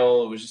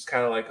stale. It was just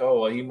kind of like,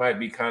 oh, well, he might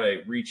be kind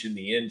of reaching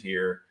the end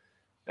here.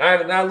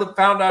 And I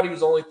found out he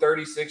was only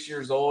 36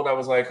 years old. I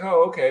was like,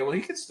 oh, okay, well,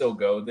 he could still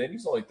go. Then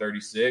he's only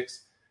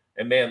 36.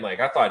 And man, like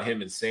I thought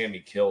him and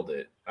Sammy killed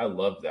it. I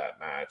loved that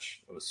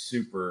match. I was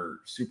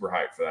super, super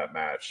hyped for that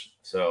match.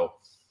 So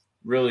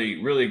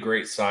really, really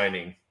great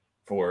signing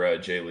for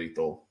Jay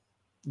Lethal.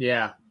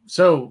 Yeah.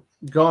 So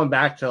going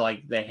back to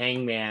like the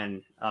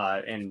Hangman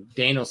and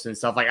Danielson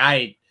stuff, like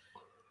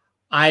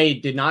I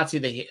did not see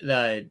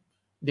the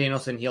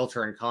Danielson heel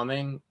turn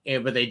coming,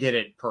 but they did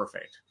it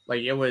perfect.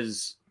 Like it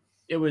was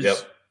yep.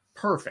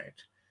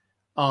 Perfect.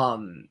 I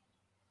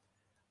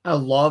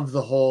love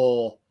the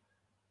whole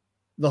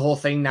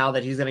thing now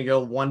that he's going to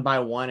go one by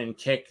one and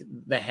kick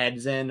the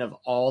heads in of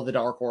all the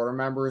Dark Order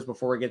members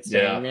before it gets to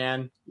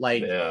Hangman.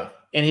 Like,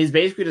 and he's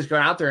basically just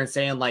going out there and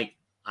saying like,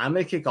 I'm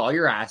going to kick all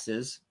your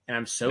asses and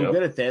I'm so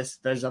good at this.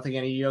 There's nothing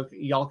any of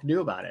y'all can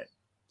do about it.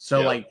 So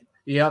like,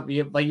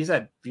 like you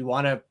said, if you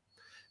want to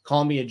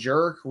call me a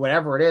jerk,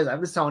 whatever it is, I'm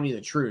just telling you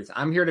the truth.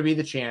 I'm here to be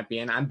the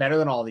champion. I'm better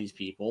than all these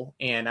people,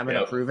 and I'm going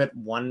to prove it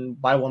one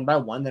by one. Then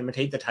I'm going to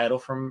take the title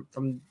from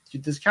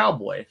this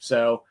cowboy.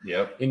 So,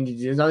 and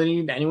there's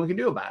nothing anyone can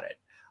do about it.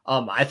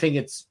 I think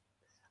it's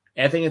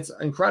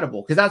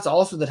incredible because that's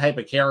also the type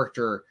of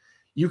character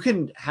you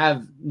can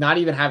have, not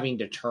even having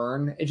to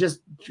turn. It just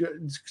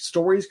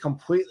stories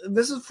completely.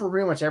 This is for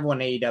pretty much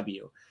everyone in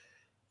AEW.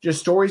 Just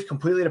stories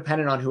completely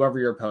dependent on whoever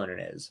your opponent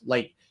is.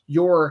 Like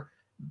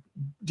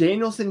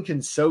Danielson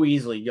can so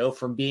easily go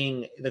from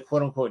being the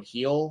quote unquote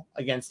heel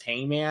against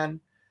Hangman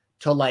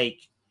to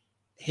like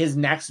his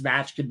next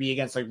match could be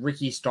against like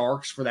Ricky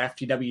Starks for the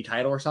FTW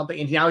title or something.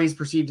 And now he's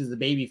perceived as the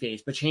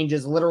babyface, but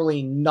changes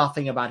literally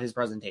nothing about his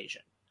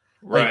presentation.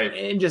 Right. Like,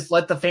 and just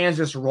let the fans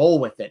just roll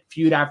with it.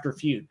 Feud after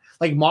feud.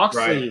 Like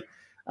Moxley,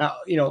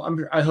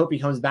 I hope he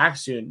comes back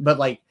soon, but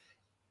like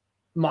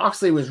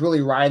Moxley was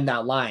really riding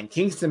that line.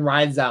 Kingston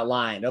rides that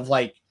line of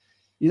like,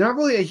 you're not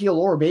really a heel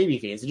or a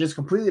babyface. It just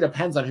completely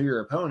depends on who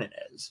your opponent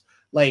is.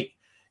 Like,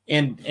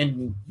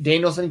 and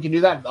Danielson can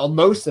do that.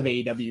 Most of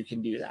AEW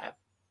can do that.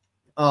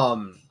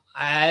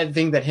 I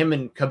think that him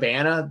and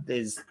Cabana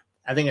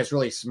I think it's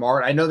really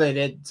smart. I know they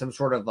did some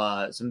sort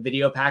of some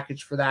video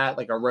package for that,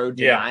 like a Road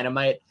to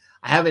Dynamite.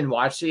 I haven't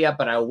watched it yet,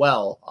 but I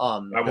will.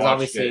 I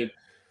watched it.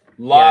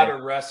 A lot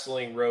of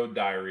wrestling road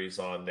diaries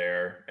on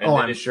there. And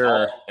I'm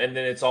sure. And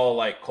then it's all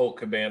like Colt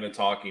Cabana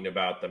talking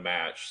about the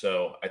match.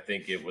 So I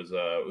think it was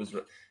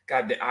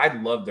God, I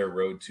love their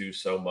road to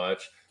so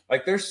much.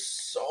 Like there's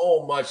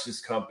so much this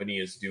company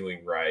is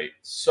doing right.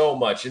 So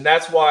much. And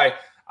that's why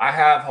I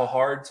have a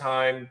hard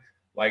time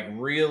like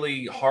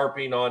really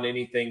harping on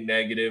anything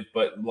negative.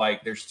 But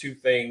like there's two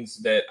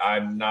things that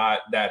I'm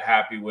not that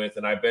happy with.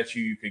 And I bet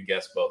you could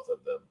guess both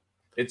of them.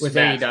 It's with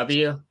matches.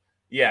 AEW.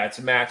 Yeah, it's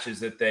matches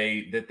that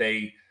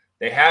they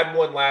had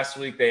one last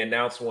week. They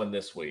announced one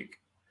this week.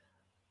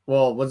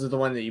 Well, was it the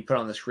one that you put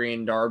on the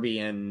screen, Darby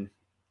and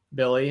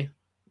Billy?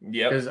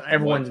 Yeah, because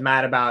everyone's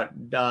mad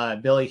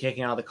about Billy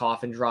kicking out of the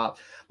coffin drop,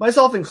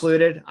 myself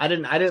included. I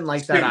didn't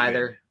like that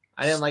either.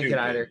 I didn't like it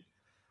either.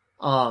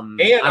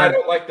 And I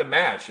don't like the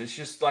match. It's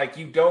just like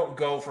you don't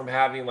go from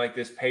having like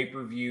this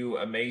pay-per-view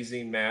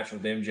amazing match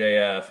with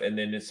MJF, and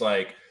then it's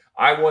like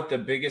I want the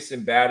biggest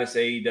and baddest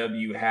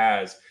AEW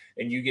has.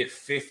 And you get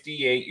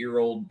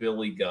 58-year-old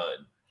Billy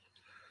Gunn.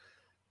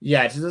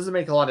 Yeah, it just doesn't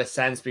make a lot of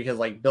sense because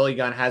like Billy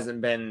Gunn hasn't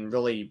been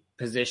really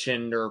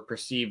positioned or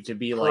perceived to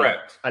be like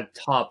a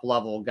top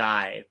level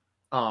guy.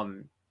 Now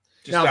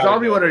if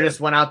Darby would have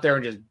just went out there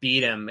and just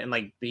beat him and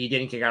like he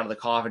didn't kick out of the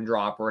coffin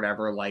drop or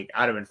whatever, like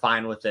I'd have been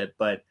fine with it.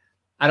 But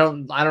I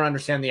don't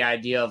understand the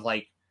idea of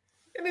like.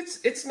 And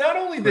it's not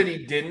only that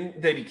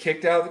he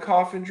kicked out of the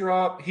coffin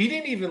drop, he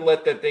didn't even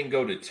let that thing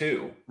go to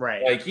 2.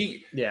 Right. Like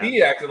he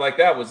acted like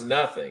that was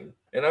nothing.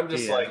 And I'm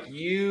just like,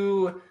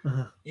 you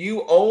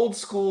old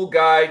school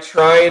guy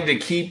trying to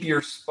keep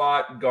your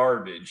spot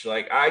garbage.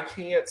 Like I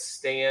can't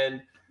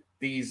stand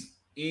these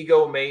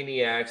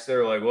egomaniacs that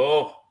are like,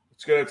 well,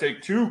 it's gonna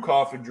take 2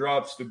 coffin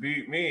drops to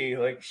beat me.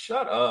 Like,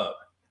 shut up.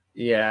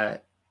 Yeah.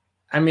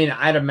 I mean,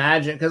 I'd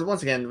imagine because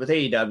once again with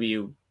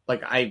AEW,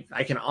 like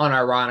I can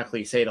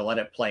unironically say to let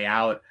it play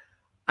out.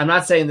 I'm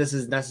not saying this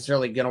is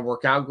necessarily going to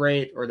work out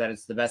great or that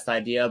it's the best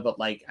idea, but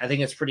like I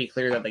think it's pretty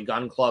clear that the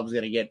Gun Club is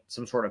going to get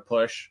some sort of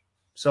push.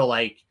 So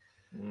like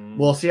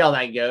we'll see how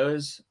that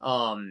goes.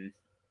 And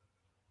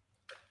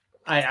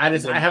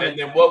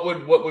then what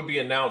would be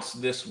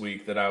announced this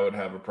week that I would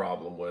have a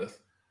problem with?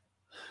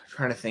 I'm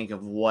trying to think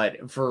of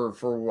what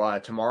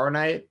for tomorrow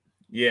night.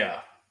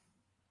 Yeah.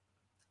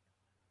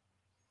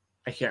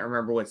 I can't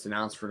remember what's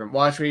announced for them.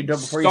 Well, actually,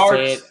 before you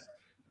say it.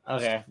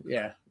 Okay,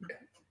 yeah.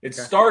 It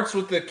starts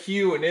with the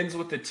Q and ends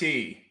with the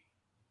T.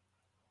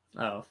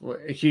 Oh,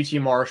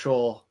 QT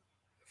Marshall.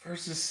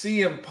 versus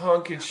CM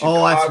Punk in Chicago.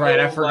 Oh, that's right.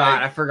 I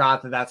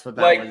forgot that's what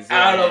that like, was.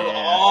 Out of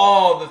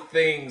all the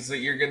things that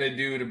you're going to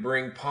do to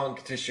bring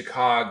Punk to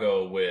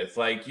Chicago with,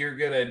 like, you're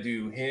going to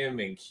do him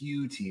and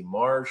QT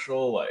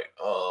Marshall. Like,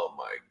 oh,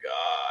 my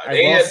God.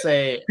 I will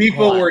say,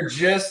 people were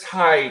just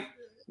hyped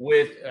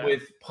with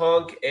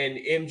Punk and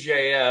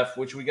MJF,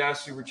 which we got a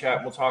super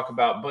chat we'll talk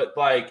about. But,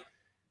 like,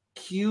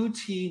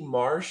 QT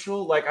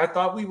Marshall, like, I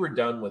thought we were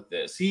done with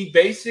this. He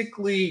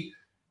basically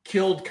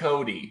killed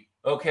Cody.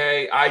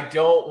 Okay, I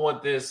don't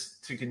want this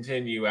to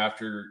continue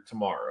after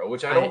tomorrow,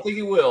 which I don't think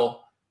it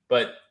will,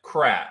 but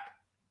crap.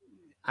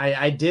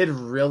 I did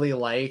really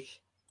like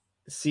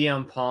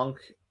CM Punk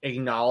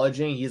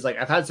acknowledging, he's like,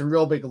 I've had some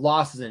real big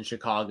losses in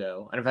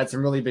Chicago, and I've had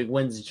some really big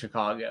wins in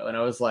Chicago. And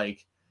I was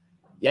like,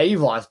 yeah,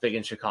 you've lost big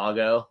in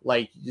Chicago.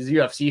 Like, his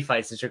UFC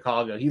fights in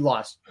Chicago, he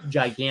lost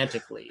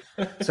gigantically.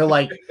 But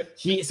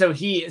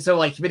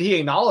he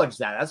acknowledged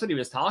that. That's what he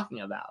was talking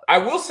about. I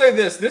will say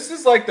this. This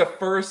is like the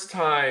first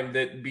time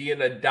that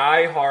being a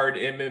diehard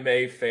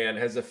MMA fan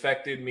has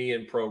affected me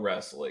in pro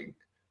wrestling.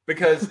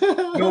 Because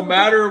no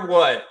matter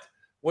what,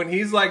 when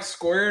he's like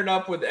squaring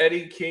up with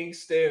Eddie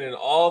Kingston and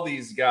all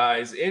these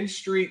guys in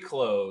street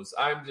clothes,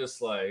 I'm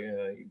just like,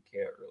 you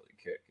can't really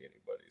kick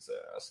anybody's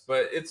ass,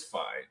 but it's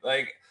fine.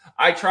 Like,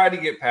 I try to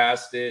get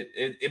past it,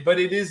 but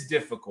it is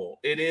difficult.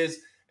 It is,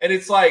 and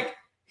it's like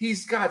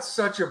he's got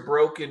such a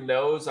broken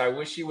nose. I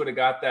wish he would have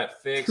got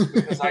that fixed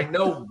because I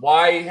know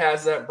why he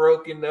has that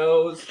broken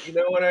nose. You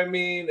know what I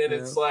mean? And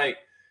it's like,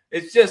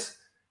 it's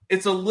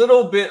a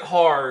little bit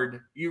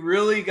hard. You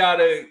really got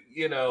to,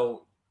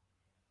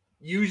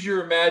 use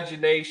your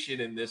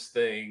imagination in this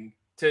thing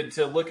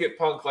to look at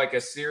Punk like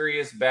a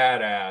serious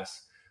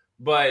badass.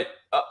 But,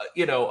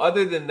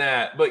 other than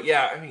that, but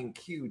yeah, I mean,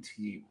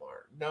 QT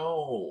Mark,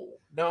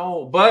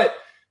 no, but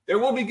there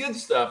will be good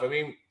stuff. I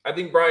mean, I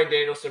think Bryan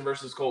Danielson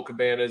versus Colt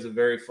Cabana is a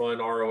very fun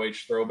ROH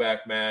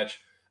throwback match.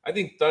 I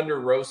think Thunder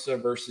Rosa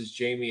versus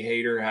Jamie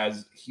Hayter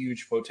has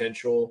huge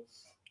potential.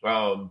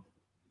 I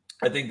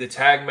think the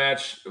tag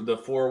match, the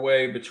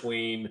 4-way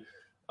between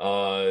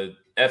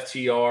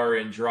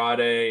FTR,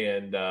 Andrade,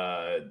 and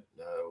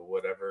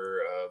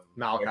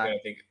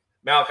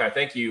Malachi,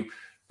 thank you,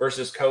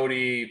 versus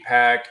Cody,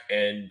 Pac,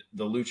 and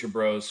the Lucha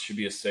Bros should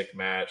be a sick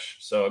match.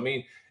 So, I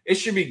mean, it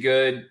should be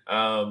good.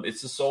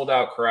 It's a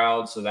sold-out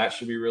crowd, so that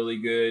should be really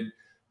good.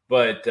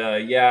 But,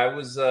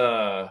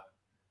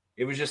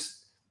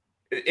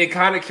 it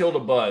kind of killed a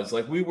buzz.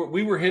 Like, we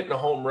were hitting a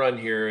home run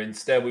here.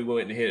 Instead, we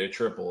went and hit a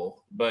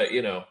triple. But,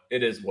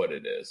 it is what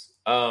it is.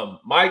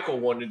 Michael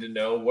wanted to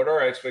know, what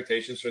are our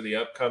expectations for the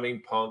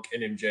upcoming Punk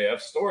and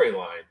MJF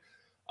storyline?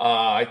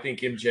 I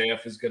think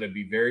MJF is going to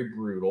be very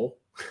brutal.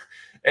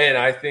 And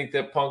I think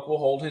that Punk will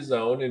hold his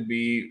own and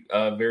be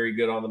very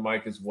good on the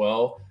mic as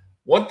well.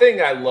 One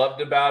thing I loved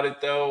about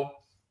it, though,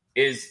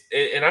 is,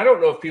 and I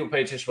don't know if people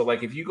pay attention, but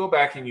like if you go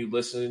back and you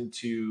listen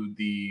to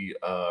the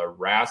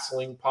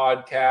wrestling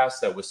podcast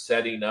that was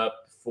setting up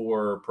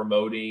for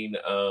promoting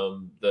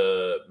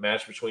the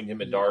match between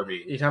him and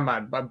Darby. You're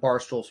talking about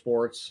Barstool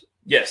Sports?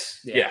 Yes.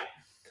 Yeah.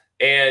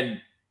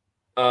 And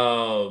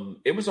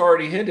it was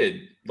already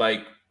hinted,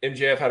 like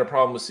MJF had a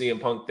problem with CM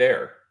Punk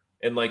there.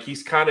 And like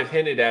he's kind of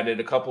hinted at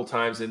it a couple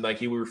times, and like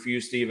he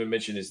refused to even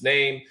mention his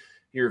name.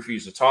 He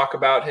refused to talk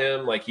about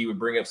him. Like he would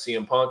bring up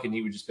CM Punk and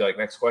he would just be like,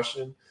 next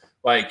question.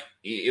 Like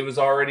it was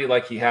already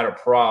like he had a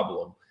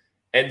problem.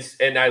 And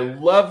I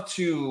love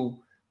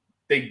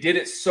they did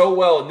it so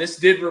well. And this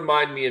did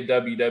remind me of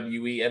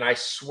WWE. And I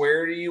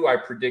swear to you, I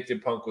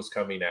predicted Punk was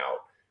coming out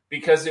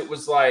because it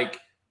was like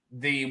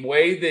the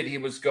way that he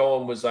was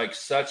going was like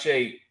such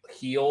a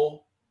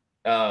heel.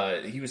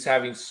 He was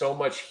having so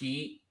much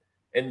heat.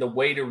 And the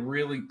way to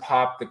really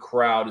pop the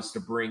crowd is to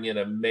bring in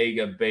a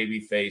mega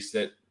babyface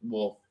that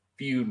will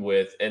feud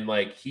with. And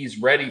like, he's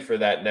ready for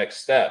that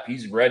next step.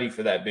 He's ready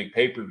for that big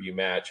pay-per-view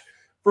match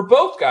for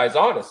both guys.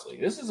 Honestly,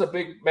 this is a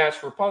big match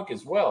for Punk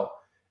as well.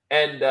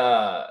 And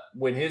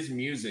when his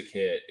music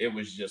hit, it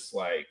was just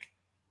like,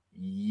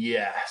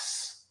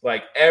 yes,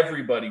 like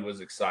everybody was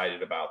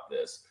excited about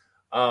this.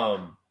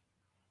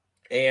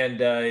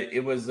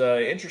 It was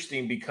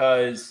interesting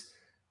because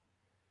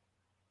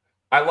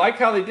I like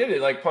how they did it.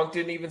 Like Punk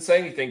didn't even say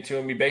anything to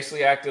him. He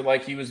basically acted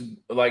like he was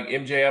like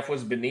MJF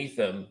was beneath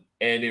him.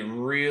 And it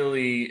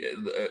really,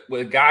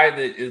 with a guy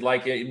that is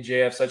like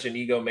MJF, such an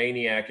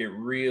egomaniac, it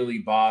really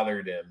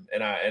bothered him.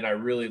 And I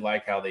really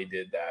like how they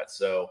did that.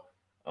 So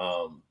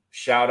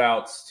shout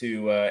outs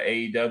to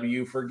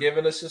AEW for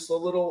giving us just a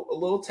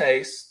little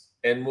taste,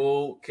 and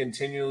we'll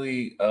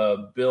continually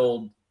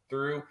build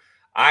through.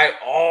 I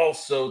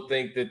also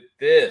think that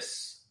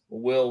this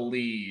will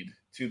lead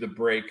to the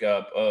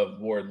breakup of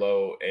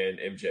Wardlow and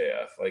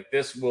MJF. Like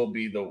this will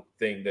be the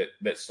thing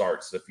that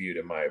starts the feud,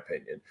 in my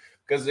opinion.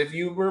 Because if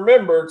you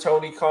remember,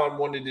 Tony Khan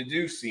wanted to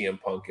do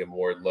CM Punk and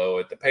Wardlow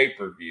at the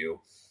pay-per-view.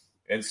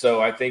 And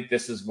so I think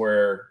this is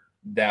where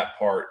that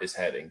part is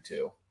heading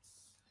to.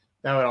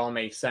 That would all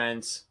make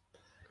sense.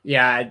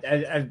 Yeah,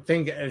 I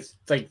think it's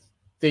like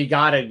they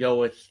got to go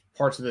with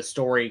parts of the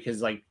story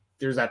because like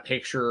there's that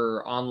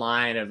picture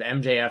online of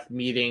MJF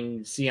meeting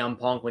CM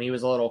Punk when he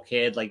was a little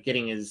kid, like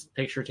getting his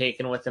picture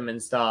taken with him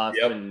and stuff.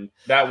 Yep, and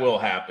that will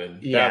happen.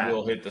 Yeah. That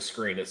will hit the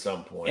screen at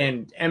some point.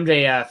 And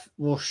MJF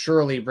will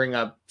surely bring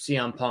up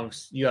CM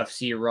Punk's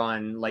UFC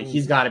run. Like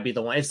he's got to be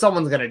the one. If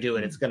someone's gonna do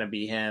it, it's gonna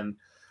be him.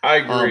 I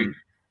agree.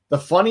 The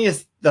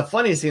funniest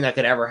thing that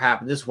could ever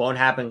happen. This won't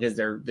happen because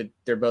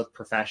they're both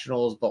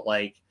professionals. But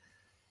like,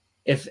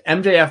 if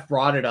MJF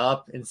brought it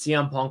up and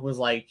CM Punk was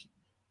like,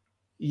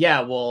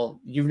 "Yeah, well,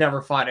 you've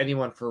never fought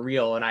anyone for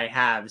real, and I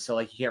have, so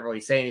like you can't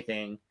really say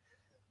anything."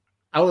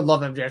 I would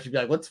love MJF to be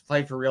like, "Let's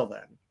fight for real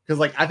then," because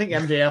like I think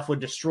MJF would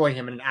destroy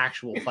him in an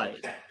actual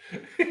fight.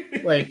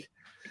 like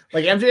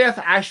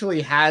MJF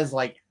actually has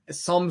like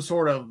some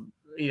sort of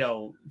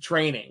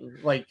training.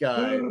 Like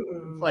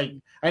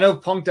I know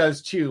Punk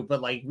does too,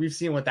 but like we've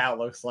seen what that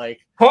looks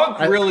like. Punk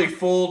really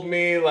fooled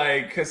me,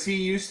 like, because he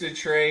used to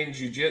train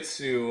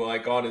jiu-jitsu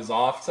like on his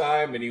off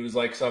time, and he was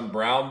like some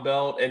brown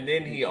belt, and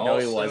then he No, also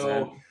he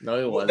wasn't.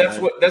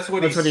 That's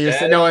what he said. Used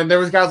to. No, and there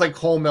was guys like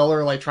Cole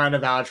Miller like trying to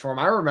vouch for him.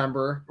 I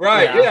remember.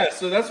 Right, yeah.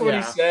 So that's what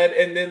he said,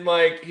 and then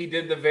like he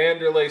did the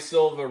Vanderlei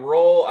Silva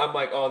roll. I'm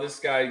like, oh, this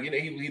guy,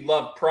 he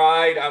loved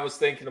Pride. I was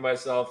thinking to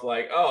myself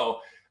like,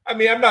 oh. I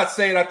mean, I'm not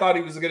saying I thought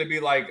he was going to be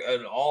like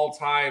an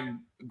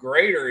all-time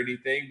great or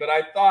anything, but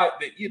I thought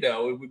that,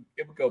 it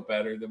would go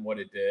better than what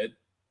it did.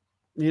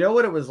 You know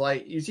what it was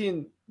like?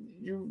 You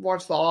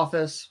watched The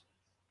Office?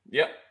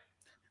 Yep.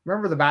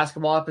 Remember the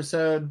basketball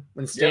episode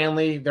when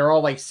Stanley, they're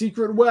all like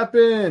secret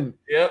weapon.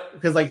 Yep.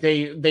 Because like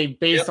they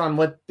based on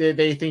what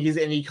they think he's,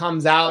 and he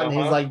comes out and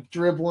he's like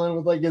dribbling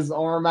with like his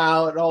arm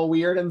out, all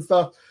weird and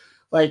stuff.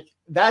 Like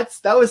that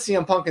was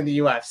CM Punk in the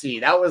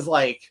UFC. That was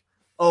like,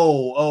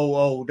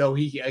 oh no,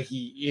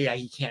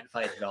 he can't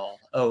fight at all.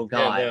 Oh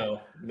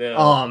god,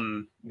 no.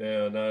 And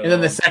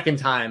then the second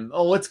time,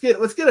 let's get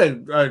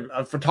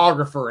a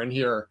photographer in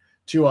here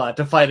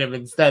to fight him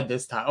instead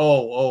this time.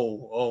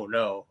 Oh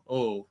no,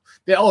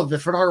 the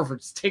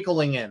photographer's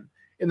tickling him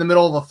in the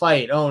middle of a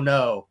fight. Oh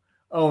no.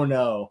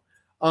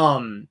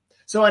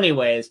 So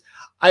anyways,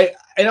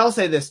 I'll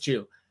say this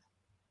too.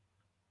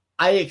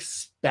 I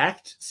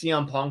expect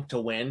CM Punk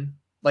to win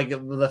like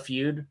the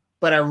feud.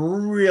 But I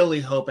really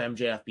hope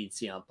MJF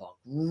beats CM Punk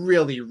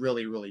really,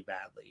 really, really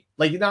badly.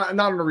 Like not in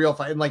a real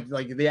fight, like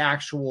the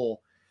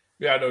actual,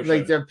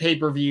 their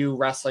pay-per-view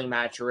wrestling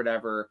match or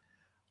whatever.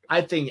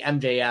 I think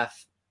MJF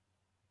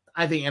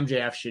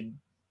should.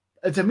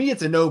 To me,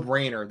 it's a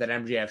no-brainer that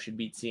MJF should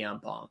beat CM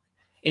Punk,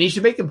 and he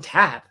should make him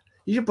tap.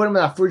 You should put him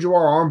in that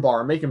Fujiwara armbar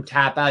and make him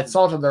tap out.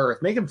 Salt of the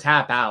earth, make him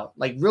tap out.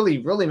 Like really,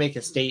 really make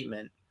a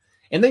statement,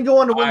 and then go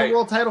on to win the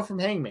world title from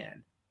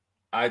Hangman.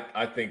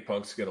 I think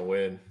Punk's gonna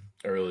win.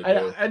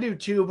 I do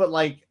too, but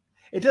like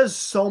it does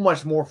so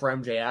much more for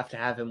MJF to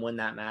have him win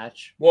that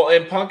match. Well,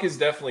 and Punk is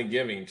definitely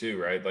giving too,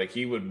 right? Like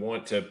he would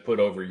want to put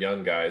over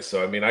young guys.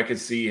 So I mean, I could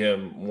see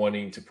him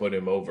wanting to put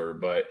him over,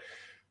 but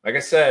like I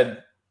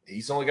said,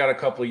 he's only got a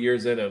couple of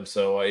years in him.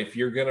 So if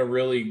you're gonna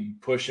really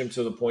push him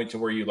to the point to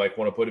where you like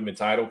want to put him in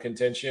title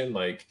contention,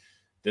 like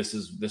this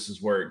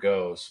is where it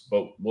goes.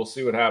 But we'll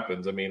see what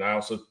happens. I mean, I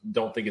also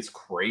don't think it's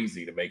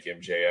crazy to make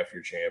MJF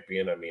your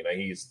champion. I mean,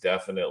 he's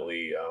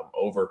definitely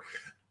over.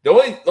 The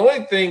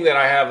only thing that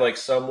I have like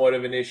somewhat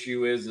of an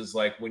issue is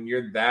like when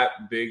you're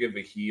that big of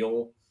a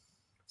heel,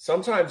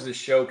 sometimes the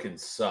show can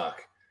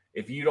suck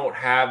if you don't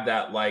have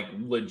that like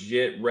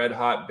legit red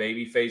hot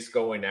baby face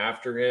going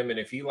after him. And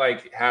if he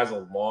like has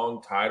a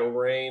long title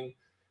reign,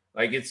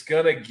 like it's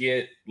gonna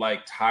get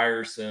like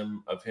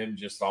tiresome of him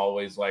just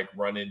always like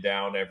running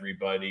down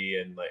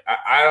everybody. And like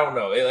I don't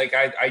know.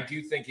 I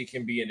do think it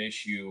can be an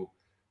issue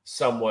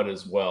somewhat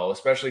as well,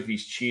 especially if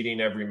he's cheating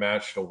every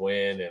match to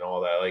win and all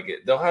that. Like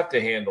they'll have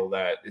to handle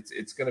that.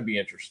 It's going to be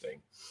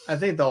interesting. I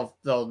think they'll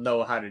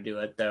know how to do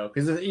it though,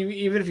 because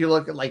even if you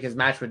look at like his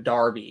match with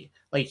Darby,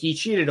 like he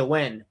cheated to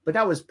win, but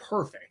that was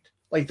perfect.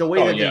 Like the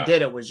way they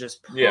did it was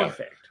just perfect.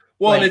 Yeah.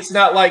 Well, and it's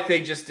not like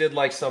they just did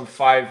like some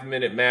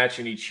 5-minute match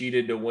and he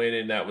cheated to win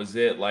and that was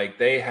it. Like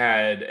they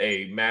had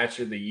a match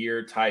of the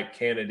year type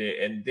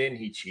candidate and then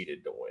he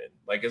cheated to win.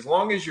 Like as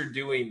long as you're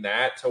doing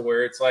that to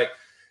where it's like,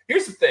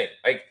 here's the thing,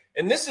 like,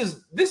 and this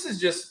is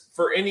just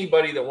for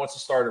anybody that wants to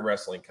start a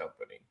wrestling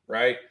company,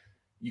 right?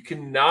 You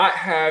cannot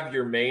have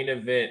your main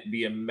event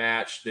be a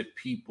match that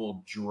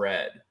people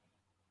dread.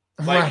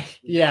 Like, right.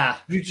 Yeah.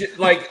 You just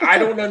like I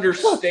don't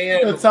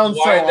understand that sounds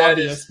why so that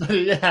obvious,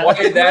 is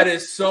why that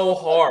is so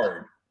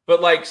hard.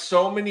 But like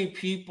so many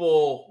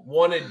people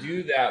want to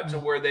do that to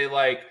where they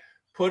like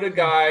put a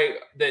guy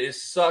that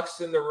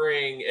sucks in the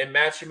ring and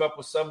match him up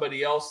with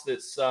somebody else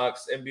that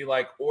sucks and be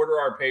like, order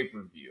our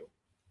pay-per-view.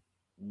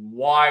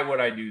 Why would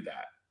I do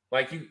that?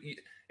 Like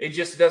it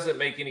just doesn't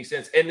make any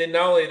sense. And then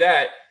not only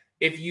that,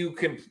 if you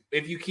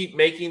keep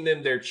making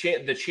them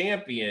the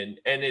champion,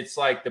 and it's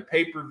like the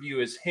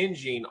pay-per-view is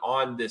hinging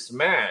on this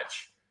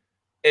match,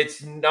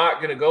 it's not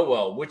going to go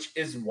well. Which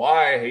is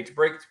why I hate to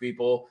break it to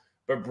people,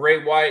 but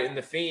Bray Wyatt and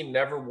The Fiend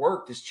never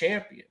worked as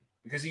champion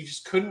because he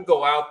just couldn't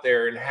go out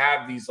there and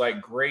have these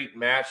like great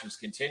matches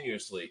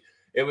continuously.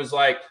 It was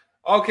like,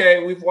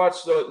 okay, we've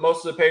watched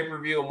most of the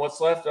pay-per-view, and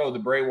what's left? Oh, the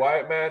Bray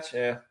Wyatt match?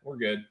 Yeah, we're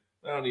good.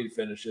 I don't need to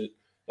finish it.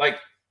 Like,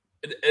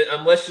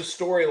 unless the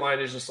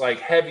storyline is just like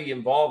heavy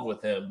involved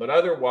with him, but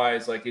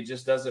otherwise, like, it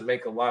just doesn't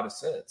make a lot of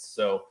sense.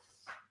 So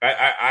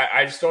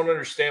I just don't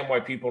understand why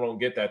people don't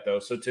get that though.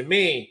 So to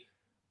me,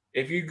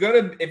 if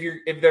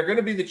they're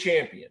gonna be the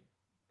champion,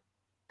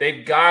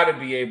 they've got to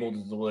be able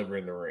to deliver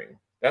in the ring.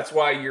 That's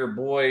why your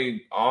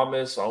boy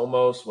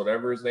Almost,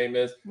 whatever his name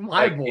is,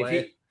 my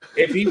boy.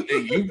 If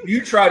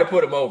you try to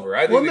put him over,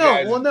 I think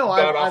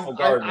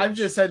I've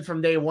just said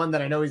from day one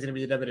that I know he's going to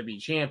be the WWE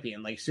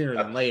champion, like sooner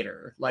than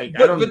later. Like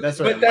I don't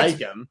necessarily like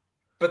him,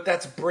 but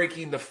that's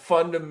breaking the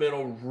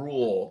fundamental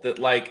rule that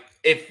like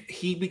if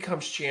he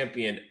becomes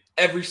champion,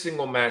 every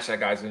single match that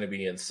guy's going to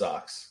be in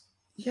sucks.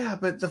 Yeah,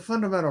 but the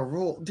fundamental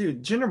rule,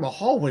 dude, Jinder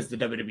Mahal was the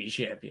WWE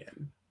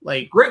champion.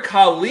 Like Great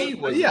Khali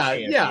was the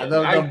champion.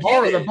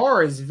 The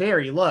bar is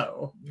very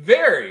low.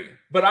 Very.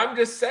 But I'm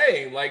just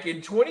saying, like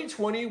in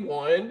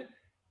 2021,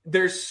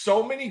 there's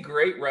so many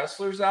great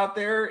wrestlers out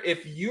there.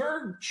 If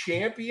your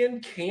champion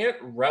can't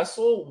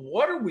wrestle,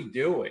 what are we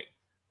doing?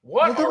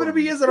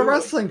 WWE isn't a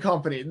wrestling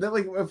company.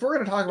 Like, if we're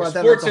going to talk about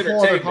that, that's a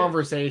whole other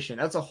conversation.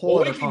 That's a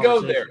whole other conversation. We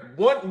can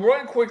go there.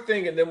 One quick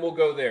thing, and then we'll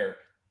go there.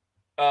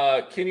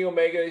 Kenny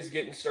Omega is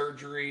getting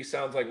surgery.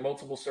 Sounds like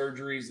multiple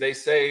surgeries. They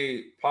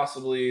say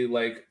possibly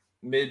like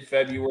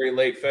mid-February,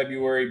 late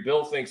February.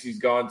 Bill thinks he's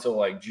gone till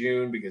like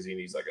June because he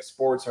needs like a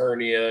sports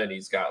hernia and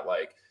he's got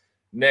like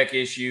neck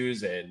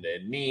issues and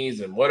knees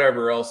and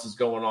whatever else is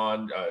going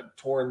on,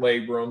 torn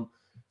labrum.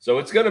 So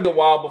it's going to be a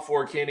while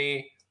before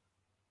Kenny.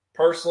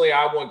 Personally,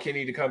 I want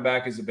Kenny to come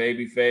back as a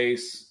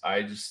babyface.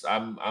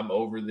 I'm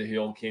over the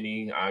hill,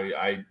 Kenny.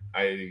 I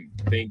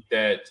think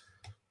that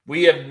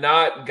we have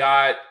not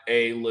got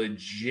a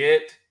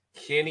legit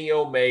Kenny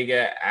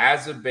Omega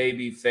as a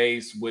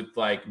babyface with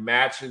like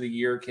match of the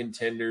year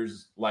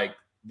contenders, like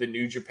the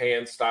New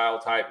Japan style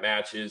type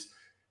matches.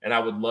 And I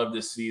would love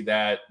to see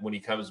that when he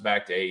comes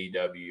back to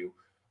AEW.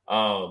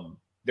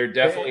 They're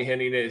definitely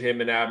hinting at him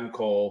and Adam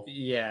Cole.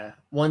 Yeah.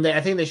 One day, I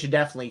think they should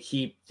definitely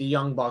keep the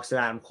Young Bucks and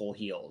Adam Cole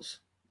heels.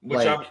 Which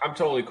like, I'm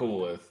totally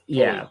cool with.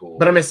 Totally cool.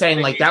 But I'm just saying,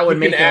 like, that would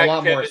make a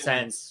lot more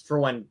sense for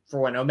when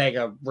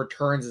Omega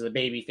returns as a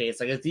babyface.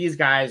 Like, if these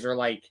guys are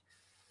like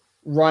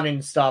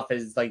running stuff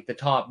as like the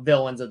top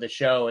villains of the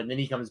show, and then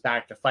he comes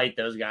back to fight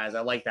those guys, I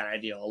like that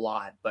idea a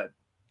lot. But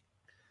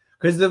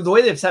because the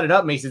way they've set it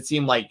up makes it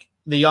seem like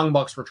the Young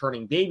Bucks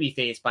returning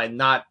babyface by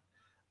not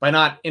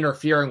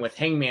interfering with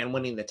Hangman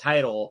winning the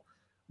title,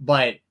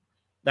 but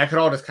that could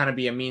all just kind of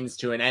be a means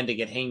to an end to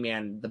get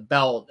Hangman the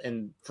belt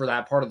and for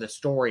that part of the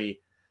story.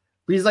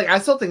 But he's like, I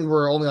still think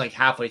we're only like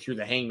halfway through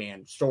the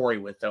Hangman story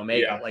with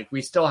Omega. Yeah. Like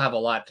we still have a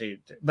lot to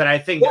but I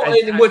think I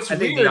think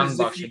the Young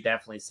Bucks should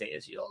definitely stay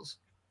as heels.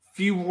 If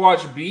you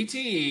watch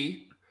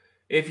BTE,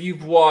 did you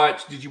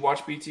watch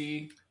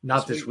BTE?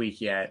 Not this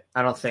week yet.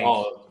 I don't think.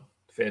 Oh,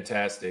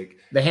 fantastic.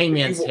 The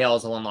Hangman's Tale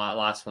is the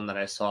last one that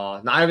I saw.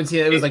 No, I haven't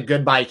seen it. It was like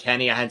Goodbye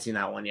Kenny. I hadn't seen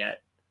that one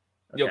yet.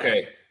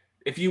 Okay.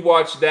 If you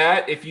watch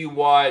that, if you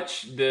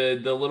watch the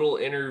little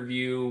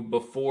interview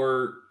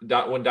before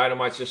when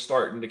Dynamite's just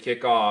starting to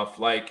kick off,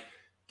 like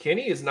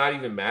Kenny is not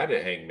even mad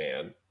at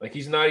Hangman. Like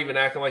he's not even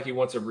acting like he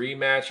wants a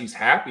rematch. He's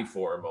happy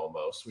for him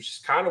almost, which is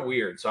kind of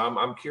weird. So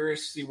I'm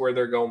curious to see where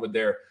they're going with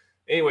their.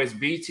 Anyways,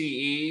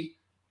 BTE,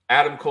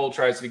 Adam Cole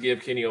tries to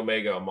give Kenny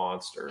Omega a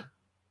monster.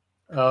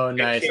 Oh,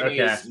 nice.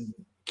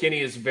 Kenny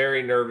is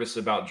very nervous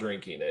about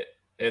drinking it,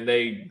 and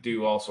they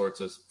do all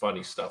sorts of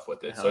funny stuff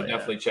with it. So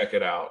definitely check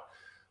it out.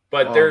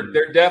 But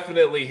they're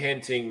definitely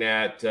hinting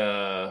at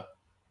an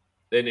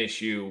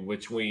issue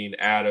between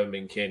Adam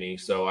and Kenny.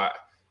 So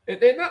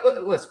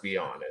let's be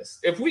honest.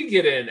 If we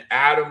get an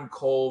Adam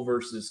Cole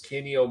versus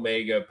Kenny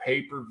Omega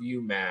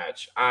pay-per-view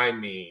match, I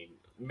mean,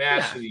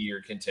 match of the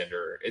year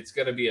contender, it's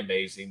going to be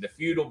amazing. The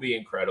feud will be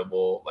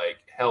incredible. Like,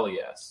 hell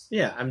yes.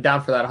 Yeah, I'm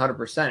down for that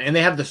 100%. And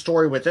they have the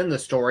story within the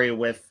story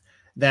with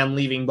them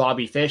leaving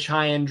Bobby Fish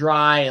high and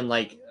dry. And,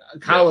 like,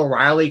 Kyle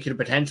O'Reilly could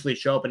potentially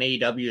show up in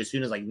AEW as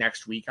soon as, like,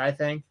 next week, I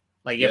think.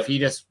 Like, if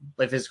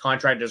his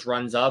contract just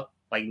runs up,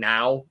 like,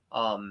 now.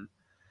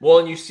 Well,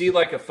 and you see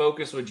like a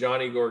focus with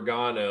Johnny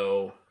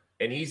Gargano,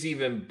 and he's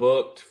even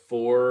booked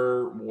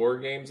for War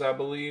Games, I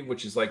believe,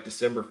 which is like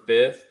December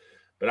 5th.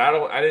 But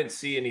I didn't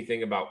see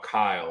anything about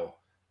Kyle.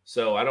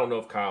 So I don't know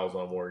if Kyle's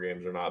on War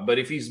Games or not. But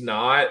if he's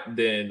not,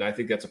 then I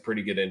think that's a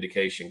pretty good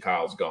indication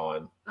Kyle's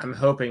gone. I'm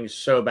hoping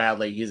so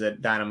badly he's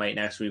at Dynamite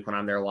next week when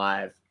I'm there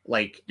live.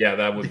 Like, yeah,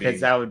 that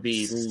would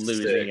be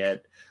losing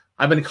it.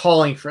 I've been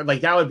calling for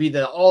like that would be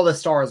all the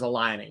stars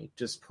aligning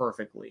just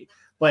perfectly.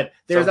 But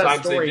there's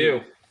sometimes that story. They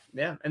do.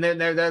 Yeah, and then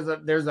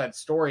there's that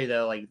story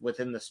though, like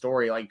within the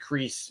story, like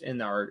Kreese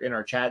in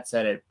our chat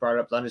said it brought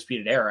up the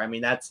Undisputed Era. I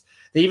mean,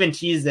 they even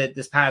teased it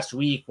this past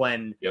week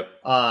when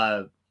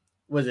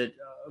was it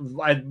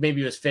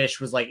maybe it was Fish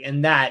was like,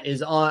 and that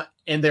is on,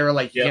 and they were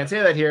like, you can't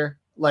say that here,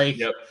 like,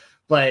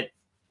 but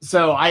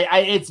so I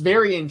it's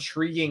very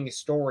intriguing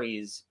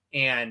stories,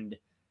 and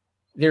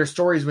there are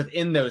stories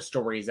within those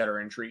stories that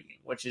are intriguing,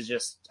 which is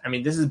just, I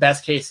mean, this is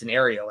best case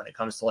scenario when it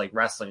comes to like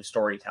wrestling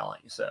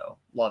storytelling. So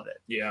love it.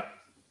 Yeah,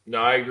 no,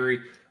 I agree.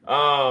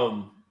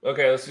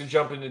 Okay, let's just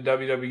jump into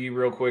WWE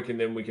real quick and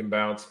then we can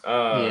bounce.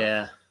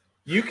 Yeah.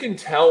 You can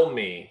tell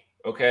me,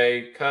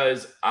 okay,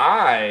 because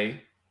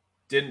I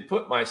didn't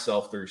put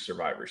myself through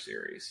Survivor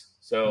Series.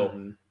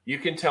 So you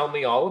can tell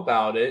me all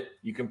about it.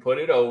 You can put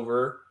it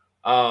over.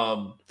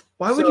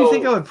 Why would you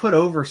think I would put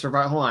over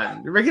Survivor? Hold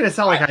on, you're making it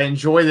sound like I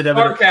enjoy the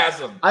WWE.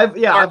 Sarcasm.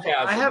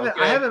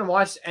 I haven't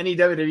watched any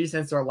WWE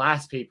since their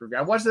last pay-per-view.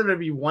 I watched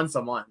WWE once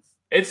a month.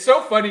 It's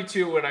so funny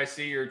too when I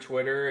see your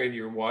Twitter and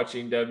you're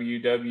watching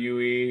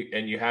WWE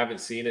and you haven't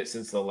seen it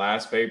since the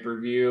last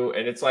pay-per-view,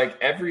 and it's like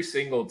every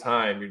single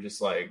time you're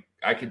just like,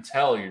 I can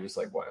tell you're just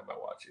like, why am I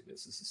watching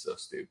this? This is so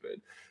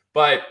stupid.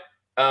 But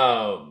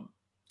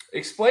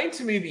explain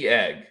to me the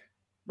egg,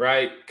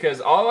 right? Because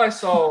all I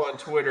saw on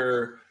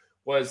Twitter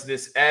was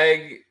this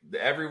egg.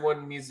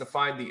 Everyone needs to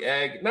find the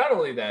egg. Not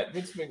only that,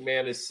 Vince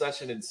McMahon is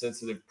such an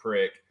insensitive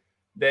prick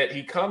that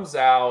he comes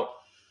out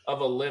of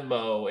a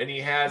limo and he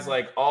has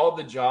like all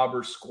the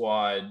jobber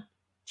squad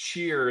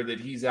cheer that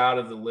he's out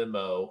of the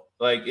limo.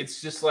 Like,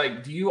 it's just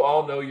like, do you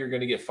all know you're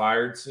going to get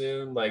fired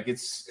soon? Like,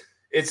 it's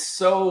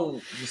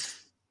so just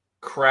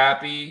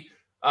crappy.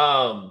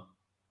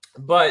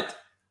 But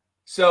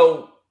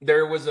so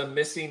there was a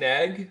missing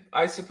egg,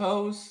 I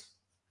suppose.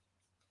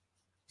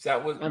 Is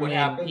that what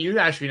happened? You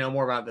actually know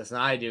more about this than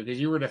I do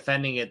because you were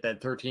defending it that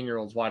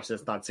 13-year-olds watch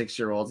this, not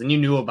 6-year-olds, and you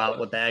knew about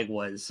what the egg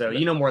was. So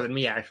you know more than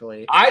me,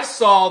 actually. I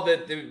saw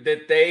that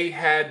they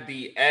had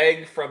the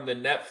egg from the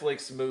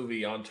Netflix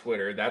movie on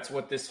Twitter. That's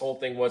what this whole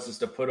thing was, is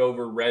to put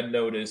over Red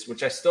Notice,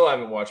 which I still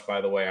haven't watched,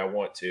 by the way. I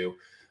want to.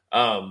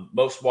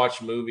 Most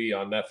watched movie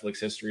on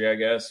Netflix history, I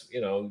guess. You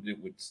know,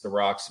 it's The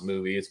Rock's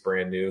movie. It's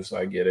brand new, so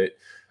I get it.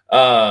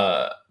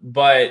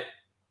 But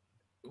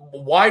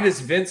why does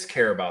Vince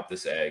care about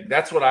this egg?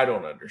 That's what I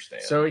don't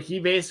understand. So he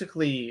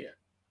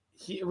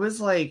was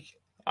like,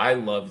 I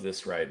love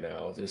this right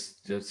now.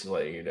 Just to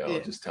let you know,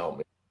 just tell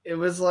me. It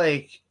was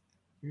like,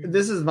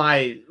 this is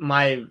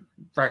my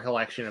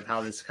recollection of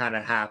how this kind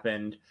of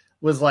happened,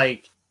 was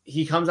like,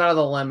 he comes out of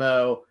the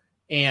limo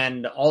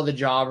and all the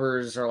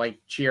jobbers are like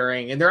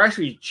cheering and they're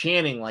actually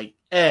chanting like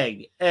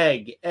egg,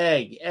 egg,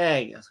 egg,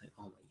 egg. I was like,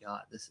 oh my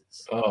God, this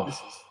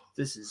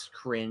is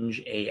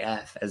cringe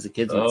AF, as the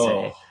kids would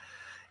say.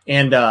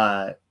 And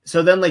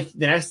so then like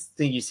the next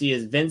thing you see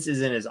is Vince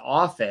is in his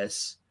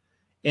office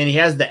and he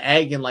has the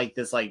egg in like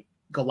this like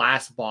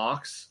glass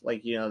box,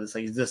 like, you know, this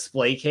like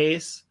display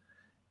case,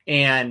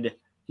 and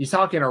he's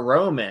talking to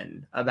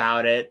Roman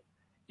about it.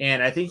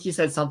 And I think he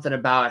said something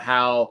about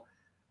how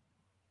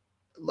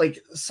like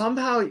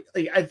somehow,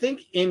 like, I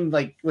think in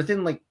like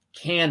within like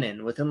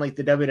canon, within like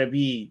the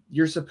WWE,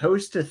 you're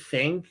supposed to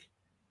think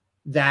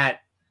that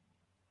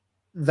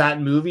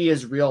movie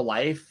is real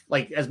life,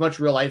 like as much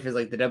real life as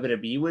like the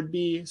WWE would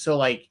be. So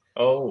like,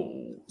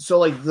 so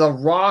like The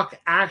Rock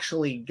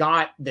actually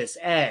got this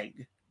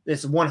egg,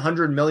 this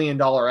 $100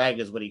 million egg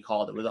is what he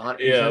called it. With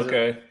 100. Yeah.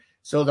 Okay.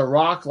 So The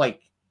Rock,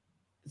 like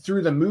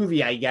through the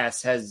movie, I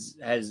guess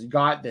has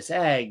got this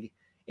egg,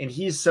 and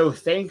he's so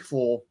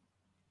thankful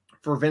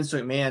for Vince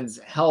McMahon's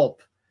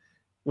help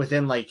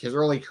within like his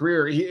early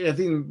career. I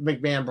think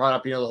McMahon brought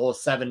up, you know, the whole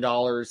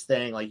 $7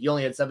 thing. Like, you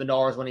only had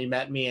 $7 when he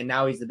met me, and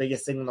now he's the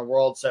biggest thing in the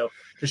world. So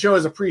to show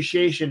his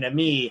appreciation to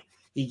me,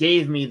 he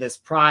gave me this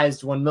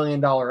prized $1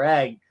 million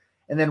egg.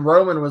 And then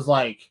Roman was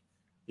like,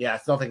 yeah,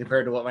 it's nothing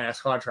compared to what my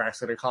next contract's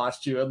going to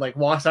cost you, and like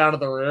walks out of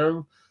the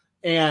room.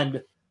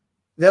 And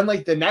then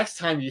like the next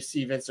time you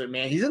see Vince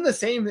McMahon, he's in the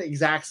same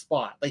exact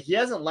spot. Like, he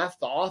hasn't left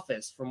the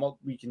office from what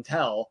we can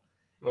tell.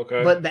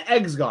 Okay. But the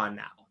egg's gone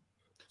now.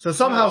 So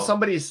somehow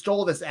somebody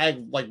stole this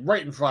egg like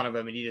right in front of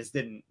him and he just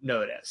didn't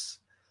notice.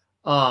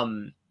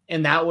 And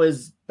that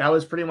was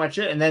pretty much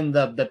it. And then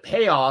the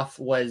payoff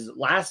was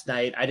last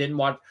night. I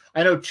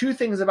know two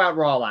things about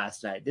Raw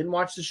last night. Didn't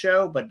watch the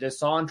show, but just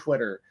saw on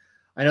Twitter.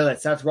 I know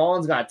that Seth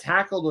Rollins got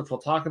tackled, which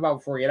we'll talk about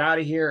before we get out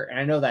of here. And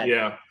I know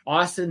that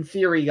Austin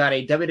Theory got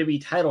a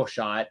WWE title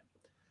shot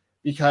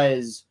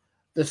because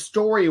the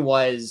story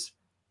was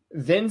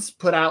Vince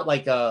put out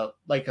like a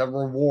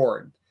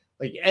reward.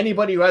 Like,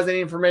 anybody who has any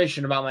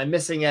information about my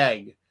missing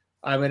egg,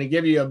 I'm going to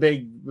give you a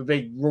big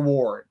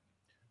reward.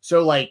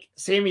 So, like,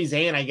 Sami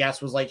Zayn, I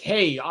guess, was like,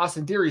 hey,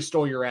 Austin Theory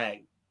stole your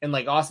egg. And,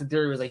 like, Austin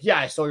Theory was like, yeah,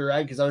 I stole your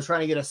egg because I was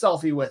trying to get a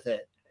selfie with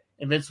it.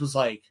 And Vince was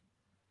like,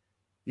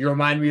 you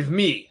remind me of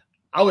me.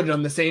 I would have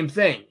done the same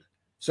thing.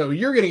 So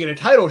you're going to get a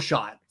title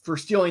shot for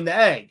stealing the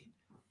egg.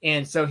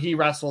 And so he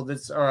wrestled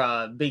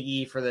Big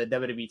E for the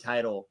WWE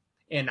title.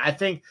 And I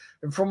think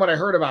from what I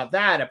heard about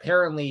that,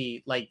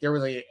 apparently, like, there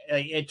was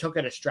it took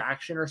a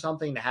distraction or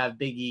something to have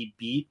Big E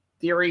beat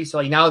Theory. So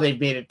like now they've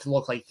made it to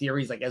look like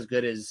Theory's like as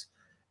good as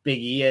Big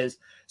E is.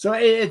 So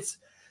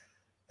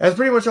that's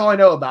pretty much all I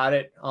know about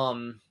it.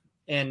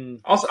 And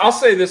I'll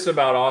say this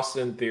about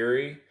Austin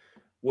Theory: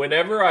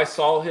 whenever I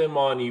saw him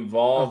on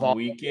Evolve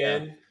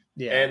weekend.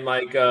 Yeah. And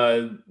like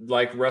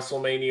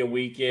WrestleMania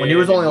weekend, when he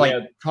was only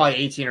probably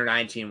 18 or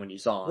 19 when you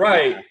saw him.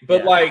 Right.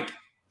 But like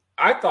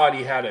I thought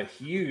he had a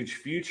huge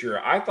future.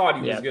 I thought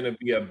he was Yeah. going to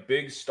be a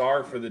big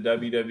star for the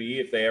WWE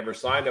if they ever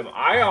signed him.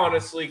 I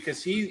honestly,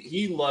 because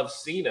he loves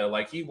Cena,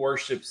 like he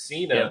worships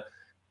Cena, Yeah.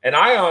 and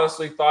I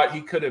honestly thought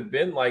he could have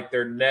been like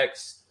their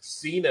next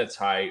Cena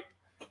type.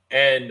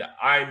 And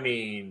I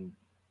mean,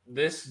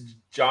 this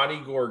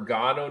Johnny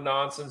Gargano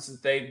nonsense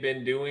that they've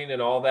been doing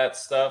and all that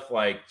stuff,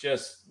 like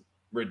just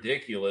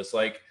ridiculous.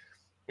 Like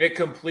it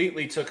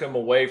completely took him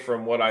away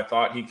from what I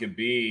thought he could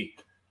be.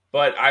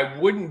 But I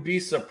wouldn't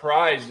be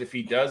surprised if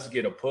he does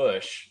get a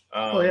push.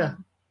 Oh yeah,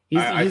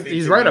 I think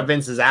he's that right up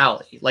Vince's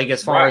alley. Like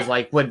as far as Right.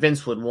 like what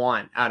Vince would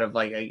want out of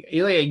like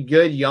a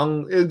good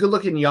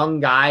looking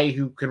young guy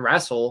who can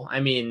wrestle.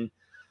 I mean,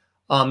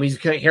 he's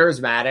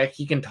charismatic.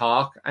 He can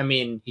talk. I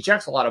mean, he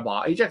checks a lot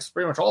of He checks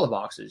pretty much all the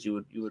boxes you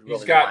would really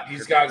He's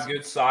want. got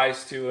good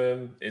size to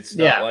him. It's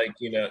not like,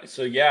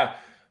 so yeah.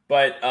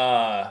 But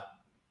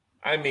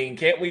I mean,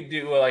 can't we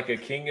do like a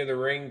King of the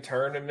Ring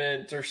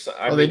tournament or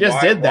something? Well, they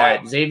just did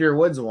that. Xavier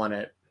Woods won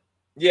it.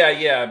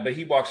 Yeah, but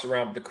he walks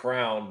around with the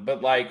crown.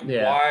 But like,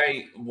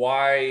 why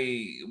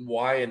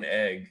an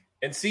egg?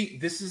 And see,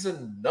 this is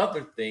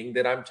another thing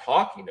that I'm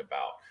talking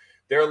about.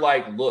 They're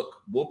like, look,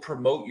 we'll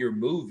promote your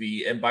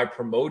movie, and by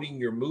promoting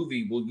your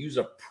movie, we'll use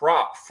a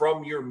prop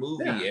from your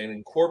movie and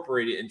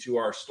incorporate it into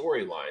our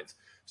storylines.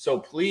 So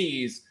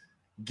please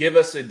give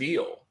us a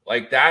deal.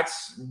 Like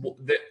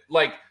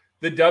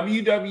the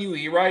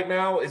WWE right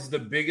now is the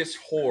biggest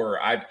whore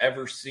I've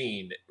ever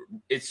seen.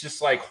 It's just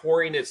like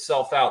whoring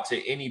itself out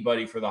to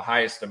anybody for the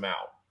highest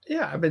amount.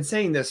 Yeah, I've been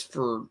saying this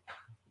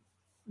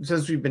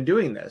since we've been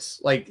doing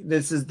this. Like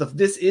this is the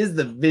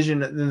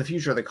vision in the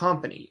future of the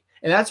company.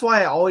 And that's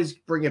why I always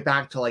bring it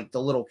back to like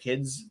the little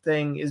kids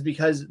thing, is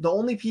because the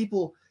only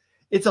people,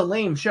 it's a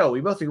lame show.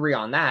 We both agree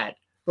on that.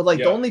 But like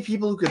the only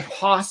people who could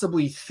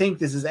possibly think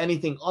this is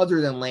anything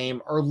other than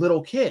lame are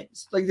little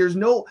kids. Like there's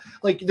no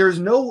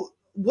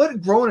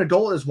what grown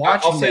adult is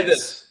watching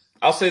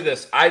I'll say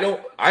this.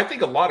 I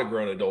think a lot of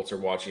grown adults are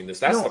watching this.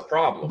 That's the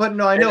problem. But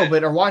no, I know,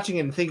 but are watching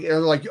it and think they're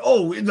like,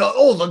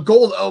 the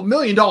gold $1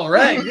 million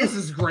egg. This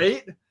is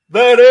great.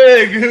 That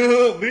egg,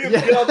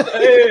 Liam got the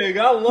egg.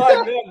 I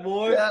like that,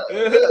 boy.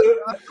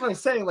 That's what I'm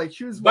saying. Like,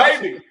 she was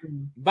baby.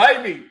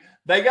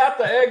 They got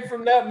the egg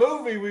from that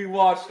movie we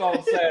watched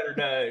on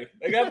Saturday.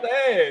 They got the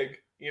egg.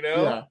 You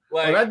know,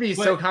 that'd be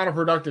so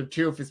counterproductive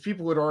too if it's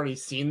people who had already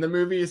seen the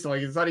movie. So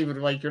like, it's not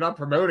even like you're not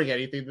promoting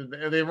anything;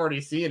 they've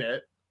already seen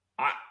it.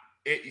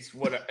 It's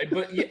what,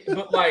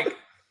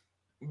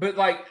 but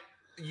like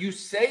you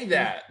say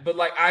that, but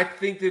like I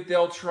think that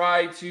they'll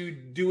try to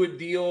do a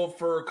deal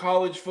for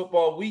college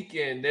football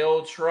weekend.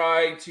 They'll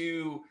try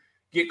to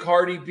get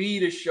Cardi B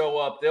to show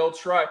up. They'll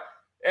try.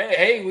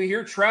 Hey, we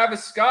hear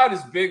Travis Scott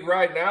is big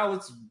right now.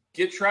 Let's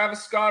get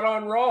Travis Scott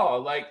on Raw.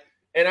 Like.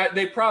 And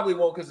they probably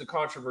won't because of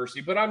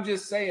controversy, but I'm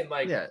just saying,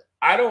 like,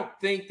 I don't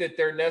think that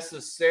they're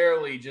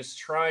necessarily just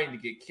trying to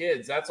get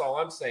kids. That's all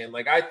I'm saying.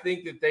 Like, I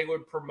think that they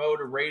would promote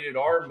a rated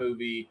R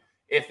movie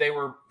if they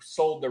were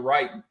sold the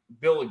right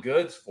bill of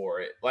goods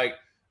for it. Like,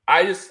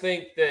 I just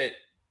think that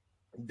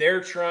they're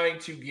trying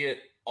to get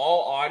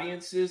all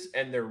audiences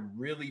and they're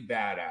really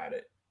bad at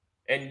it.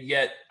 And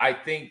yet I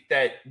think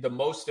that the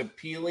most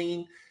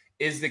appealing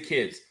is the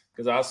kids.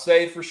 Because I'll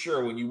say for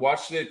sure, when you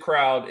watch the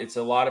crowd, it's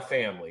a lot of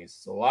families.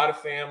 It's a lot of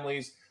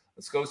families.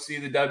 Let's go see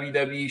the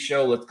WWE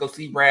show. Let's go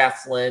see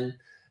wrestling.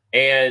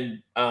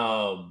 And,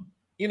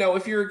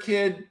 if you're a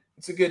kid,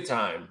 it's a good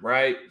time,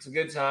 right? It's a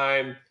good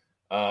time.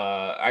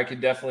 I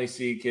could definitely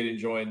see a kid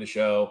enjoying the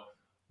show.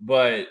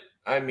 But,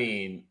 I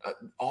mean,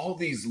 all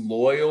these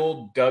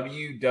loyal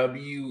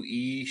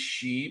WWE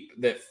sheep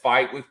that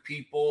fight with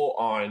people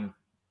on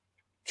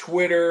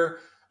Twitter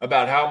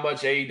about how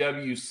much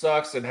AEW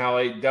sucks and how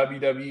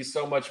WWE is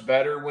so much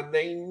better when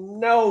they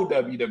know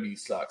WWE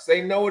sucks.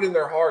 They know it in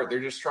their heart. They're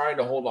just trying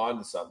to hold on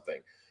to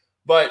something.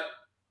 But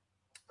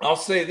I'll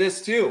say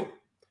this too.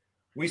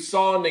 We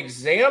saw an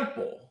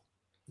example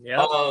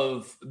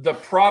of the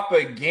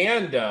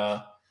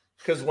propaganda,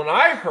 because when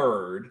I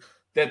heard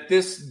that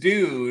this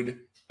dude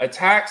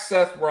attacked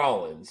Seth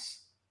Rollins,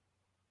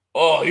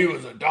 he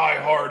was a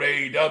diehard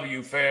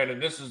AEW fan, and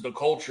this is the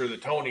culture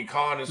that Tony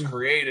Khan has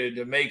created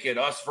to make it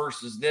us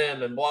versus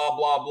them and blah,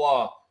 blah,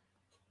 blah.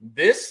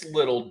 This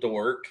little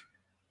dork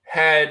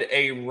had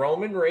a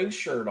Roman Reigns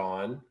shirt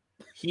on.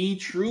 He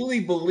truly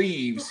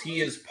believes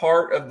he is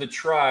part of the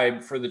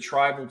tribe for the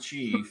tribal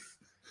chief.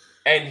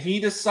 And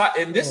he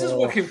decided, and this is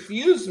what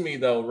confused me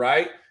though,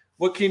 right?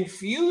 What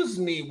confused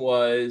me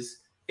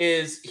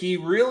is he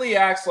really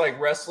acts like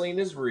wrestling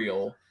is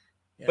real.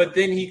 But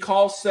then he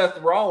calls Seth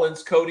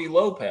Rollins Cody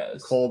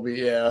Lopez. Colby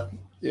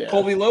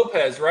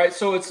Lopez, right?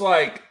 So it's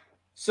like,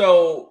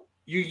 so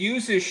you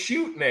use his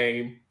shoot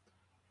name,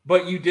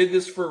 but you did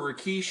this for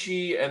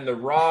Rikishi and The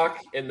Rock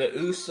and the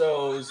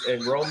Usos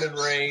and Roman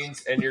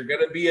Reigns, and you're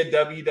going to be a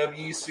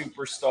WWE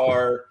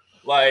superstar.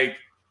 Like,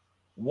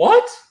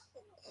 what?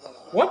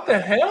 What the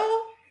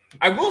hell?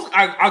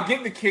 I'll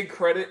give the kid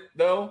credit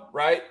though,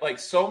 right? Like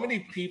so many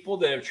people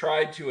that have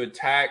tried to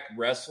attack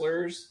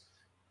wrestlers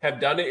have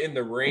done it in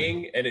the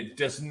ring, and it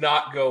does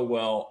not go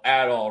well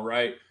at all,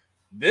 right?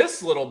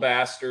 This little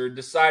bastard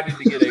decided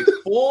to get a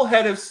full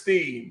head of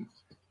steam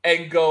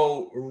and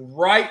go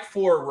right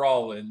for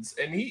Rollins.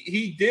 And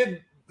he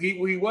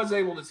was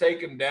able to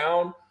take him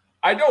down.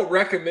 I don't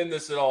recommend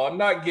this at all. I'm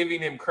not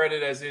giving him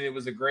credit as in it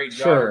was a great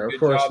job or good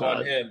job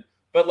on him.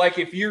 But like,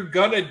 if you're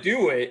gonna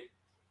do it,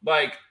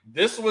 like,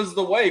 this was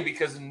the way,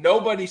 because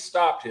nobody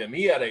stopped him.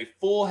 He had a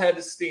full head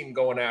of steam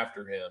going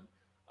after him.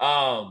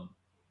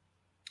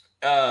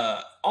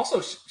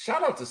 Also,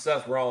 shout out to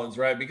Seth Rollins,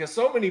 right? Because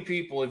so many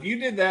people, if you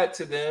did that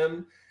to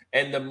them,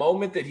 and the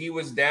moment that he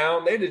was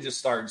down, they'd have just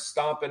started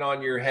stomping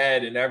on your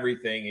head and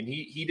everything, and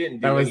he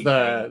didn't do anything.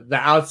 That was the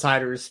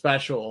Outsiders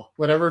special.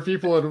 Whenever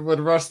people would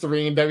rush the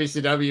ring in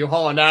WCW,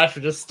 Hall and Nash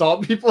would just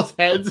stomp people's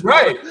heads.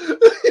 Right.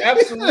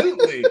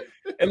 Absolutely.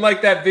 And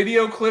like that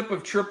video clip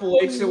of Triple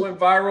H that went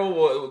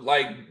viral,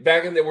 like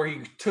back in there, where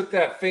he took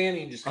that fan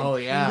and just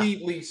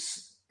completely,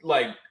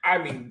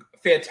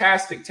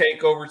 fantastic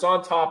takeovers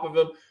on top of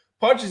him,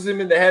 punches him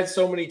in the head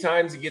so many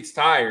times he gets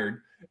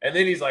tired, and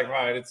then he's like,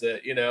 right, it's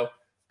it,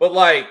 But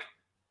like,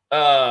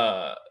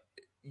 what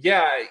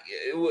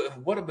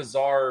a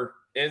bizarre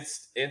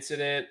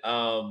incident.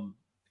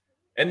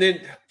 And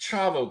then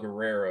Chavo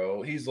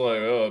Guerrero, he's like,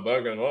 oh,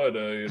 back in my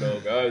day,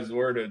 guys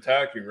weren't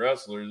attacking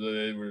wrestlers.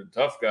 They were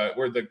tough guys.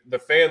 Where the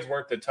fans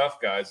weren't the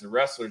tough guys, the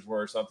wrestlers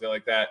were, or something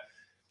like that.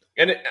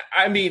 And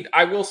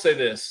I will say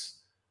this.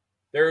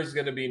 There is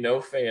going to be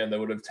no fan that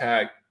would have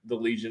tagged the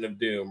Legion of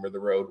Doom or the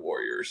Road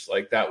Warriors.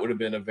 Like, that would have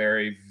been a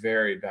very,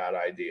 very bad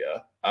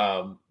idea.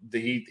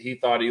 He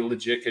thought he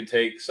legit could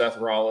take Seth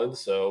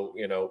Rollins, so,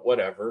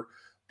 whatever.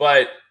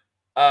 But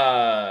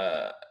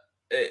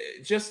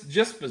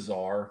just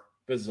bizarre.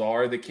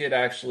 The kid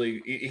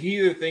actually, he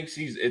either thinks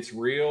it's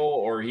real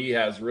or he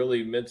has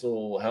really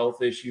mental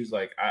health issues.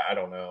 Like, I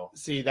don't know.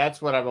 See, that's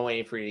what I've been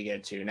waiting for you to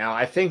get to. Now,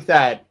 I think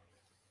that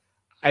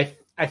I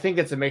think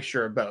it's a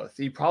mixture of both.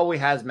 He probably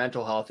has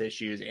mental health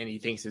issues and he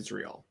thinks it's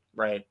real,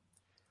 right?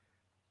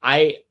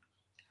 I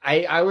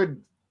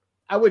would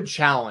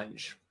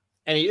challenge,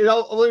 and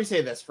let me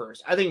say this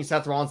first. I think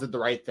Seth Rollins did the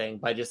right thing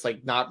by just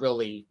like not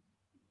really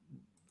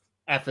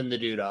effing the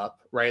dude up,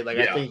 right? Like,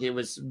 I think it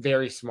was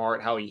very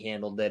smart how he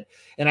handled it.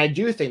 And I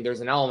do think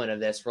there's an element of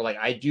this where, like,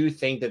 I do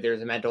think that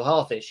there's a mental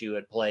health issue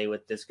at play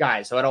with this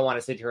guy. So I don't want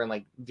to sit here and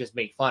like just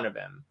make fun of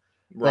him.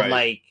 Right. But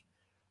like,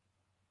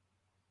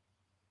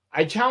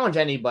 I challenge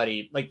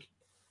anybody, like,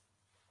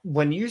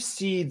 when you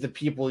see the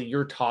people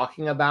you're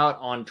talking about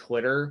on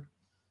Twitter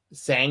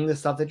saying the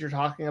stuff that you're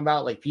talking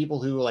about, like people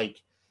who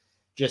like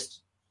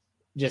just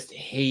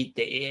hate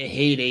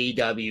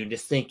AEW and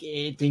just think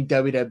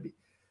WWE.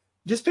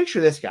 Just picture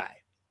this guy,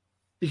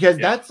 because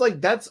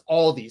that's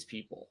all these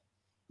people.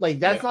 Like,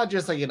 that's not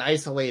just like an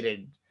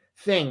isolated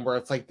thing where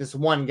it's like this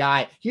one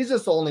guy. He's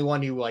just the only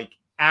one who like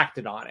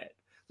acted on it.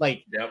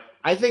 Like,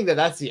 I think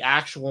that's the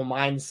actual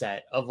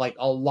mindset of like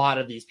a lot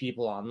of these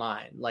people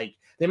online. Like,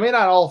 they may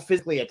not all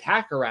physically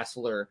attack a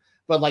wrestler,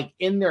 but like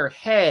in their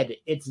head,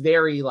 it's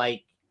very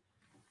like,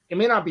 it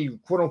may not be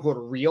quote unquote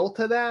real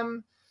to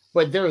them,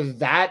 but they're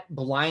that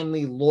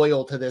blindly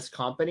loyal to this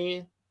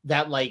company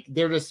that like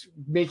they're just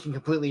making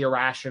completely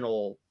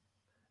irrational.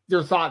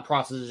 Their thought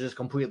process is just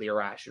completely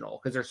irrational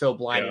because they're so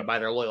blinded by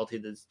their loyalty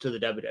to the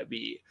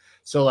WWE.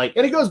 So like,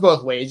 and it goes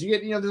both ways. You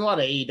get, there's a lot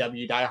of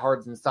AEW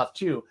diehards and stuff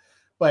too,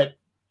 but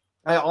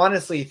I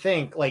honestly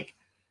think like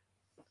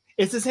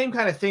it's the same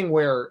kind of thing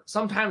where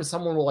sometimes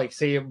someone will like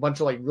say a bunch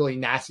of like really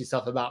nasty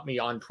stuff about me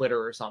on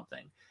Twitter or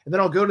something, and then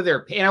I'll go to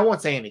their page and I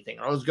won't say anything.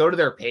 I'll just go to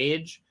their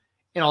page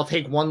and I'll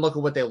take one look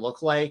at what they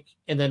look like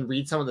and then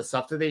read some of the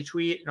stuff that they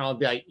tweet. And I'll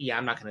be like, yeah,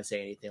 I'm not going to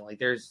say anything. Like,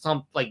 there's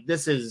some, like,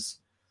 this is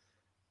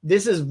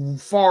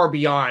far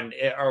beyond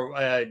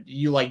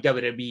you like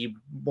WWE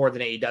more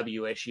than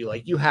AEW issue.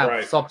 Like, you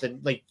have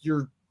something, like,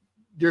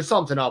 there's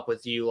something up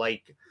with you.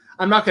 Like,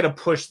 I'm not going to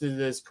push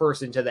this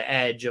person to the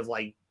edge of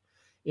like,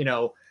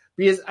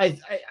 because I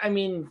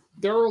mean,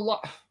 there are a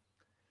lot.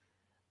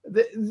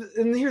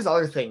 And here's the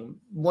other thing.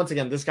 Once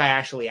again, this guy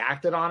actually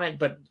acted on it,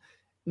 but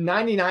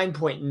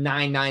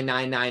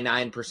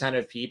 99.99999%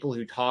 of people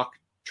who talk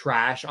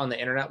trash on the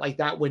internet like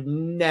that would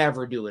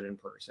never do it in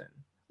person.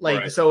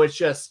 Like, so it's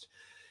just,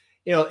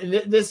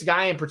 this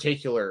guy in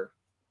particular,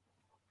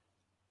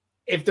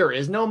 if there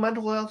is no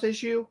mental health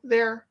issue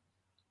there,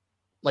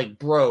 like,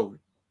 bro,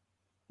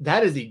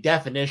 that is the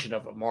definition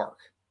of a mark.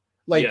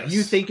 Like,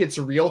 you think it's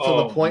real to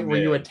the point where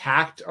you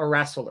attacked a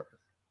wrestler.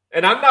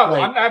 And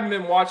I haven't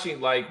been watching,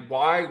 like,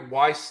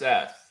 why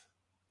Seth?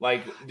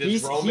 Like,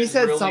 does Roman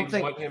said really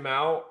something, want him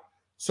out?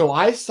 So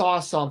I saw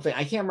something.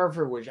 I can't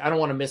remember which. I don't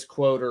want to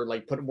misquote or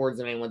like put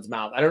words in anyone's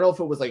mouth. I don't know if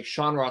it was like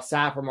Sean Ross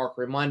Sapp or Mark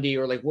Raimondi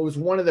or like what was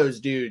one of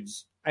those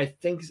dudes. I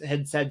think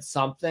had said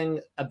something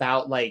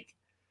about like,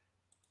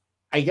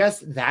 I guess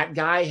that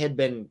guy had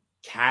been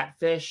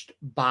catfished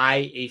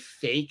by a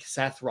fake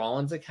Seth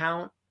Rollins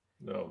account.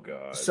 Oh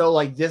God! So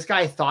like this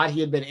guy thought he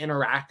had been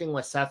interacting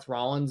with Seth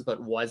Rollins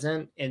but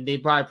wasn't, and they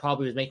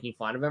probably was making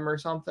fun of him or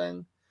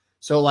something.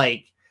 So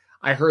like,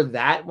 I heard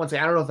that once.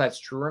 I don't know if that's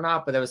true or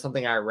not, but that was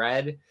something I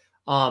read.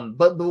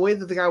 But the way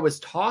that the guy was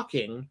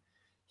talking,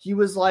 he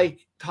was like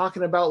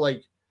talking about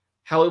like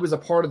how it was a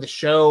part of the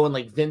show and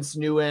like Vince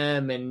knew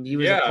him and he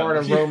was a part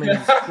of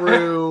Roman's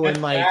crew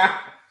and like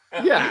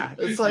yeah,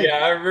 it's like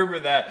I remember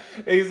that.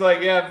 He's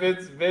like, yeah,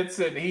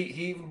 Vincent. He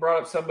even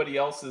brought up somebody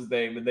else's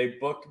name and they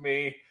booked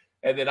me.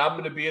 And then I'm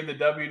going to be in the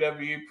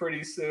WWE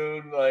pretty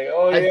soon. Like,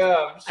 oh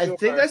yeah, I'm sure. I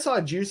think I saw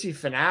Juicy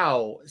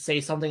Finau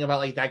say something about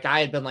like that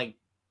guy had been like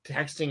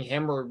texting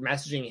him or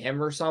messaging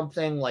him or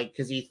something, like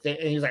because he's like,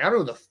 I don't know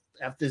who the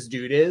f this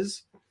dude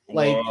is,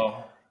 like,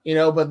 you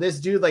know, but this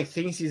dude like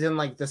thinks he's in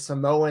like the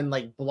Samoan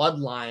like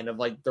bloodline of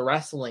like the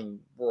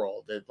wrestling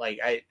world.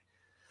 But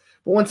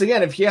once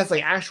again, if he has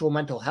like actual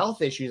mental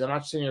health issues, I'm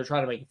not sitting here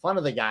trying to make fun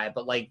of the guy,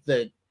 but like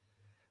the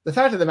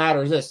fact of the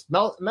matter is this: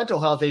 mental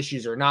health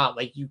issues or not,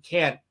 like we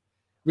can't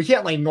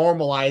like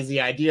normalize the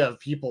idea of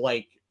people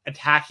like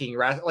attacking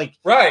like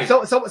right.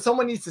 So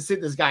someone needs to sit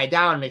this guy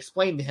down and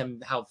explain to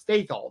him how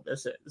fake all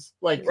this is.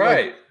 Like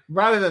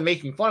rather than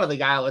making fun of the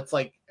guy, let's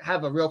like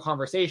have a real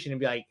conversation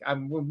and be like,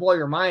 I'm gonna blow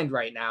your mind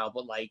right now,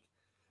 but like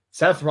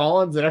Seth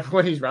Rollins and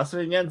everyone he's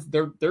wrestling against,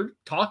 they're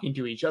talking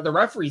to each other. The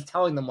referee's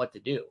telling them what to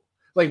do.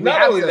 Like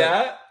not only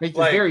that, make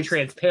this very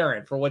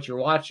transparent for what you're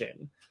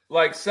watching.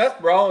 Like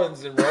Seth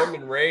Rollins and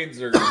Roman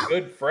Reigns are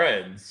good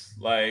friends.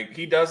 Like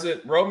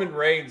Roman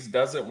Reigns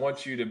doesn't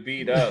want you to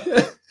beat up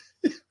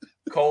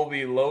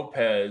Colby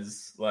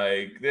Lopez.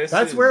 Like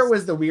that's where it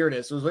was the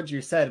weirdest, was what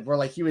you said, where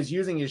like he was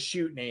using his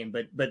shoot name,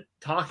 but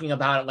talking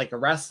about it like a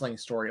wrestling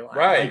storyline.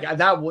 Right. Like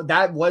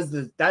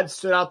that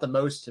stood out the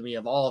most to me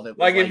of all of it.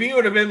 Like if he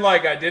would have been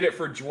like, I did it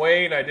for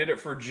Dwayne, I did it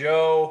for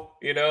Joe,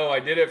 you know, I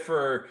did it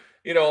for,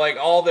 you know, like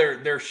all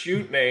their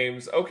shoot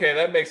names. Okay,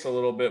 that makes a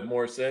little bit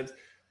more sense.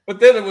 But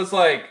then it was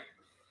like,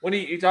 when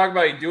he talked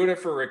about doing it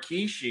for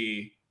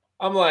Rikishi,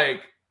 I'm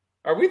like,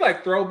 are we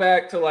like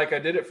throwback to like, I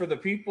did it for the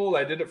people,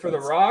 I did it for The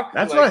Rock?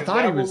 That's like, what I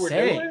thought he was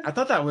saying. Doing? I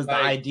thought that was the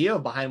idea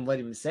behind what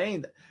he was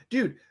saying.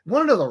 Dude,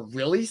 want to know the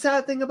really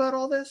sad thing about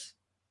all this?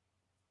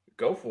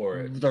 Go for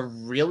it. The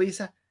really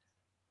sad...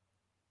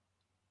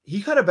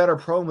 He cut a better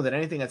promo than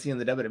anything I've seen in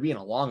the WWE in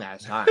a long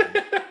ass time.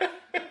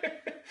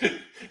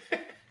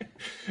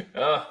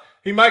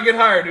 He might get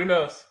hired, who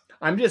knows?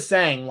 I'm just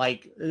saying,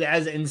 like,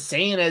 as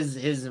insane as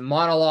his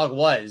monologue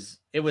was,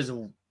 it was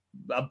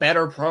a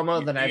better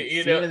promo than I've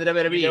seen in the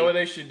WWE. You know what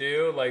they should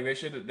do? Like, the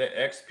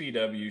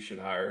XPW should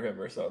hire him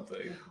or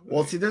something.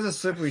 Well, see, there's a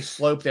slippery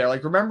slope there.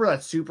 Like, remember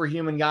that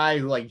Superhuman guy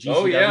who, like,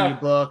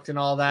 GCW booked and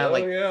all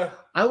that?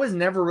 I was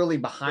never really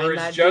behind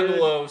that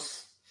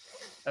Juggalos.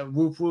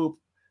 Whoop, whoop.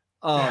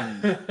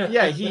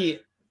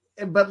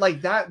 But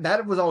like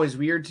that was always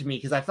weird to me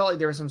because I felt like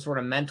there was some sort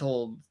of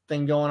mental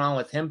thing going on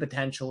with him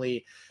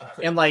potentially,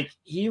 and like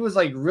he was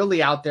like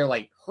really out there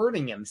like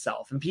hurting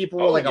himself, and people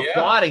were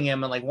applauding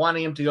him and like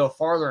wanting him to go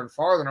farther and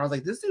farther. And I was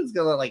like, this dude's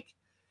gonna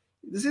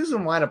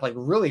wind up like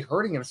really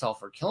hurting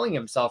himself or killing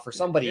himself or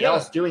somebody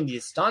else doing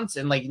these stunts.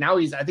 And like now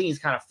I think he's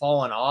kind of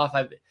fallen off.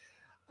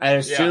 I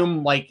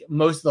assume like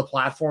most of the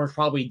platforms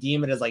probably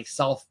deem it as like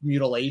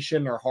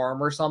self-mutilation or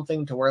harm or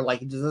something to where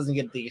like it just doesn't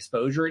get the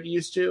exposure it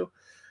used to.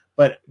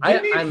 But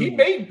he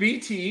made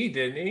BTE,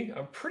 didn't he?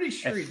 I'm pretty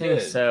sure he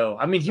did. So.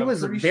 I mean, he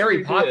was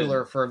very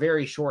popular for a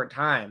very short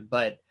time,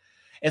 but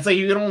it's like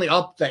you can only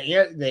up the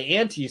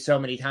ante so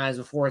many times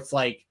before it's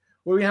like,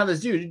 well, we have this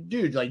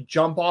dude like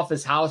jump off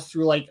his house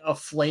through like a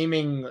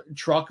flaming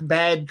truck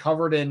bed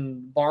covered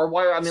in barbed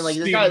wire. I mean, like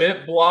this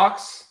guy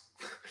blocks.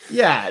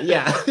 Yeah.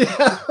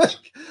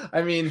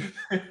 I mean,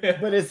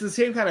 but it's the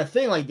same kind of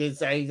thing. Like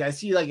this, I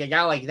see like a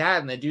guy like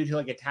that and the dude who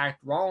like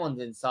attacked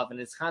Rollins and stuff, and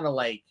it's kind of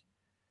like,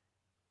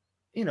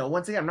 you know,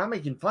 once again, I'm not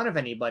making fun of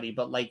anybody,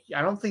 but like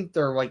I don't think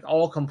they're like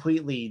all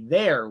completely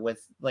there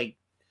with like.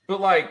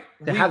 But like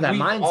to have that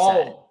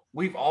mindset,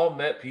 we've all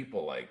met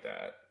people like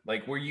that.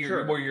 Like where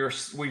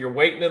you're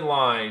waiting in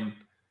line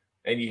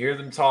and you hear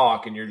them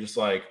talk and you're just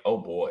like, oh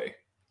boy,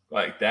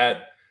 like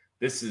that.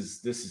 This is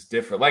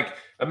different. Like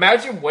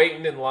imagine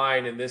waiting in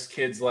line and this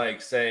kid's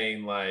like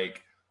saying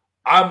like,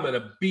 I'm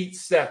gonna beat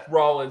Seth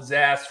Rollins'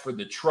 ass for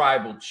the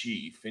tribal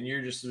chief, and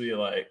you're just be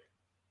like,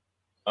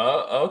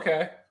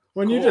 okay.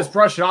 When cool. You just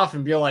brush it off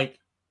and be like,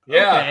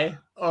 okay,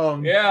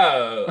 I'm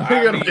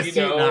gonna miss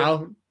it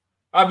now.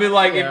 I'd be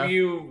like, if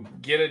you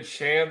get a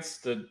chance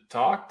to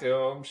talk to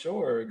him,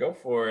 sure, go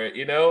for it,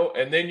 you know?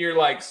 And then you're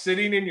like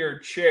sitting in your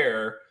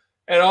chair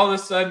and all of a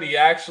sudden he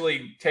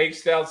actually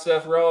takes down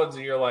Seth Rollins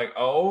and you're like,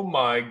 oh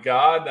my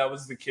God, that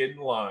was the kid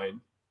in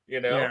line, you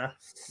know?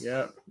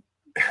 Yeah.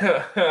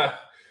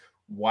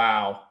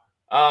 Wow.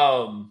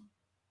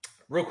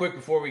 Real quick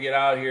before we get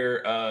out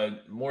here,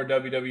 more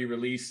WWE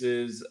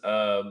releases.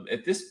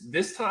 At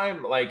this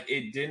time, like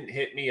it didn't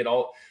hit me at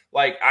all.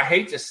 Like I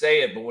hate to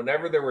say it, but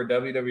whenever there were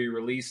WWE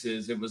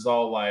releases, it was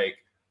all like,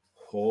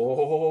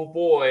 oh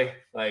boy,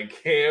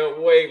 like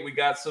can't wait. We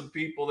got some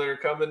people that are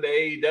coming to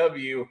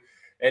AEW,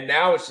 and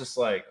now it's just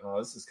like, oh,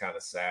 this is kind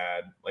of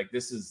sad. Like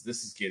this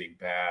is getting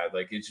bad.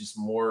 Like it's just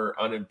more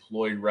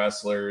unemployed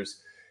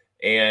wrestlers.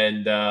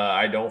 And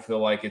I don't feel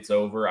like it's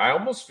over. I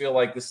almost feel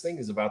like this thing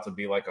is about to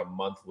be like a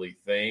monthly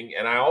thing.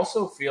 And I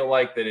also feel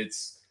like that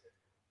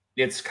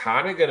it's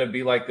kind of going to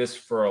be like this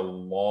for a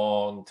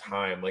long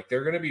time. Like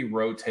they're going to be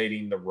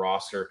rotating the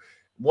roster.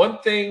 One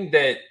thing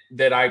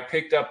that I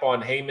picked up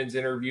on Heyman's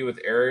interview with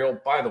Ariel,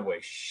 by the way,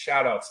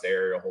 shout outs to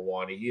Ariel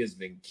Helwani. He has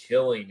been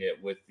killing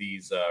it with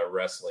these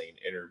wrestling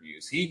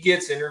interviews. He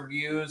gets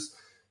interviews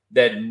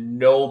that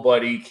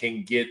nobody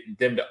can get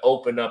them to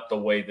open up the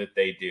way that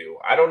they do.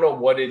 I don't know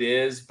what it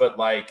is, but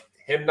like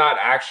him not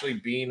actually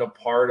being a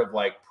part of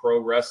like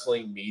pro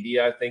wrestling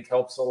media, I think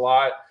helps a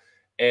lot.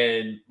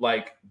 And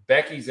like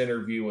Becky's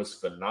interview was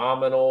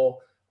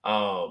phenomenal.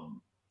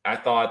 I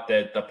thought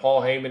that the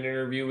Paul Heyman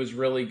interview was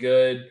really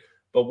good.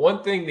 But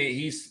one thing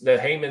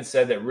that Heyman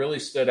said that really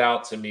stood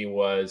out to me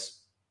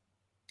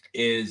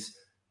is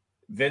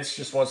Vince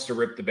just wants to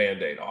rip the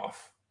Band-Aid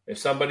off. If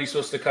somebody's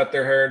supposed to cut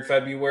their hair in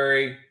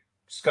February,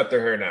 just cut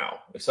their hair now.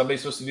 If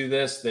somebody's supposed to do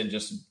this, then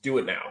just do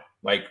it now.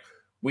 Like,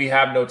 we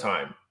have no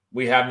time.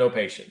 We have no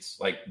patience.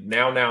 Like,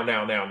 now.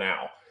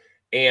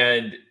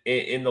 And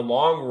in the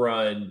long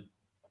run,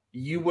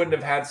 you wouldn't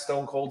have had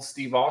Stone Cold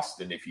Steve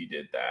Austin if you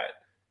did that.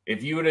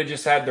 If you would have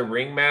just had the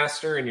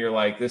ringmaster and you're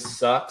like, this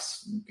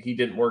sucks, he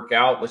didn't work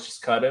out, let's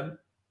just cut him.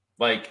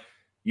 Like,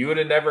 you would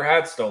have never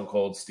had Stone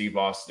Cold Steve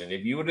Austin.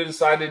 If you would have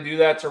decided to do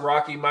that to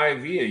Rocky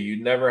Maivia,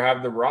 you'd never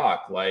have The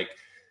Rock. Like,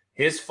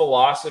 his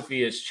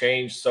philosophy has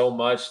changed so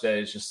much that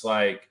it's just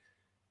like,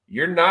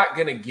 you're not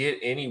going to get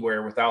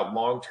anywhere without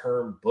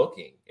long-term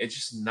booking. It's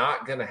just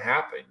not going to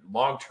happen.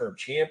 Long-term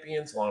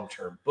champions,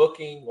 long-term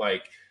booking,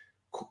 like,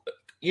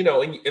 you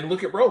know, and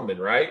look at Roman,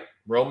 right?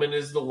 Roman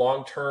is the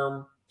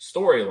long-term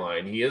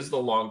storyline. He is the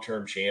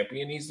long-term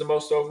champion. He's the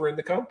most over in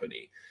the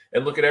company.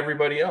 And look at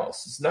everybody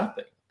else. It's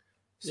nothing.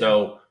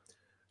 So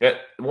that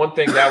one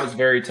thing that was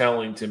very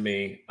telling to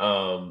me.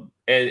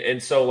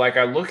 And so like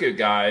I look at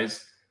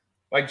guys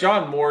like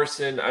John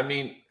Morrison. I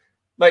mean,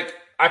 like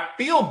I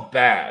feel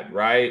bad,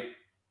 right?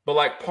 But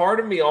like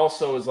part of me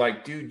also is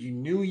like, dude, you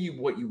knew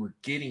what you were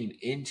getting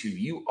into.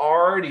 You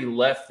already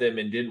left them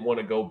and didn't want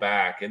to go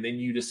back. And then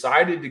you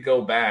decided to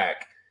go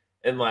back.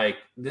 And like,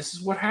 this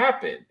is what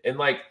happened. And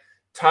like,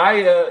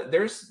 Taya,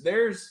 there's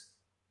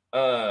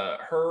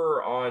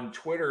her on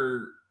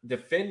Twitter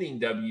defending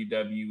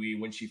WWE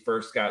when she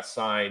first got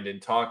signed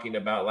and talking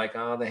about like,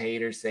 oh, the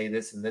haters say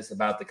this and this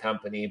about the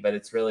company, but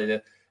it's really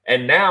the.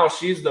 And now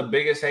she's the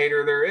biggest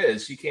hater there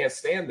is. She can't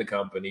stand the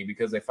company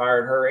because they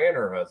fired her and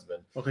her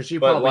husband. Well, because she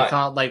probably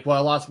thought like, well,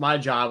 I lost my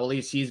job. At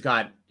least he's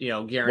got, you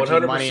know,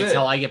 guaranteed 100%. Money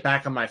until I get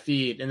back on my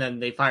feet. And then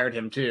they fired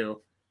him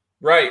too.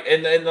 Right.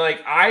 And then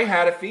like I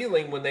had a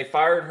feeling when they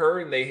fired her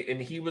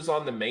and he was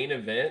on the main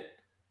event,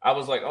 I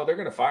was like, oh, they're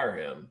going to fire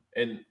him.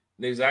 And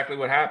exactly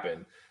what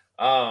happened.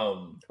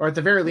 Or at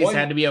the very least,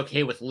 had to be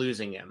okay with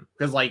losing him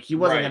because, like, he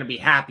wasn't going to be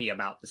happy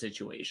about the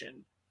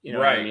situation. You know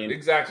what I mean?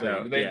 Exactly.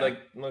 So, like,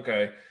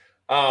 okay.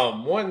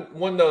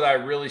 One though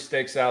that really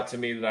sticks out to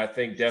me that I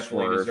think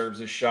definitely deserves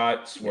a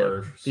shot.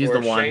 Swerve. He's the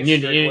one.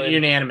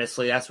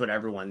 Unanimously, that's what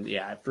everyone.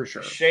 Yeah, for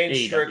sure. Shane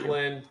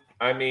Strickland.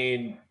 I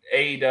mean,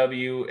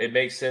 AEW. It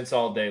makes sense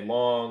all day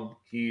long.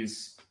 He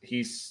is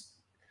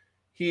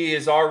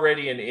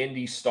already an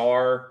indie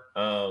star.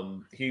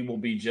 He will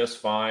be just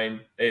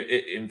fine.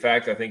 In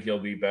fact, I think he'll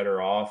be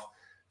better off.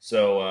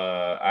 So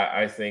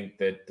I think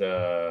that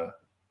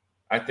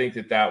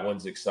that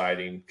one's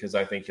exciting because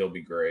I think he'll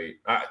be great.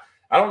 I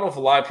don't know if a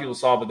lot of people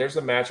saw, but there's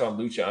a match on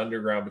Lucha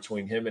Underground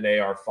between him and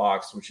AR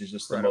Fox, which is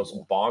just the most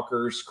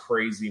bonkers,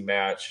 crazy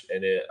match.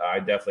 And I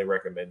definitely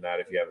recommend that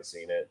if you haven't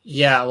seen it.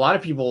 Yeah, a lot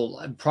of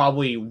people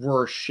probably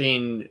were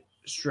Swerve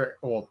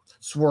Strickland,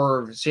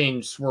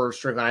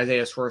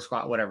 Isaiah Swerve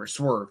Scott, whatever,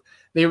 Swerve.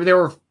 There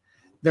were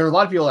a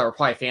lot of people that were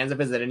probably fans of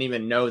his that didn't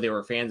even know they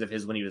were fans of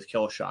his when he was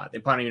Killshot. They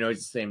probably didn't even know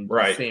he's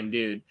the same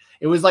dude.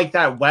 It was like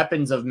that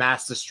Weapons of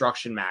Mass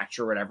Destruction match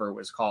or whatever it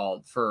was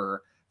called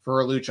for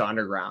Lucha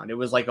Underground. It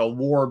was like a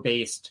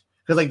war-based,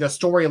 because like the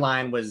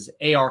storyline was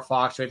AR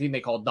Fox, who I think they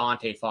called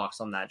Dante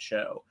Fox on that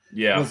show.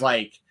 Yeah. It was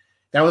like,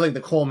 that was like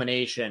the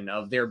culmination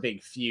of their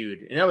big feud.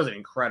 And that was an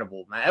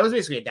incredible match. That was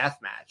basically a death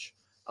match.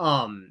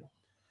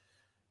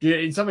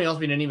 Dude, something else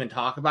we didn't even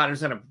talk about. I'm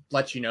just going to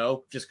let you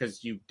know, just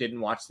because you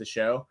didn't watch the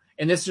show.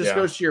 And this just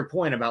goes to your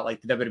point about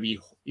like the WWE,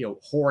 you know,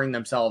 whoring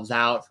themselves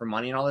out for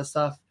money and all this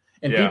stuff.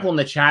 And people in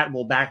the chat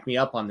will back me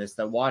up on this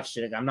that watched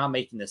it. I'm not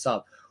making this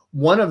up.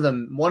 One of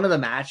the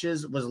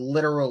matches was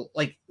literally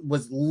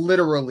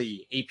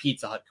a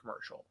Pizza Hut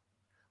commercial.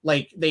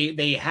 Like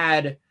they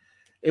had,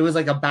 it was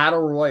like a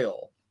battle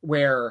royal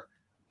where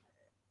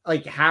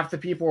like half the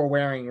people were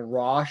wearing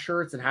Raw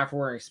shirts and half were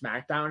wearing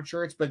SmackDown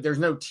shirts, but there's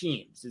no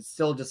teams. It's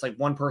still just like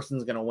one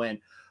person's going to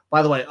win.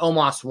 By the way,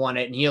 Omos won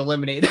it and he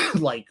eliminated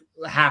like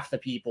half the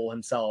people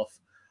himself.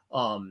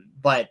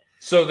 But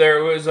so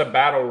there was a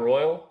battle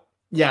royal.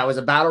 Yeah, it was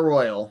a battle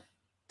royal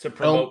to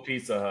promote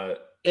Pizza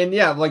Hut. And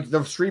yeah, like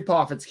the Street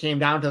Profits came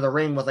down to the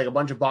ring with like a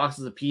bunch of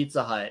boxes of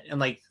Pizza Hut. And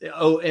like,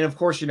 and of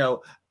course, you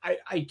know,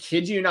 I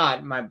kid you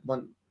not, my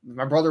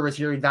brother was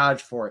here, he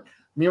vouched for it.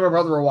 Me and my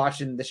brother were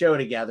watching the show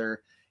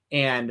together,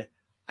 and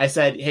I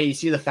said, hey, you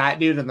see the fat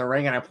dude in the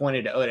ring? And I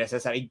pointed to Otis. I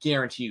said, I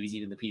guarantee you he's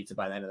eating the pizza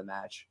by the end of the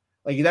match.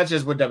 Like, that's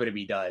just what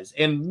WWE does.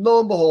 And lo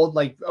and behold,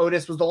 like,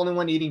 Otis was the only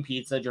one eating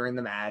pizza during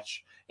the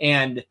match.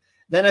 And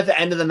then at the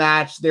end of the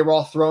match, they were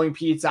all throwing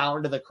pizza out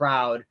into the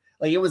crowd.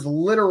 Like, it was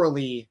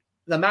literally,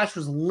 the match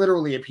was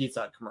literally a Pizza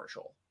Hut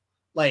commercial.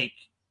 Like,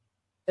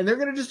 and they're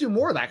going to just do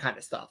more of that kind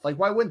of stuff. Like,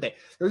 why wouldn't they?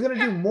 They're going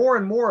to do more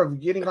and more of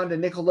getting onto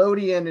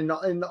Nickelodeon and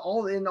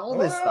all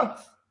this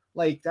stuff.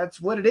 Like, that's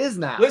what it is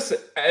now. Listen,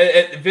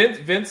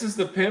 Vince is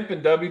the pimp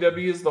and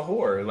WWE is the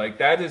whore. Like,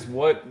 that is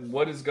what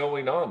is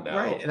going on now.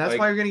 Right, and that's like,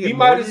 why you're going to get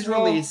more of these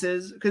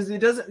releases, because it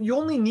doesn't. You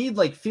only need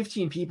like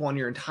 15 people on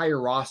your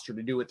entire roster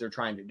to do what they're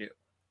trying to do.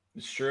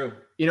 It's true.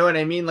 You know what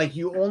I mean? Like,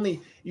 you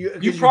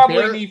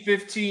probably need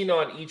 15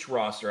 on each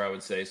roster, I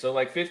would say. So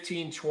like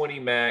 15, 20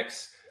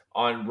 max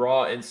on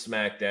Raw and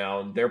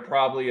SmackDown. They're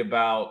probably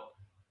about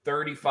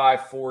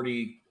 35,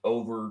 40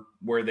 over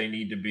where they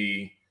need to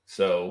be.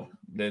 So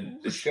then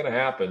it's going to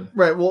happen.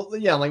 Right. Well,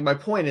 yeah, like my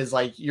point is,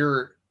 like,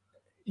 you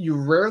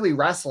rarely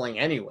wrestling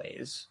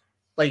anyways.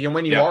 Like, and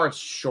when you are, it's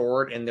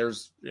short and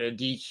there's a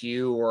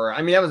DQ, or,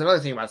 I mean, that was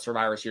another thing about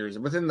Survivor Series.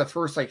 Within the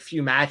first like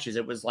few matches,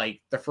 it was like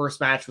the first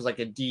match was like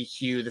a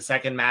DQ, the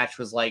second match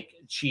was like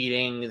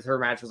cheating, the third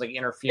match was like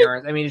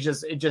interference. I mean, it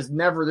just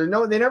never,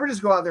 they never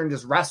just go out there and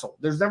just wrestle.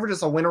 There's never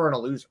just a winner and a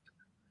loser.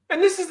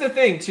 And this is the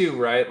thing too,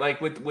 right?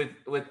 Like with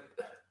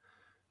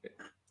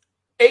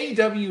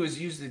AEW has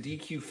used the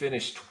DQ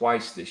finish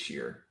twice this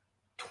year.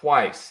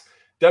 Twice.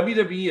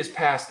 WWE is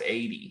past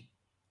 80.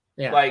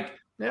 Yeah. Like,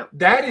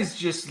 that is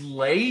just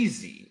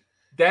lazy.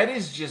 That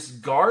is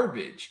just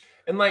garbage.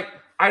 And like,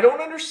 I don't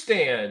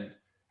understand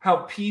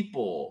how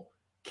people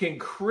can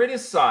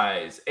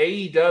criticize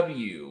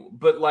AEW,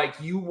 but like,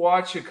 you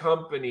watch a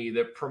company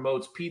that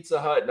promotes Pizza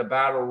Hut and a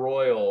battle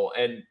royal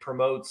and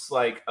promotes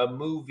like a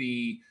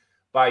movie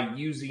by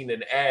using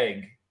an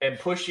egg and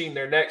pushing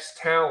their next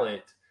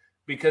talent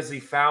because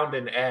he found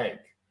an egg.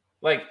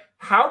 Like,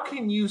 how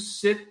can you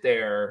sit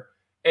there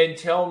and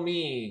tell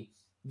me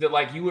that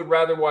like you would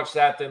rather watch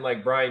that than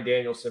like Bryan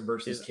Danielson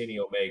versus Kenny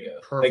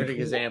Omega? Perfect like,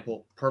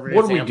 example. Perfect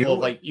example of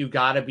like, you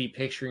got to be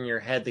picturing in your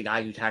head the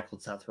guy who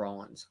tackled Seth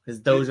Rollins,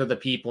 because those are the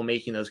people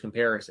making those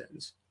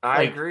comparisons.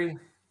 I agree.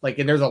 Like,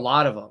 and there's a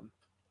lot of them.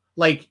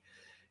 Like,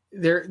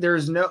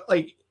 there's no,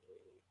 like,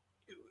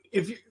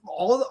 if you,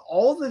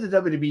 all that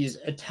the WWE is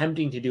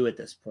attempting to do at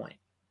this point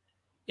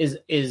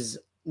is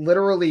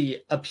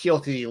literally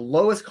appeal to the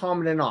lowest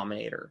common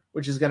denominator,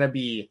 which is going to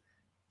be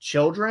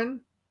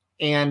children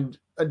and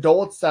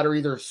adults that are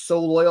either so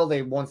loyal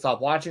they won't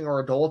stop watching, or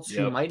adults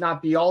who might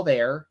not be all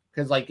there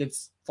because like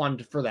it's fun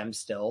for them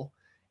still,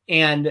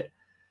 and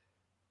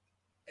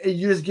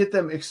you just get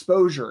them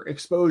exposure. You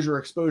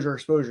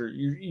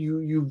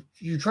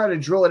try to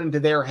drill it into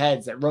their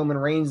heads that Roman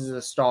Reigns is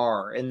a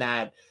star and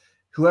that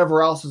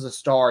whoever else is a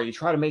star. You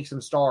try to make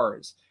some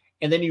stars,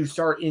 and then you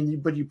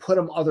but you put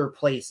them other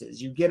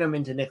places. You get them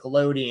into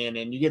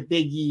Nickelodeon, and you get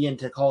Big E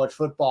into college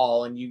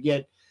football, and you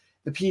get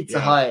the Pizza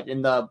Hut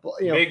and the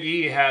Big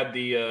E had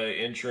the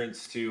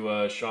entrance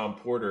to Sean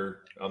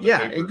Porter on the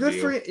and good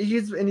for him.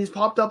 He's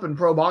popped up in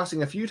pro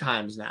boxing a few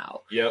times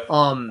now. Yep.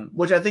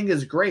 Which I think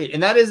is great,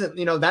 and that isn't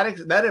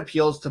that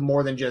appeals to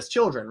more than just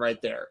children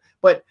right there.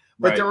 But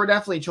there were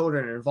definitely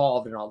children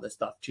involved in all this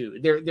stuff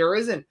too.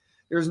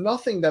 There's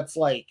nothing that's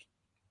like,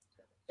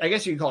 I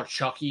guess you could call it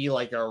Chucky,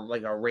 like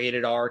a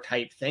rated R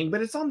type thing,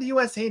 but it's on the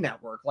USA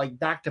Network, like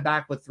back to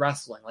back with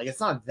wrestling. Like, it's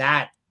not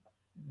that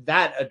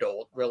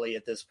adult really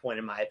at this point,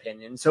 in my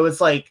opinion. So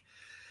it's like,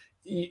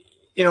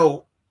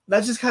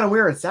 that's just kind of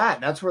where it's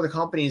at. That's where the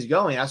company is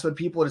going. That's what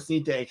people just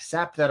need to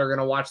accept that are going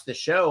to watch the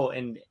show.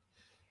 And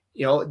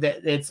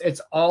that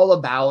it's all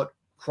about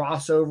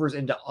crossovers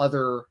into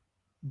other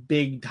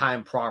big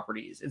time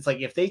properties. It's like,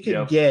 if they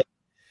could get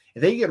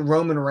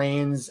Roman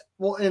Reigns,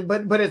 well,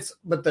 but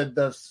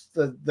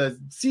the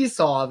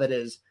seesaw of it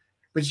is,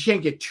 but you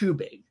can't get too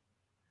big.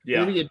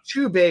 Yeah. If you get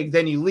too big,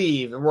 then you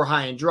leave and we're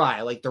high and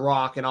dry, like The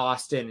Rock and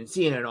Austin and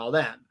Cena and all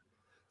them.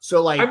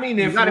 So, like, I mean,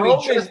 if you got to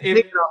Roman, be just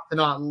big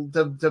enough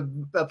to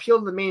appeal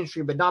to the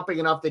mainstream, but not big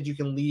enough that you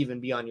can leave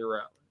and be on your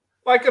own.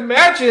 Like,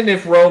 imagine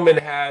if Roman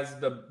has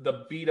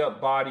the beat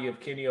up body of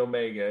Kenny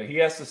Omega. He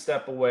has to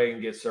step away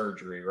and get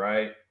surgery,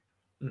 right?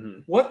 Mm-hmm.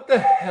 What the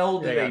hell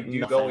do they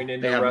do going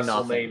into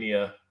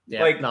WrestleMania?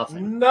 Yeah, like,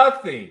 nothing.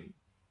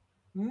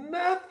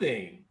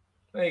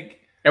 Like,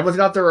 everyone's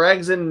got their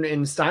eggs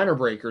in Steiner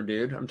Breaker,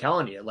 dude. I'm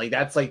telling you. Like,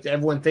 that's like,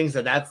 everyone thinks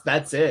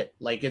that's it.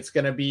 Like, it's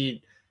gonna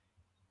be,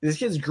 this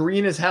kid's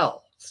green as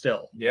hell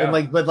still. Yeah.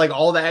 And but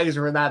all the eggs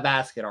are in that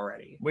basket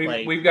already.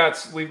 We've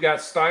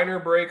got Steiner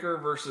Breaker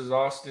versus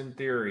Austin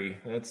Theory.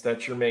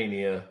 That's your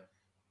mania.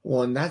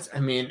 Well, and that's, I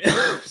mean,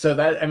 so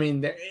that, I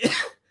mean,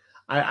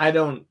 I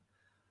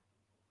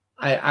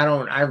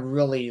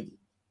really,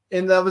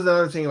 and that was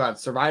another thing about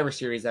Survivor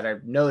Series that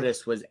I've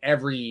noticed was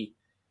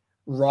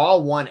Raw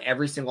won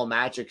every single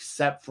match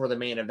except for the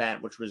main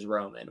event, which was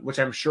Roman, which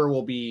I'm sure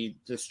will be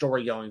the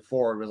story going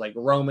forward, was like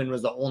Roman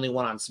was the only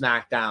one on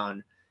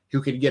SmackDown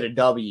who could get a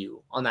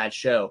W on that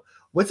show.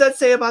 What's that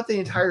say about the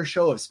entire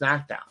show of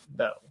SmackDown,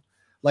 though?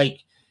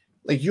 Like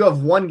you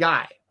have one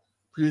guy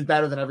who's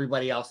better than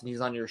everybody else, and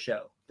he's on your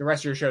show. The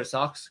rest of your show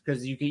sucks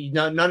because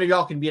none of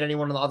y'all can beat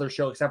anyone on the other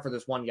show except for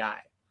this one guy.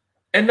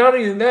 And not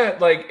even that,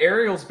 like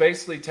Ariel's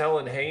basically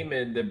telling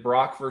Heyman that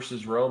Brock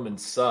versus Roman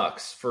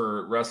sucks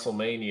for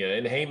WrestleMania,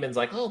 and Heyman's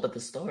like, "Oh, but the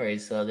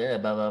story's so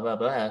good, blah blah blah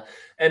blah,"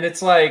 and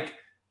it's like,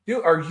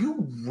 dude, are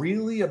you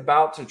really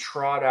about to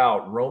trot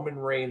out Roman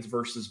Reigns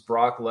versus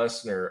Brock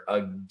Lesnar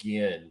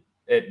again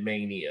at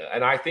Mania?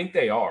 And I think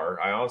they are.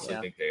 I honestly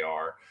think they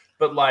are.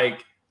 But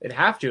like, they'd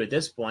have to at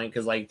this point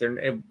because like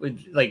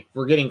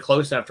we're getting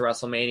close enough to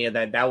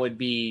WrestleMania that would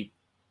be.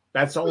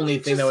 That's the only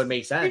thing that would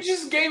make sense. You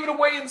just gave it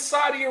away in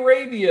Saudi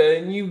Arabia,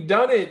 and you've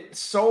done it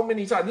so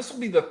many times. This will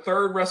be the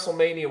third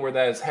WrestleMania where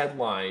that is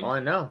headlined. Oh, I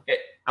know.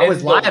 I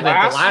was live at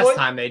the last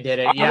time they did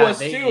it. I was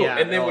too,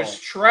 and it was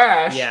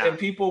trash, and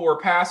people were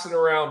passing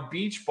around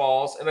beach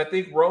balls, and I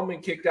think Roman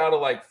kicked out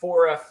of like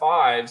 4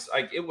 F5s.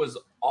 Like, it was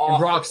awful.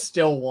 And Brock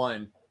still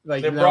won.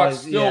 Like, and Brock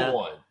still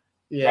won.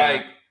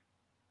 Yeah.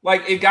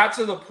 Like it got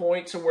to the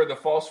point to where the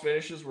false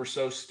finishes were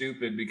so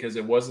stupid because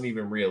it wasn't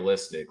even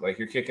realistic. Like,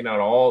 you're kicking out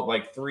all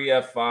like 3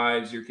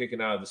 F5s, you're kicking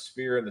out of the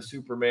spear and the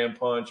Superman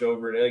punch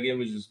over it. Like, it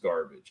was just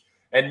garbage.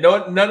 And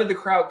none of the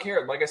crowd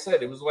cared. Like I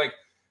said, it was like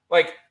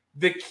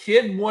the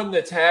kid won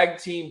the tag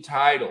team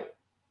title,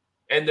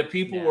 and the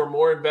people were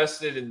more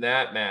invested in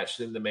that match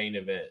than the main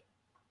event.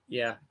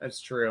 Yeah, that's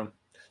true.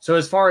 So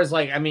as far as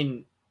like, I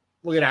mean,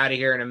 we'll get out of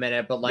here in a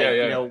minute, but like,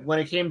 you know, when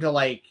it came to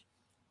like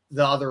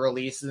the other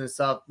releases and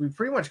stuff, we've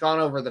pretty much gone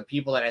over the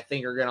people that I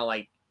think are gonna,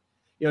 like,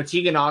 you know,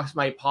 Tegan Nox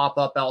might pop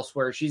up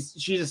elsewhere. She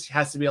just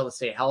has to be able to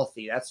stay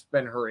healthy. That's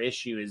been her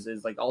issue is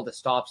like all the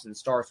stops and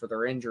starts with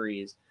her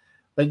injuries.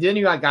 But then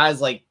you got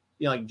guys like,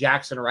 you know, like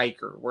Jackson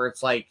Riker, where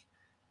it's like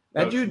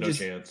that dude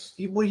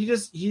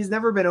he's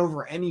never been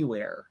over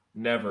anywhere.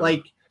 Never.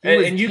 Like,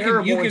 and you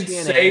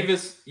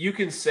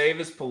can save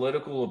his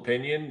political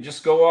opinion.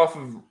 Just go off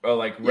of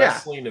like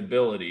wrestling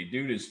ability.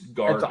 Dude is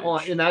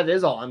garbage. And that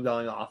is all I'm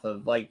going off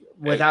of. Like,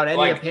 without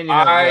any opinion.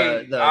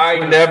 I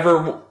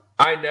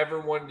never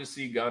wanted to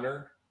see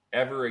Gunner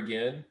ever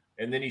again.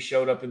 And then he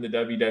showed up in the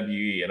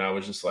WWE, and I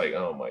was just like,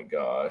 oh my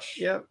gosh.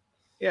 Yep.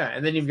 Yeah,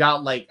 and then you've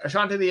got like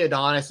Ashante the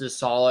Adonis is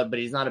solid, but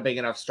he's not a big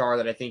enough star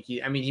that I think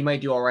he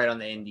might do all right on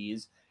the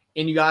indies.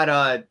 And you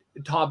got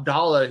Top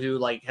Dollar, who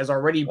like has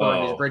already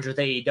burned his bridge with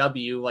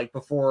AEW like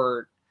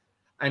before.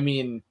 I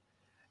mean,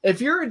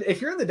 if you're in the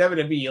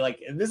WWE,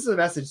 like, and this is a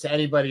message to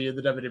anybody in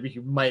the WWE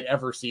who might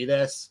ever see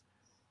this,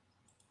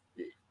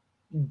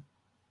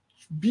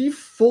 be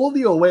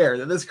fully aware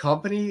that this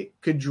company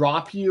could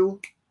drop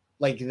you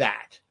like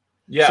that.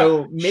 Yeah.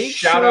 So make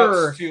shout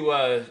outs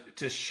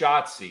to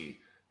Shotzi,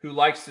 who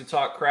likes to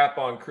talk crap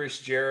on Chris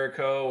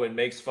Jericho and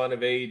makes fun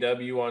of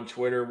AEW on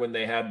Twitter when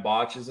they have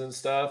botches and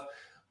stuff.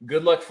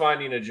 Good luck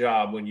finding a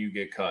job when you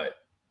get cut.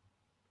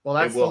 Well,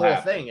 that's the whole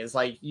thing. Is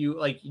like do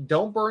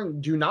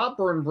not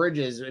burn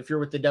bridges if you're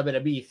with the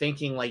WWE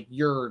thinking like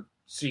you're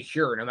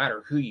secure no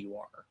matter who you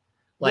are.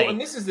 Like, and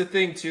this is the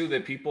thing too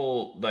that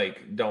people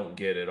like don't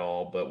get at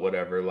all, but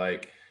whatever.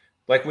 Like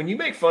when you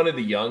make fun of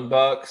the Young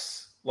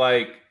Bucks,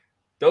 like,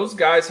 those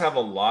guys have a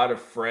lot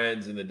of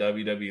friends in the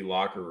WWE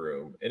locker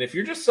room. And if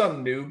you're just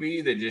some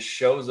newbie that just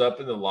shows up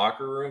in the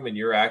locker room and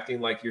you're acting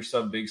like you're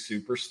some big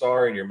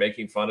superstar and you're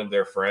making fun of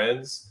their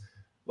friends,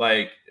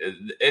 like,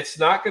 it's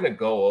not going to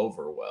go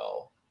over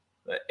well.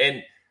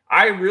 And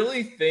I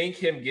really think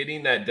him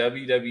getting that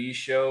WWE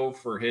show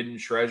for Hidden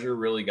Treasure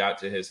really got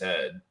to his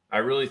head. I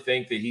really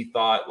think that he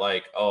thought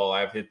like, oh,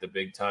 I've hit the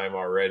big time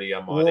already.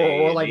 I'm on AEW.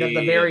 Or like at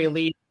the very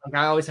least, like,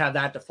 I always have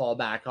that to fall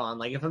back on.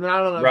 Like, if I'm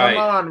not on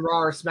Raw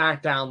or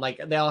SmackDown, like,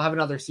 they'll have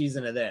another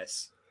season of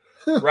this.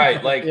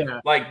 Right. Like,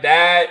 like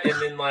that. And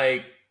then,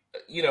 like,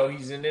 you know,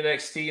 he's in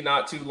NXT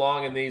not too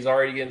long, and then he's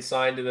already getting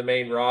signed to the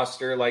main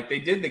roster. Like, they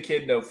did the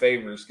kid no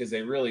favors because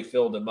they really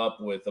filled him up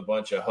with a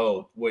bunch of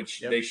hope, which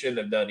they shouldn't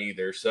have done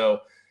either.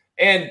 So,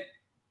 and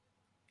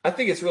I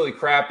think it's really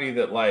crappy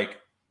that,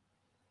 like,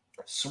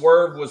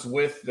 Swerve was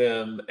with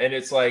them, and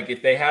it's like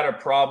if they had a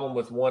problem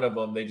with one of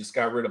them, they just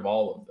got rid of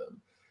all of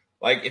them.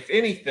 Like, if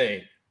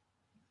anything,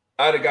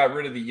 I'd have got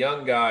rid of the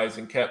young guys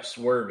and kept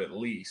Swerve at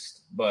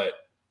least, but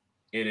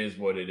it is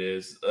what it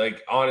is.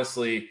 Like,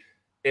 honestly,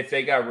 if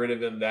they got rid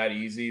of him that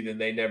easy, then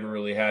they never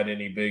really had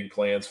any big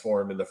plans for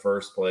him in the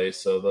first place.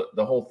 So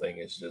the whole thing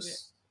is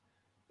just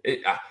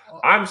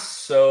I'm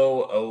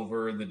so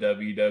over the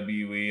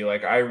WWE.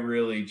 Like, I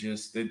really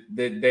just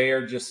they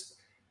are just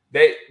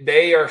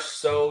they are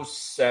so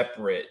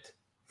separate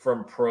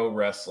from pro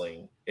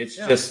wrestling. It's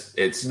just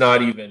it's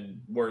not even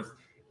worth.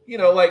 You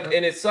know, like,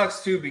 and it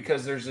sucks too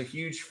because there's a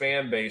huge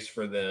fan base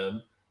for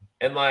them.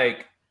 And,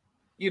 like,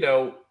 you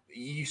know,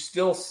 you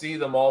still see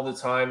them all the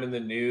time in the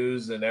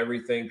news and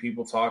everything,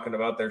 people talking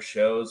about their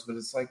shows. But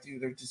it's like,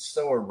 dude, they're just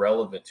so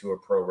irrelevant to a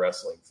pro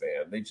wrestling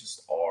fan. They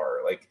just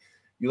are. Like,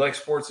 you like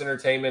sports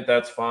entertainment,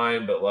 that's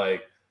fine. But,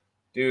 like,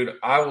 dude,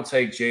 I will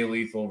take Jay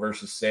Lethal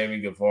versus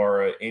Sammy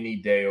Guevara any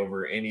day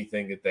over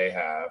anything that they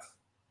have.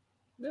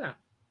 Yeah.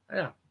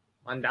 Yeah.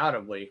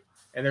 undoubtedly.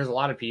 And there's a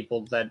lot of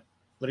people that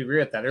would agree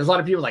with that. There's a lot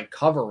of people that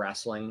cover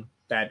wrestling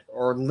that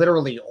are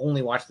literally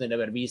only watching the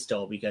WWE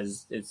still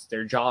because it's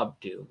their job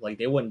to. Like,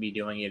 they wouldn't be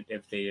doing it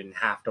if they didn't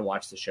have to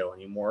watch the show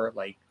anymore.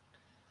 Like,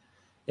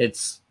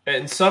 it's...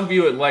 And some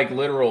view it like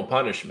literal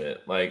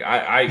punishment. Like,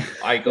 I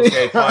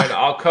okay, fine,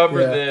 I'll cover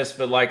this,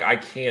 but, like, I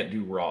can't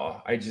do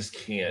Raw. I just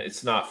can't.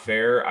 It's not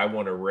fair. I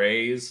want to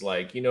raise.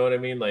 Like, you know what I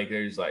mean? Like,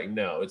 there's like,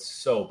 no, it's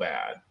so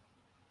bad.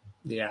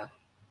 Yeah.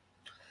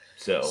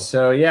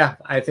 So yeah,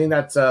 I think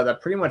that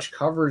pretty much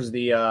covers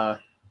the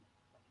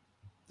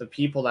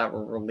people that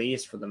were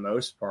released for the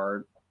most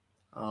part.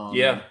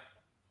 Yeah.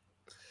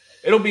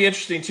 It'll be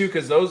interesting too,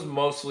 because those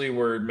mostly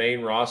were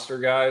main roster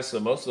guys, so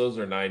most of those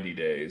are 90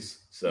 days.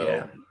 So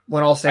yeah.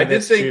 When I'll say I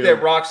did think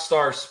that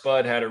Rockstar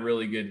Spud had a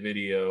really good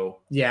video.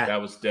 Yeah,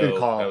 that was dope.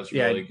 That was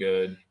really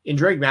good. And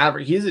Drake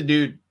Maverick, he's a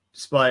dude,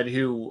 Spud,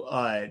 who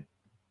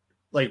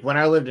like when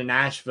I lived in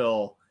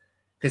Nashville,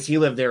 because he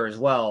lived there as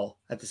well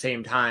at the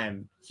same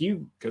time. He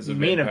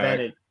main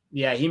evented.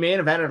 Yeah, he main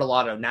evented a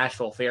lot of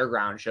Nashville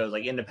fairground shows,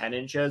 like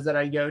independent shows that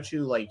I'd go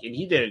to. Like, and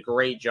he did a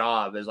great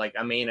job as like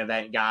a main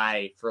event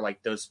guy for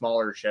like those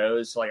smaller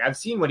shows. So like I've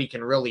seen what he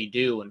can really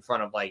do in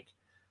front of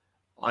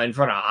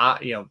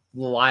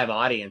live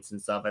audience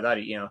and stuff. I thought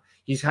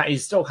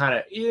he's still kind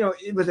of,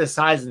 with his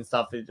size and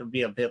stuff, it would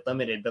be a bit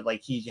limited, but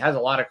like he has a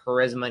lot of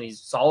charisma and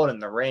he's solid in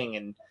the ring.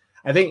 And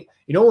I think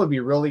what would be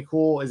really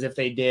cool is if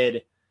they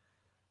did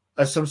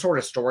some sort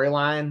of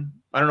storyline.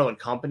 I don't know what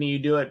company you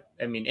do it.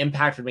 I mean,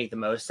 Impact would make the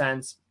most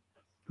sense,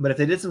 but if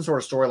they did some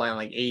sort of storyline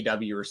like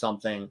AEW or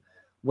something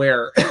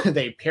where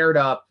they paired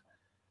up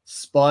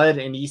Spud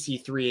and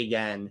EC3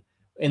 again,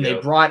 and they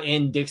brought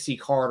in Dixie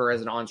Carter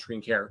as an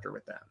on-screen character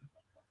with them,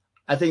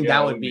 I think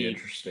that would be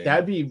interesting.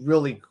 That'd be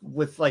really,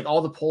 with like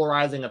all the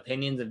polarizing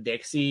opinions of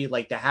Dixie,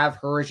 like to have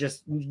her as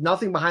just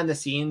nothing behind the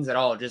scenes at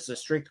all, just a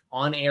strict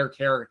on-air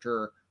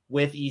character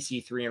with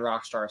EC3 and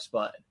Rockstar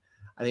Spud.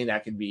 I think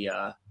that could be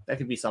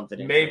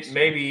something.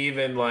 Maybe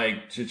even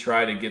like to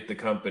try to get the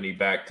company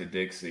back to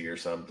Dixie or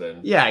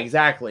something. Yeah,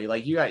 exactly.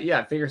 Like you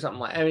got figure something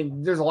like. I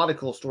mean, there's a lot of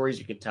cool stories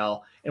you could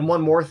tell. And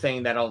one more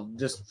thing that I'll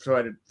just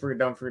try to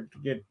don't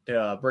forget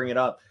to bring it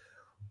up.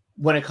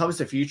 When it comes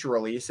to future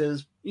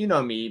releases, you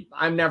know me,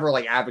 I'm never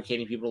like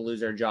advocating people to lose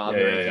their job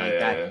or anything like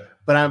that. Yeah.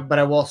 But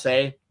I will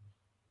say,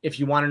 if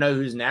you want to know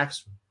who's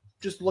next,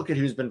 just look at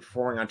who's been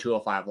performing on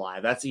 205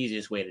 Live. That's the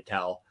easiest way to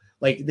tell.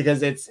 Like, because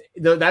that's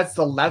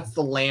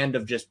the land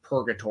of just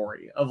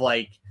purgatory of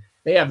like,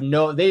 they have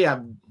no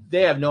idea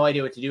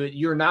what to do.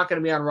 You're not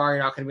going to be on Raw. You're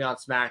not going to be on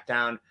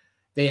SmackDown.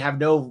 They have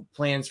no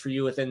plans for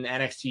you within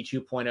NXT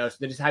 2.0. So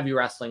they just have you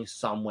wrestling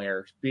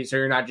somewhere. So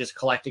you're not just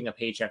collecting a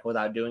paycheck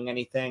without doing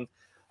anything.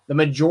 The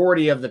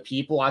majority of the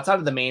people outside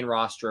of the main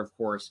roster, of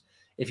course,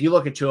 if you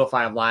look at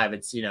 205 Live,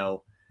 it's,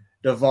 Daivari,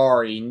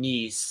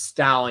 Nese,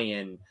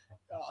 Stallion,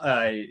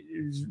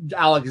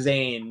 Alex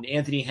Zane,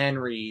 Anthony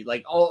Henry,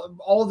 like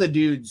all the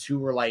dudes who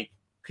were like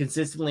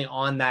consistently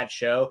on that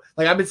show.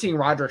 Like, I've been seeing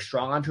Roderick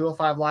Strong on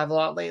 205 Live a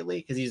lot lately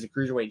because he's a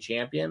cruiserweight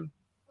champion.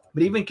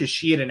 But even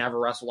Kushida never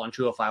wrestled on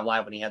 205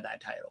 Live when he had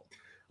that title.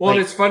 Well, and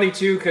it's funny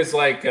too because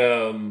like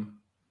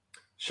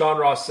Sean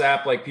Ross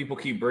Sapp, like people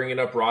keep bringing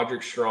up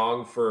Roderick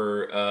Strong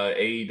for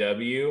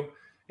AEW,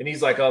 and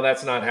he's like, "Oh,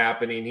 that's not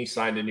happening. He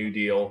signed a new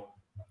deal."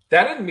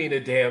 That doesn't mean a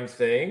damn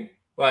thing.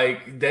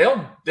 Like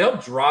they'll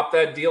drop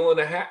that deal in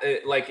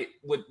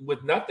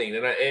with nothing,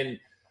 and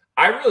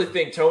I really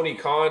think Tony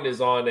Khan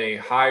is on a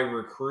high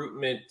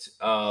recruitment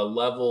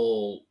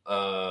level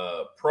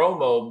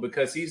promo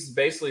because he's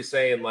basically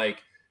saying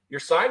like, you're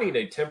signing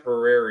a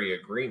temporary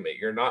agreement.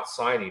 You're not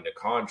signing a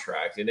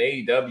contract. In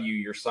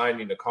AEW, you're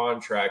signing a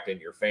contract in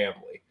your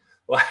family.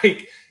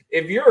 Like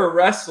if you're a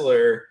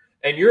wrestler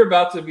and you're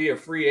about to be a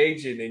free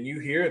agent and you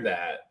hear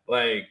that,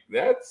 like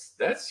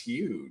that's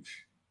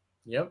huge.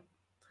 Yep.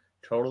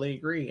 Totally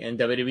agree. And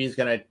WWE is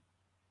going to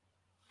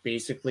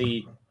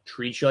basically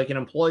treat you like an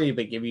employee,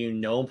 but give you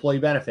no employee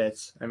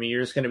benefits. I mean,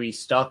 you're just going to be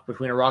stuck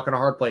between a rock and a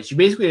hard place. You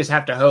basically just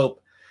have to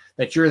hope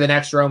that you're the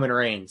next Roman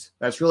Reigns.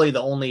 That's really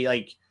the only,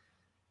 like,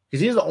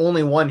 because he's the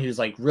only one who's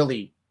like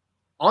really,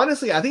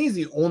 honestly, I think he's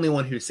the only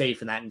one who's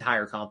safe in that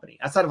entire company.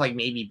 Outside of like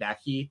maybe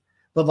Becky,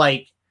 but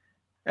like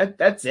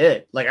that's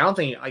it. Like, I don't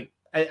think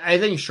I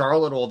think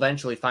Charlotte will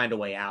eventually find a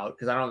way out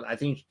because I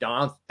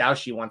don't doubt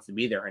she wants to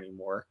be there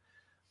anymore.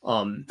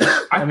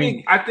 I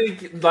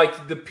think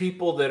like the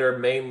people that are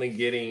mainly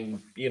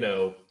getting,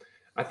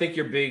 I think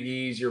your Big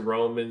E's, your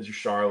Romans, your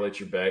Charlottes,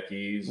 your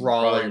Becky's,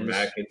 Rollins, your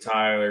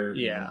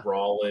McIntyre,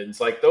 Rollins,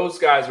 like those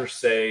guys are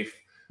safe.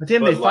 But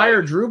damn, they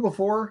fired Drew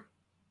before.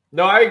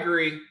 No, I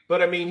agree,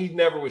 but I mean, he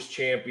never was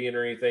champion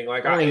or anything.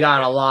 Like, he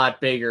got a lot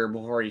bigger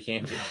before he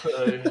came.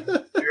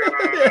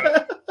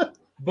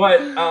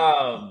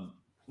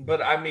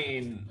 But I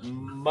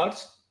mean,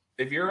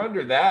 if you're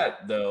under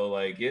that though,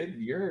 like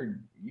you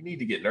need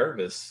to get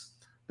nervous.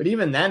 But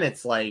even then,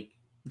 it's like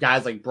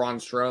guys like Braun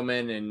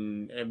Strowman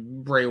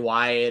and Bray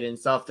Wyatt and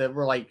stuff that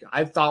were like,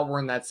 I thought were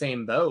in that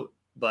same boat.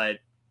 But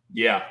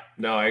yeah,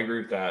 no, I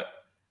agree with that.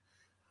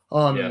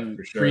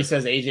 For sure. Bree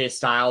says AJ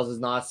Styles is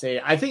not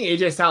safe. I think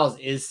AJ Styles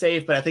is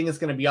safe, but I think it's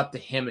going to be up to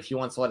him if he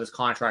wants to let his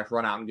contract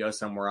run out and go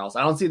somewhere else.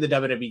 I don't see the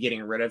WWE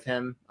getting rid of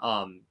him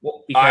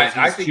because I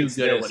he's think too it's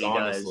good at this, what he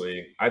honestly.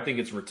 does. I think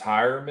it's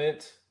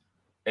retirement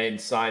and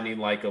signing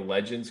like a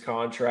Legends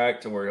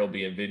contract to where he'll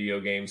be in video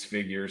games,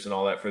 figures, and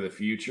all that for the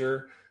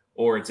future,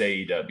 or it's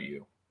AEW.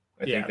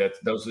 I think that's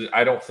those.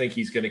 I don't think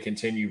he's going to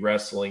continue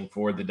wrestling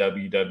for the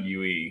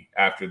WWE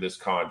after this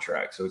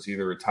contract. So it's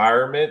either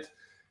retirement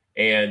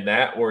and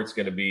that, or it's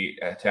going to be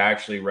to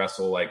actually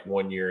wrestle like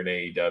 1 year in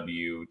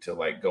AEW to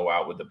like go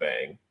out with a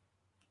bang.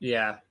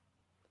 Yeah.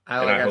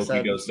 I hope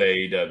he goes to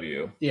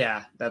AEW.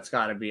 Yeah, that's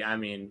got to be. I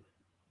mean,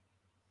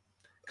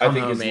 I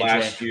think his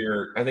last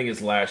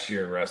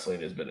year in wrestling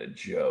has been a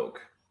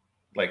joke.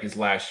 Like his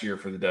last year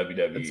for the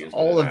WWE,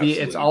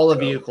 it's all a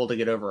vehicle to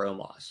get over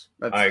Omos.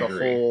 I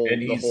agree, and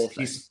the whole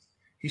thing.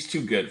 He's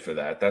too good for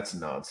that. That's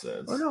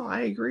nonsense. Oh no,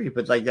 I agree,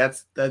 but like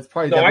that's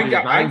probably WWE's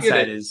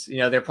mindset is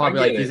they're probably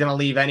like he's gonna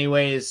leave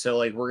anyways, so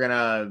like we're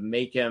gonna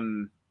make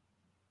him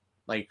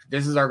like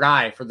this is our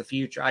guy for the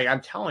future.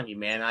 I'm telling you,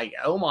 man, like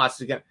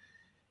Omos is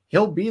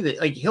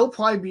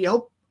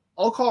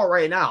I'll call it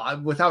right now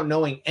without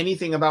knowing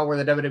anything about where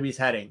the WWE's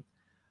heading.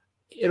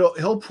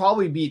 He'll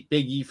probably beat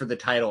Big E for the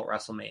title at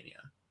WrestleMania.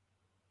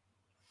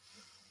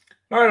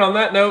 All right. On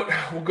that note,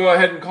 we'll go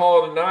ahead and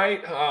call it a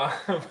night.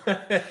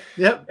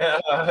 Yep.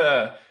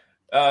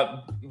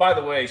 By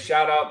the way,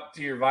 shout out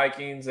to your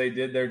Vikings. They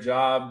did their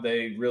job.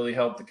 They really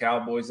helped the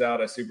Cowboys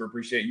out. I super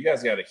appreciate it. You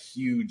guys got a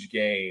huge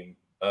game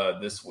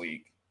this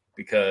week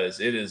because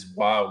it is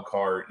wild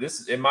card.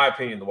 This, in my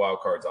opinion, the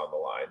wild card's on the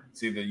line.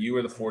 It's either you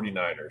or the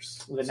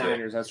 49ers. The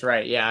Niners, that's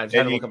right. Yeah, I had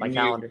to look at my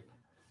calendar.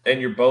 And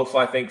you're both,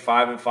 I think,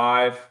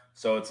 5-5.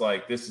 So it's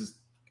like this is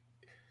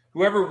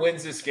whoever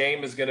wins this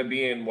game is going to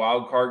be in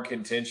wild card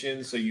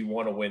contention. So you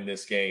want to win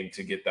this game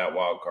to get that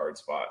wild card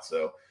spot.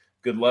 So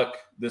good luck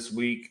this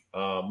week.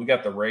 We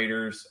got the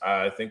Raiders.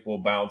 I think we'll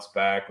bounce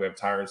back. We have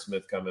Tyron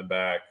Smith coming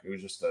back. It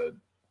was just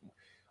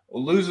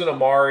losing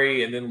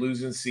Amari and then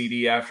losing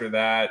CD after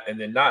that, and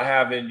then not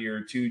having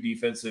your two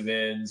defensive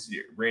ends,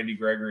 Randy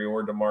Gregory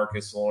or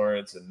DeMarcus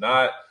Lawrence, and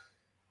not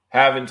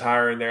having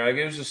Tyron there. Like,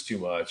 it was just too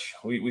much.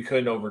 We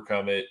couldn't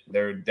overcome it.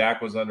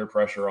 Dak was under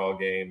pressure all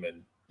game,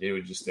 and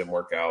it just didn't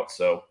work out.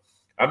 So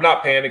I'm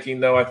not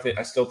panicking, though.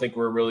 I still think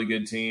we're a really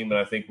good team, and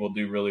I think we'll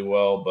do really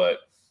well, but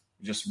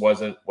it just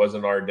wasn't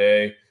our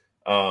day.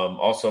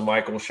 Also,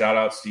 Michael,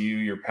 shout-outs to you.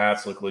 Your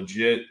Pats look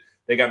legit.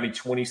 They got me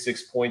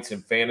 26 points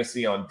in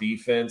fantasy on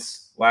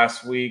defense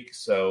last week,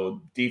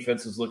 so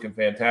defense is looking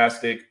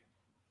fantastic.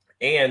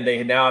 And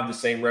they now have the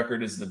same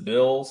record as the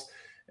Bills,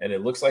 and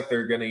it looks like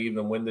they're going to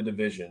even win the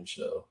division.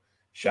 So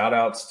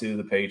shout-outs to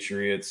the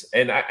Patriots.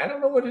 And I don't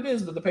know what it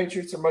is, but the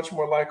Patriots are much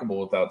more likable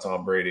without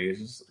Tom Brady. It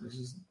just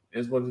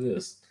is what it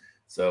is.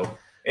 So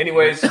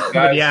anyways,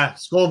 guys. Yeah,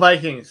 Skol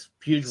Vikings,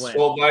 huge win.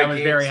 Skol Vikings. I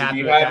was very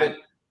happy with that.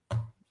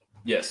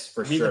 Yes,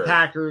 for Beat sure. the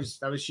Packers.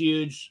 That was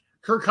huge.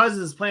 Kirk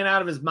Cousins is playing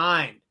out of his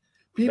mind.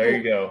 There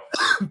you go.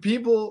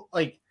 People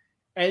like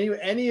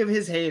any of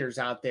his haters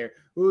out there.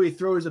 Ooh, he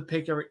throws a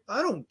pick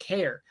I don't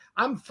care.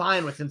 I'm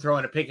fine with him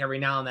throwing a pick every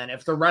now and then.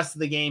 If the rest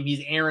of the game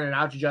he's airing it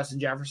out to Justin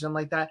Jefferson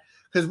like that,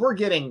 because we're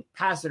getting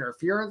pass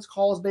interference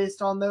calls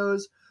based on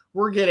those.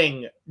 We're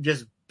getting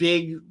just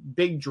big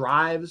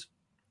drives.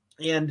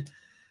 And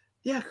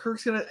yeah,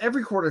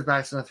 every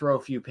quarterback's gonna throw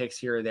a few picks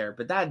here or there.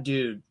 But that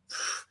dude,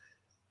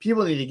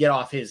 people need to get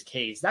off his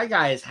case. That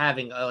guy is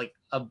having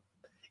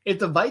if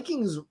the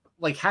Vikings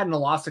hadn't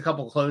lost a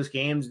couple close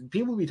games,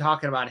 people would be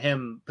talking about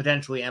him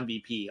potentially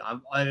MVP.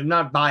 I'm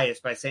not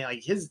biased by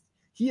saying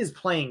he is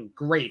playing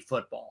great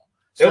football.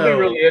 It'll be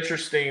really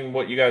interesting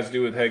what you guys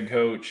do with head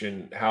coach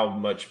and how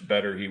much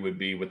better he would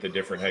be with a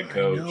different head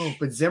coach. No,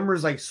 but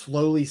Zimmer's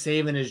slowly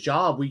saving his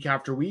job week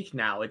after week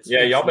now.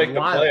 Y'all make the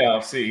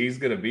playoffs. See, he's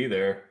going to be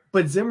there.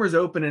 But Zimmer's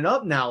opening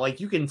up now.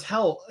 You can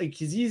tell,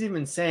 because he's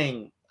even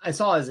saying, I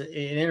saw an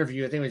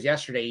interview, I think it was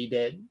yesterday he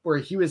did, where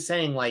he was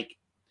saying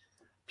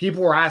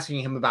people were asking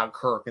him about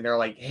Kirk, and they're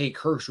like, hey,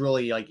 Kirk's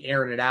really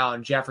airing it out,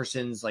 and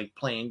Jefferson's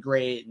playing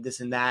great, and this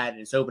and that,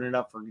 and it's opening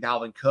up for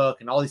Dalvin Cook,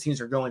 and all these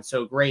things are going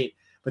so great.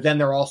 But then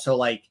they're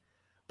also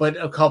but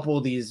a couple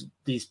of these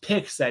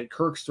picks that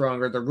Kirk's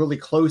throwing are the really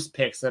close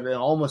picks that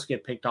almost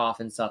get picked off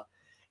and stuff.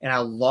 And I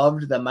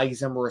loved that Mike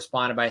Zimmer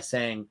responded by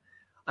saying,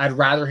 I'd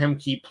rather him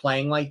keep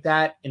playing like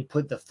that and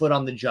put the foot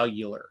on the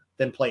jugular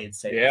than play it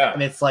safe. Yeah.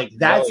 And it's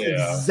that's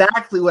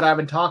exactly what I've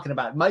been talking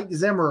about. Mike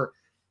Zimmer,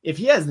 if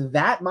he has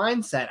that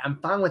mindset, I'm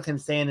fine with him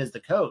staying as the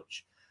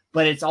coach.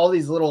 But it's all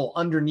these little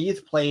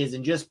underneath plays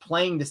and just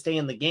playing to stay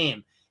in the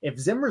game. If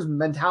Zimmer's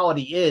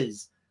mentality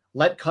is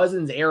let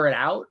Cousins air it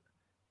out,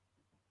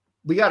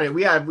 we got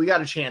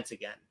a chance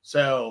again.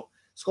 So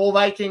Skol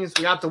Vikings,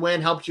 we got the win,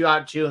 helped you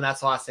out too, and that's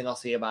the last thing I'll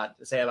say about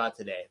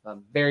today.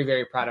 I'm very,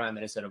 very proud of my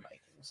Minnesota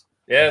Vikings.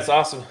 Yeah, it's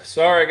awesome.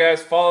 So, all right,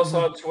 guys, follow us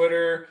on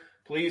Twitter.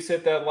 Please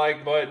hit that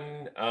like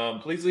button.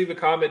 Please leave a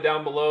comment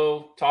down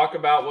below. Talk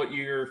about what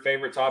your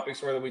favorite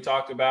topics were that we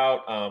talked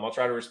about. I'll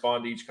try to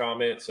respond to each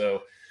comment.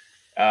 So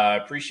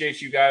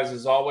Appreciate you guys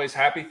as always.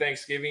 Happy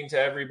Thanksgiving to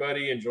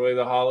everybody. Enjoy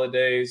the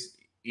holidays.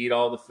 Eat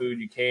all the food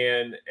you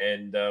can.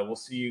 And we'll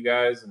see you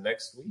guys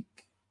next week.